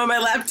have room on my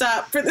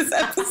laptop for this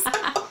episode.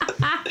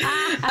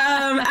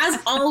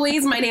 As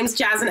always, my name's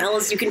Jasmine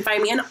Ellis. You can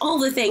find me on all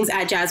the things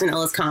at Jasmine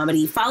Ellis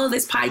Comedy. Follow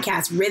this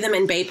podcast, Rhythm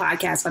and Bay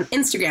Podcast, on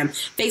Instagram,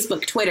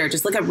 Facebook, Twitter.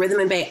 Just look up Rhythm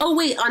and Bay. Oh,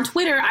 wait, on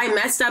Twitter, I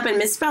messed up and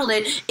misspelled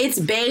it. It's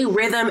Bay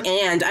Rhythm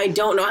and. I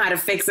don't know how to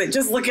fix it.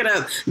 Just look it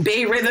up.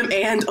 Bay Rhythm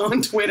and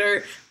on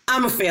Twitter.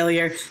 I'm a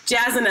failure.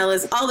 Jasmine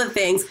Ellis, all the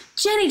things.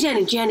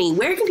 Jenny,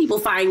 where can people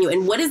find you,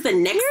 and what is the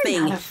next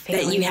thing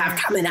that you have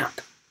coming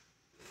up?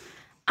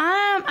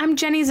 I'm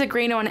Jenny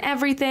Zigrino on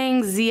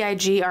everything,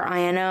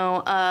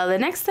 Zigrino. The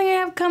next thing I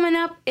have coming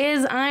up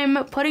is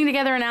I'm putting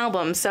together an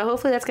album, so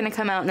hopefully that's going to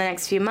come out in the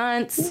next few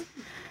months,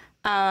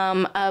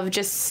 of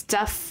just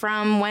stuff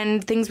from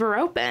when things were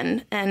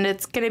open, and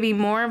it's going to be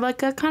more of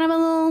like a kind of a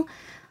little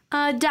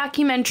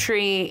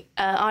documentary,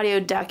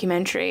 audio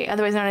documentary,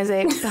 otherwise known as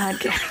a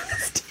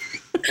podcast.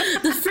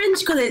 The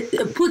French call it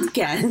a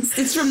podcast.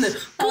 It's from the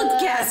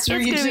podcast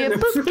region. It's going to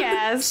be a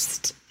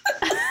podcast.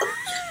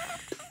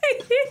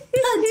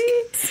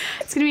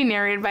 It's going to be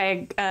narrated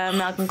by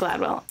Malcolm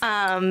Gladwell.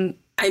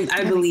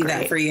 I believe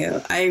that for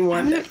you. I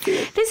want that for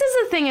you. This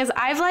is the thing is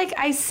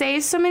I say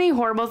so many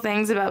horrible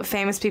things about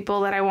famous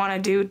people that I want to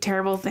do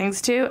terrible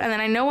things to, and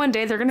then I know one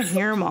day they're gonna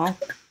hear them all,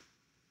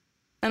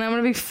 and I'm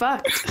gonna be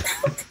fucked.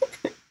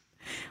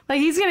 Like,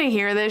 he's gonna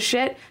hear this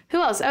shit.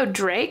 Who else? Oh,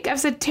 Drake. I've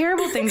said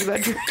terrible things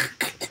about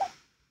Drake.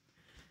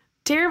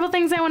 Terrible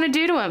things I want to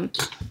do to him.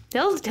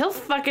 He'll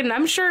fucking.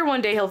 I'm sure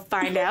one day he'll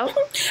find out.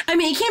 I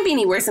mean, it can't be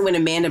any worse than when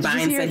Amanda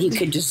Bynes said he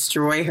could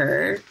destroy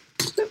her.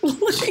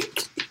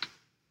 Like.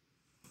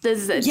 Did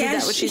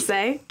that what she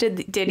say? Did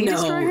he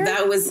destroy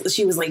her?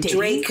 She was like,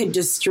 Drake could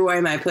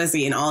destroy my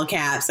pussy in all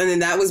caps. And then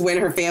that was when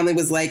her family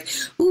was like,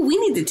 ooh, we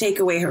need to take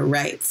away her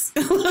rights.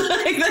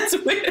 Like, that's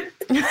when her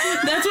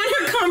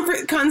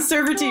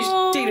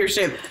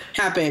conservatorship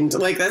happened.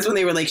 Like, that's when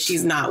they were like,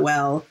 she's not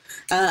well.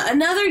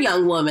 Another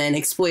young woman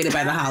exploited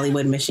by the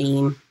Hollywood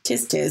machine.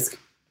 Tisk tisk.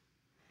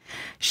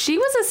 She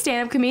was a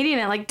stand-up comedian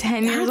at like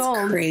 10 years old.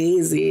 That's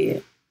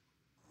crazy.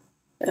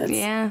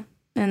 Yeah.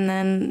 And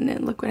then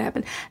look what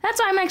happened. That's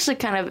why I'm actually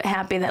kind of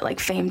happy that like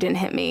fame didn't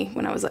hit me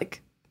when I was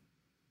like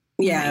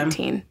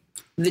 19.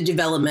 The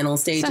developmental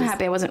stages. So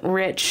happy I wasn't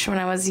rich when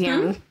I was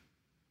young.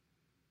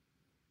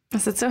 I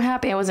said so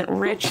happy I wasn't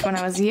rich when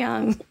I was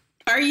young.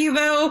 Are you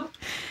though?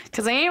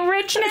 Because I ain't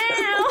rich now.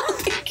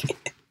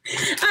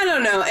 I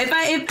don't know.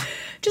 If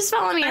just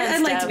follow me on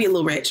I'd like to be a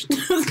little rich.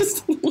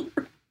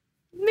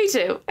 Me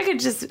too. I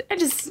just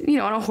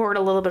want to hoard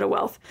a little bit of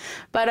wealth.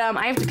 But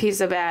I have to pee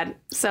so bad.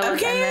 So okay,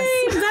 let's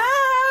end this.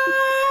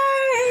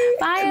 Bye.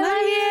 Bye. I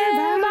love you.